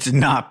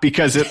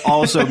because it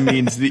also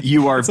means that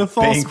you are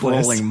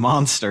bankrolling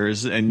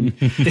monsters. And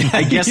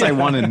I guess I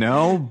want to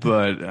know,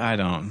 but I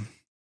don't.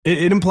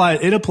 It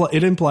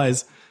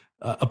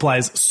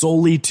applies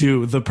solely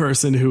to the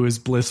person who is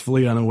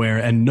blissfully unaware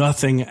and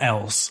nothing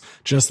else,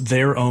 just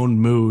their own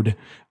mood.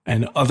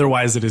 And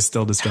otherwise it is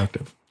still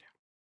destructive.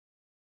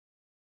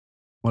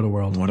 What a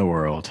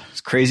world.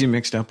 It's crazy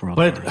mixed up world.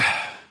 But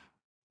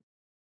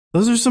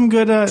those are some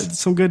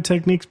good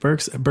techniques,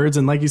 Birds.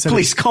 And like you said,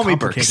 please call me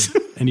Burks.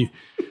 And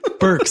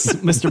Burks,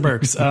 Mr.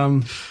 Burks.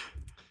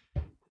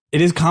 It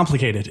is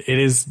complicated. It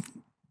is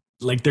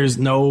like there's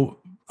no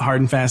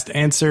hard and fast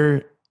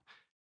answer.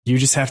 You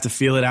just have to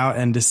feel it out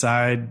and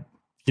decide.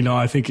 You know,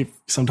 I think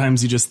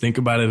sometimes you just think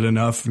about it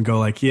enough and go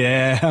like,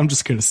 yeah, I'm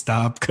just going to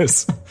stop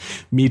because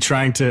me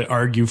trying to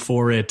argue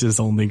for it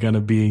is only going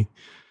to be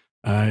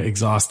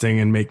exhausting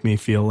and make me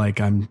feel like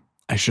I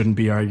shouldn't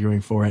be arguing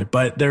for it.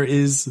 But there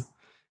is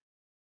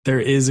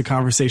a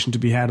conversation to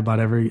be had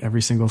about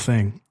every single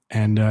thing,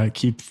 and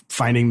keep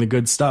finding the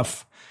good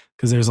stuff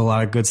because there's a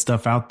lot of good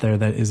stuff out there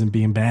that isn't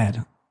being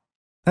bad.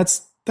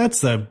 That's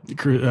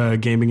the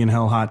Gaming in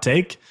Hell hot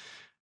take.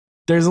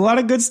 There's a lot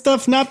of good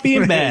stuff not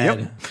being bad.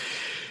 Yep.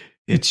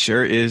 It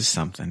sure is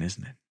something,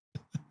 isn't it?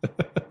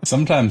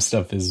 Sometimes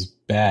stuff is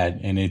bad,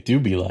 and it do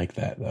be like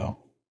that though.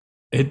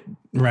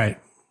 Right.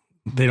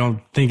 They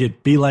don't think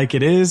it be like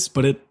it is,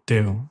 but it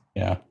do.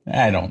 Yeah,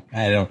 I don't.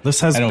 This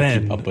has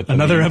been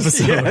another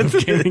episode of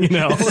Gaming in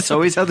Hell. That's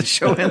always how the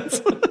show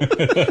ends.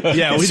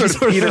 Yeah, we just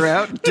sort peter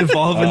out,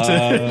 devolve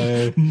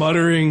into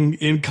muttering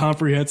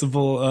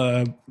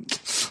incomprehensible.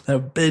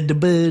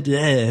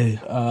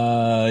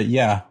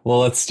 Yeah. Well,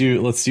 let's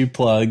do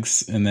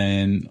plugs, and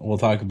then we'll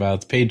talk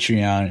about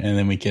Patreon, and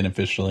then we can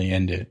officially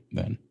end it.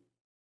 Then.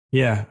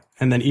 Yeah,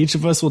 and then each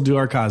of us will do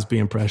our Cosby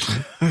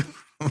impression.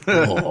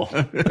 Oh.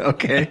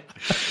 Okay.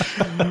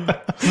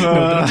 No,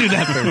 don't do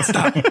that, Bird.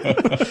 Stop.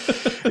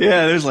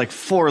 Yeah, there's like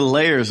 4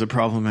 layers of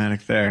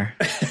problematic there.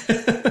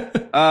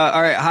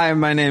 All right. Hi,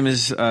 my name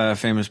is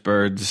Famous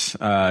Birds.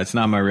 It's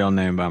not my real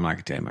name, but I'm not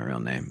going to tell you my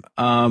real name.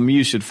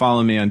 You should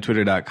follow me on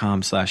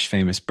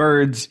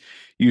twitter.com/famousbirds.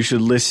 You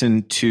should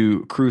listen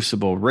to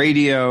Crucible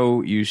Radio.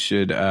 You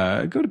should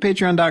go to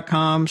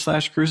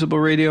patreon.com/Crucible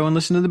Radio and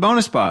listen to the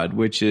bonus pod,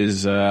 which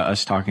is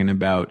us talking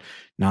about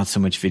not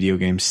so much video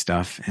game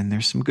stuff. And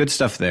there's some good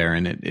stuff there,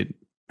 and it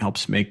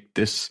helps make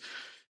this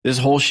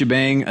whole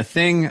shebang a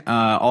thing.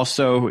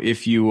 Also,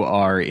 if you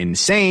are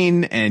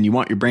insane and you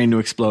want your brain to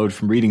explode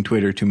from reading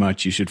Twitter too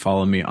much, you should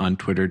follow me on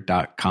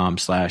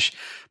twitter.com/birds______.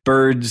 It's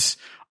birds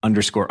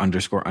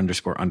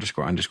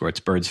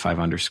 5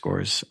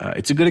 underscores.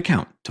 It's a good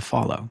account to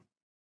follow.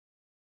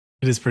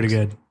 It is pretty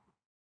good.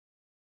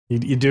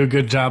 You do a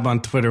good job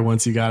on Twitter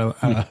once you got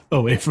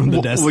away from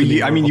the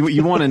Destiny. Well,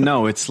 you want to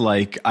know? It's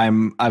like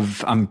I'm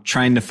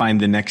trying to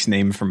find the next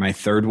name for my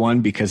third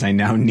one because I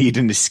now need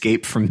an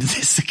escape from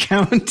this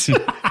account.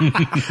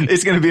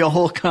 It's going to be a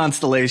whole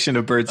constellation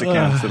of birds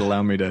accounts that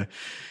allow me to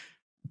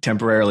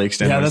temporarily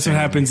extend. Yeah, that's what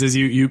happens. Is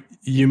you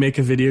make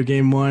a video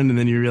game one and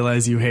then you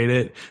realize you hate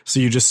it, so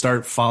you just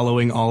start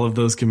following all of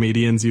those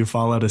comedians you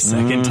followed a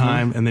second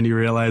time, and then you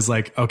realize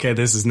like, okay,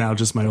 this is now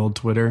just my old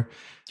Twitter.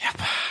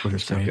 Yep,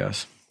 Twitter's great.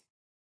 Goes.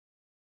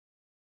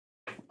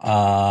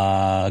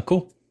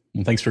 Cool.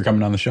 Well, thanks for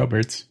coming on the show,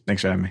 Birds.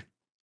 Thanks for having me.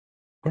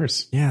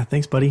 course. Yeah,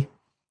 thanks, buddy.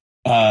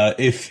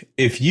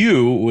 If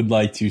you would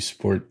like to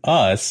support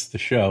us, the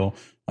show,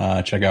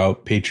 check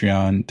out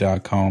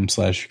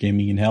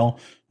patreon.com/gaminginhell.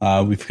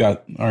 We've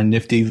got our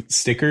nifty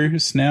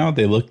stickers now.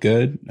 They look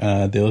good.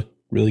 They look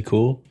really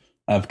cool.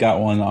 I've got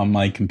one on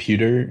my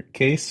computer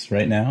case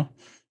right now,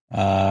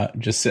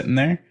 just sitting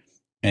there.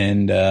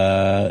 And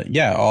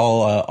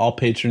all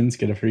patrons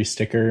get a free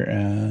sticker.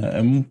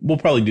 And we'll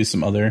probably do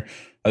some other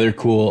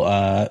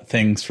cool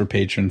things for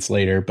patrons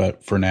later.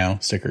 But for now,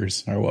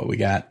 stickers are what we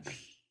got.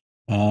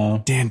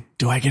 Dan,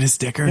 do I get a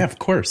sticker? Yeah, of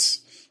course.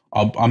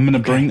 I'm gonna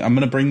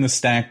bring the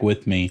stack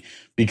with me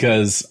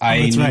because I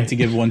need to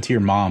give one to your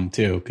mom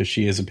too because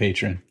she is a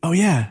patron. Oh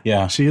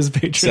yeah, she is a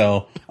patron.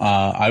 So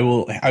I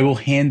will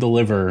hand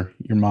deliver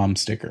your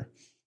mom's sticker.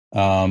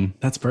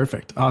 That's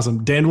perfect.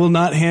 Awesome. Dan will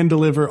not hand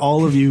deliver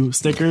all of you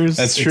stickers.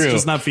 That's true. It's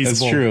just not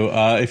feasible. That's true.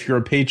 If you're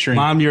a patron,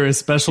 Mom, you're a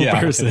special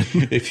person.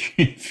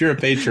 if you're a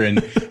patron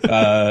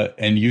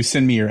and you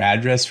send me your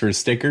address for a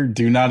sticker,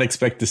 do not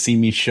expect to see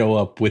me show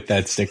up with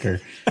that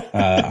sticker.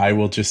 I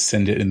will just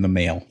send it in the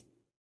mail.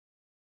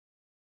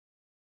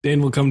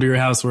 Dan will come to your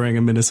house wearing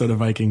a Minnesota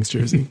Vikings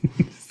jersey.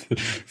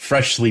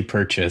 Freshly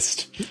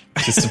purchased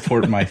to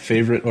support my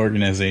favorite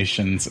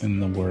organizations in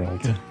the world.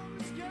 Yeah.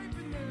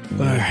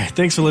 All right.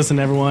 Thanks for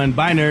listening, everyone.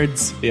 Bye,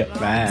 nerds. Yeah.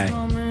 Bye.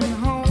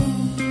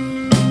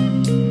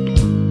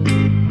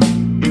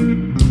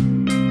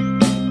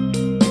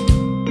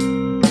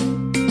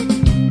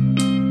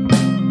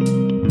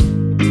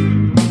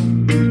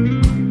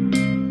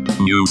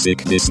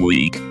 Music this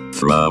week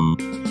from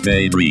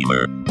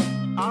Daydreamer.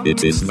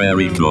 It is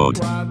very good.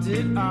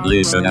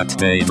 Listen at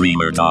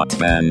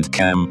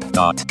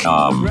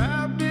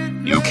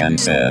daydreamer.bandcamp.com. You can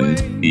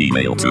send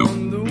email to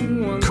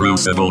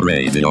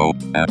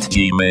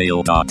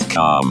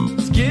crucibleradio@gmail.com.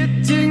 It's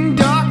getting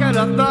dark and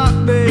I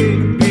thought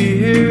they'd be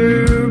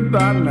here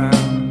by now.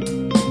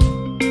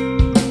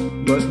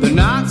 But they're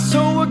not,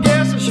 so I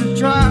guess I should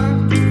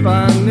try to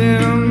find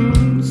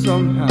them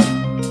somehow.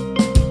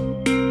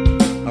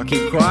 I'll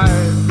keep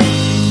quiet,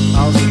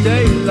 I'll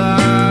stay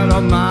light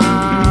on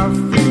my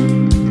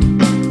feet.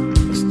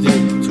 I'll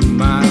stick to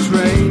my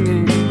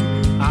training,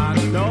 I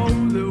know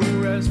they'll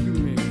rescue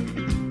me.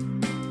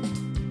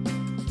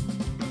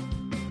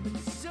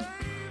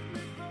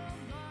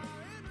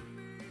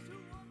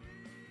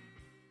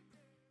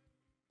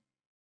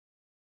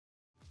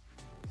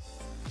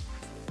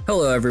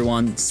 Hello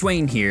everyone,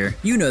 Swain here.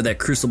 You know that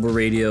Crucible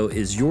Radio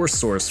is your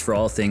source for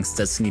all things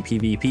Destiny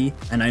PvP,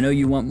 and I know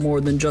you want more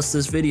than just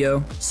this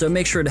video, so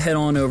make sure to head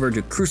on over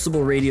to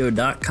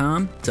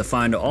crucibleradio.com to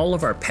find all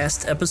of our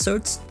past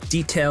episodes,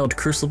 detailed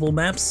Crucible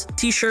maps,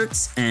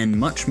 t-shirts, and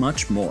much,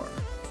 much more.